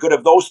pick. They could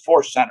have those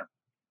 4 centers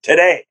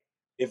today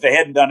if they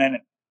hadn't done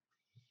anything.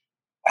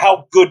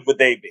 How good would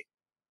they be?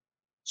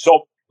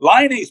 So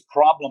Laine's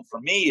problem for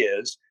me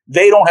is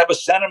they don't have a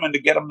centerman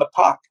to get him the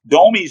puck.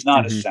 Domi's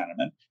not a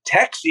centerman.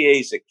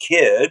 Texier's a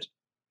kid.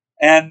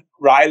 And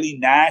Riley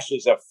Nash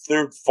is a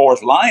 3rd,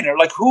 4th liner.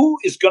 Like, who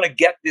is going to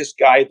get this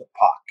guy the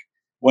puck?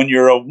 When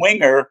you're a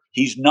winger,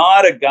 he's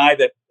not a guy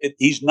that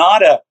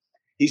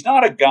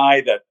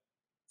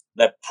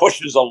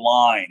pushes a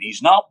line.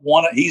 He's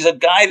a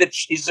guy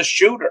he's a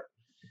shooter.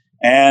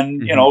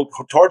 And, you know,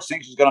 Torts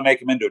thinks he's going to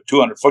make him into a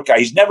 200-foot guy.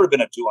 He's never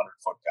been a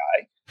 200-foot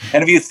guy.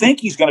 And if you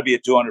think he's going to be a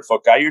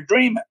 200-foot guy, you're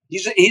dreaming.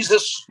 He's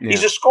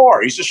a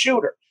scorer. He's a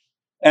shooter.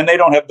 And they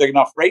don't have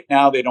enough right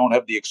now. They don't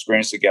have the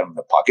experience to get him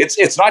the puck.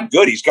 It's not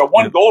good. He's got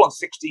 1 goal in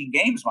 16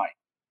 games, Mike.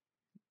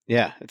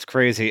 Yeah, it's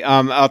crazy.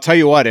 I'll tell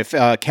you what, if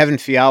Kevin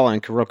Fiala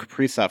and Kirill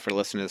Kaprizov are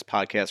listening to this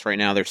podcast right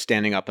now, they're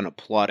standing up and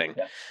applauding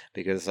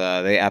because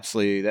they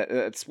absolutely,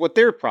 that's what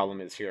their problem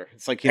is here.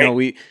 It's like,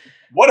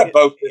 what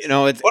about this?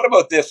 What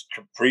about this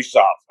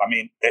Kaprizov? I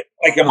mean,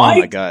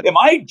 am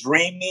I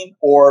dreaming,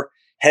 or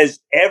has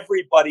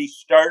everybody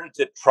started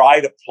to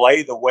try to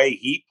play the way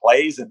he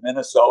plays in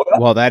Minnesota?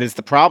 Well, that is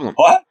the problem.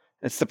 What?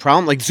 That's the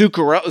problem. Like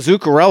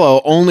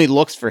Zuccarello only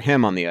looks for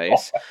him on the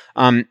ice.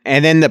 And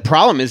then the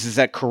problem is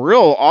that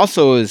Kirill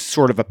also is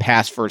sort of a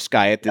pass-first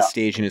guy at this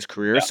stage in his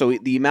career. Yeah. So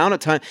the amount of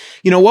time,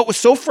 what was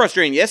so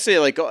frustrating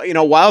yesterday,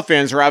 Wild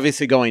fans are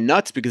obviously going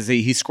nuts because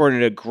he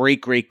scored a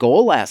great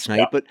goal last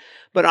night. Yeah.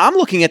 But I'm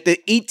looking at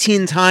the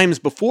 18 times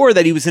before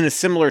that he was in a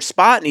similar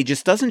spot and he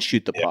just doesn't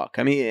shoot the puck.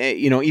 I mean,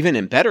 even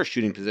in better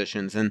shooting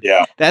positions. And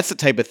that's the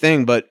type of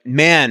thing. But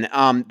man,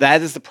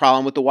 that is the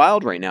problem with the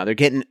Wild right now.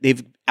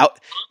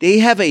 They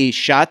have a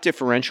shot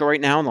differential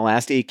right now in the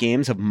last 8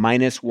 games of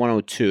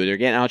 -102. They're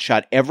getting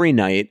outshot every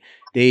night.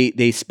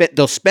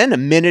 They'll spend a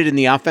minute in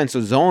the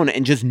offensive zone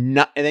and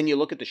and then you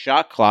look at the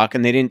shot clock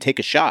and they didn't take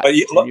a shot.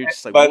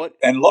 What?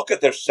 And look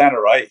at their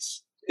center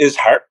ice. Did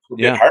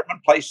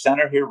Hartman play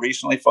center here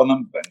recently for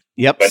them?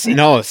 Yep.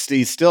 No,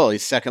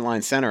 he's second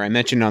line center. I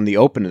mentioned on the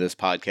open of this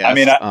podcast.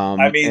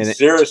 I mean,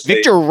 seriously,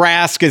 Victor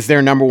Rask is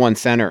their number 1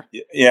 center.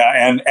 Yeah,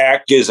 and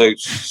Eck is a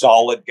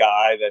solid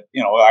guy. That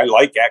I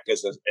like Eck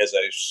as a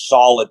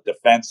solid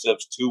defensive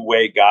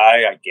 2-way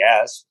guy. I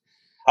guess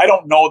I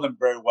don't know them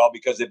very well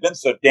because they've been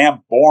so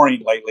damn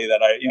boring lately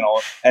that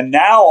And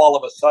now all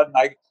of a sudden,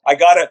 I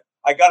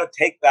gotta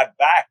take that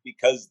back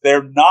because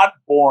they're not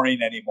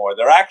boring anymore.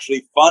 They're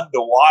actually fun to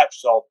watch.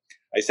 So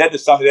I said to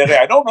somebody the other day,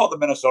 I don't know the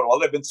Minnesota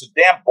Wild. They've been so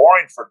damn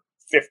boring for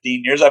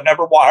 15 years. I've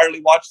never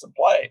hardly watched them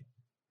play.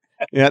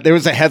 Yeah, there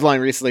was a headline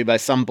recently by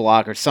some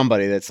blog or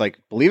somebody that's like,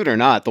 believe it or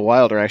not, the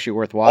Wild are actually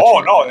worth watching.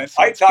 Oh no! And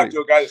I talked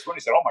to a guy this morning.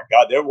 He said, "Oh my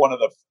God, they're one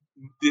of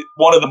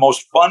the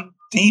most fun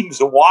teams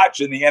to watch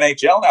in the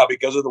NHL now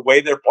because of the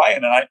way they're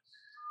playing." And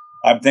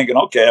I'm thinking,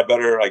 okay,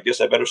 I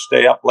guess I better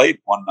stay up late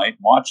one night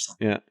and watch them.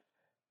 Yeah.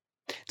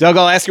 Doug,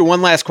 I'll ask you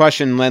one last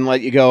question and then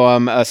let you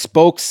go.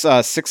 Spokes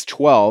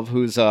 612,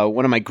 who's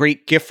one of my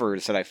great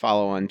giffers that I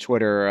follow on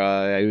Twitter.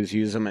 I always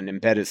use him and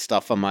embed his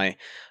stuff on my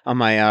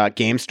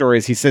game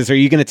stories. He says, "Are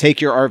you going to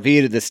take your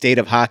RV to the state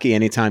of hockey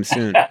anytime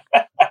soon?"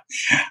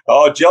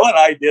 Oh, Jill and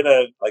I did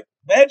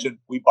imagine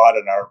we bought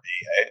an RV.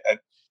 And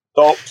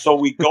so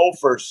we go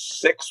for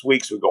 6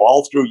 weeks. We go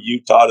all through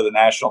Utah to the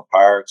national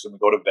parks, and we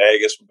go to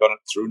Vegas. We go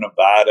through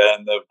Nevada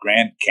and the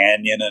Grand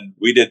Canyon, and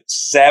we did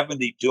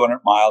 200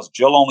 miles.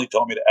 Jill only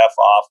told me to F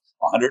off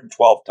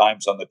 112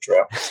 times on the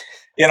trip.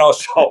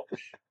 So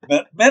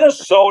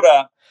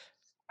Minnesota,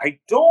 I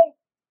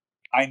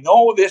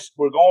know this,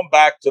 we're going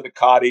back to the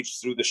cottage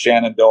through the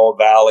Shenandoah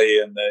Valley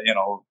and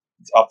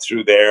up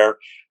through there.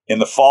 In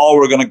the fall,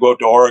 we're going to go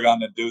to Oregon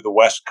and do the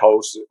West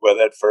Coast with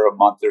it for a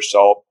month or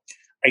so.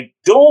 I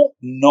don't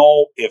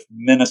know if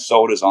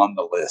Minnesota's on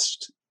the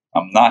list.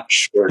 I'm not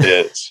sure it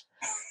is.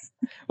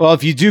 Well,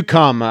 if you do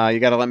come, you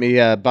got to let me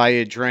buy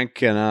you a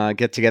drink and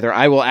get together.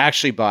 I will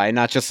actually buy,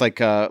 not just like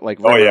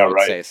Rimmer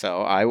would say.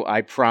 So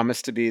I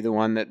promise to be the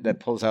one that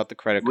pulls out the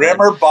credit card.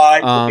 Rimmer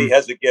buys if he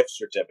has a gift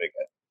certificate.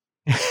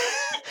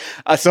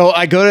 So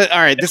I go to,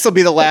 all right, this will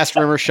be the last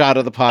Rimmer shot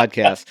of the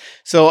podcast.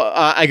 So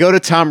I go to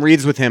Tom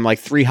Reed's with him like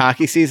 3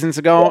 hockey seasons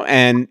ago.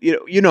 And,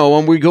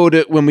 when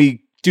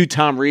we do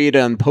Tom Reed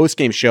on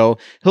post-game show,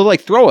 he'll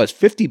throw us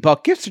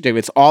 $50 gift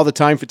certificates all the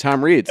time for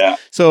Tom Reed's. Yeah.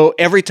 So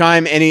every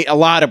time a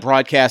lot of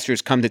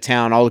broadcasters come to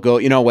town, I'll go,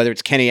 whether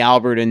it's Kenny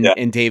Albert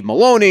and Dave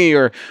Maloney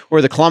or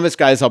the Columbus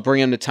guys, I'll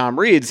bring them to Tom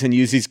Reed's and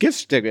use these gift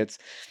certificates.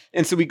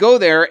 And so we go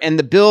there, and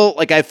the bill,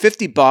 I have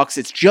 $50.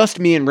 It's just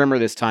me and Rimmer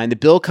this time. The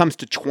bill comes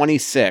to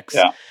 $26.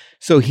 Yeah.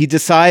 So he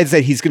decides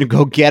that he's going to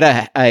go get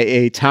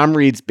a Tom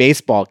Reed's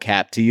baseball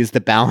cap to use the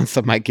balance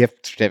of my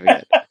gift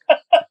certificate.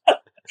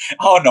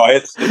 Oh no,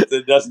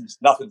 it doesn't.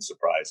 Nothing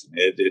surprising.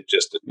 It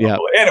just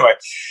anyway.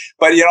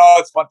 But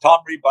it's fun. Tom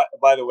Reed,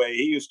 by the way,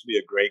 he used to be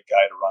a great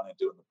guy to run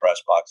into in the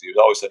press box. He was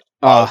always such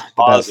a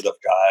positive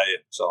guy.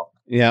 And so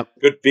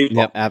good people.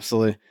 Yep,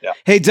 absolutely. Yeah.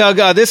 Hey,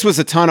 Doug, this was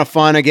a ton of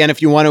fun. Again,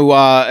 if you want to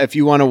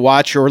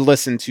watch or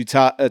listen to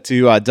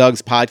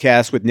Doug's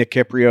podcast with Nick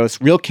Kiprios,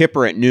 Real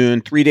Kipper at noon,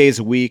 3 days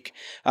a week.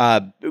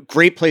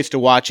 Great place to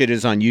watch it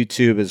is on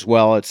YouTube as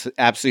well. It's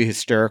absolutely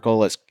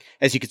hysterical.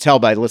 As you can tell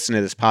by listening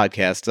to this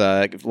podcast,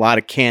 a lot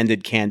of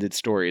candid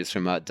stories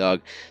from Doug.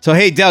 So,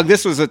 hey, Doug,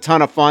 this was a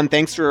ton of fun.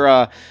 Thanks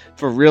for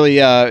really,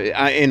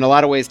 in a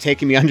lot of ways,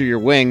 taking me under your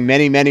wing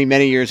many, many,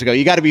 many years ago.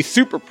 You got to be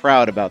super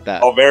proud about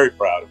that. Oh, very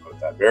proud about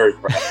that. Very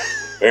proud.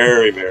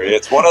 Very, very.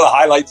 It's one of the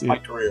highlights of my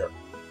career.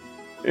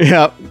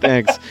 Yeah,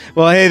 thanks.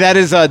 Well, hey, that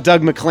is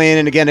Doug MacLean.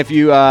 And again, if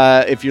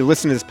you're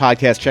listening to this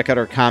podcast, check out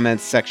our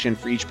comments section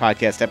for each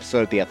podcast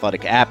episode at the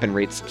Athletic app and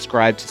rate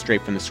subscribe to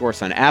Straight from the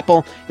Source on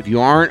Apple. If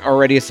you aren't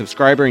already a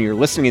subscriber and you're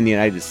listening in the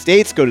United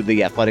States, go to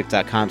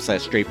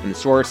theathletic.com/straight from the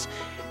source.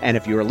 And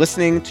if you are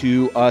listening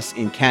to us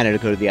in Canada,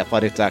 go to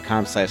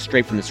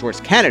theathletic.com/straight from the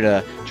source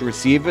Canada to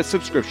receive a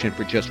subscription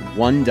for just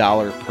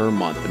 $1 per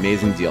month.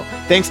 Amazing deal.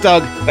 Thanks,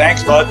 Doug.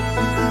 Thanks, bud.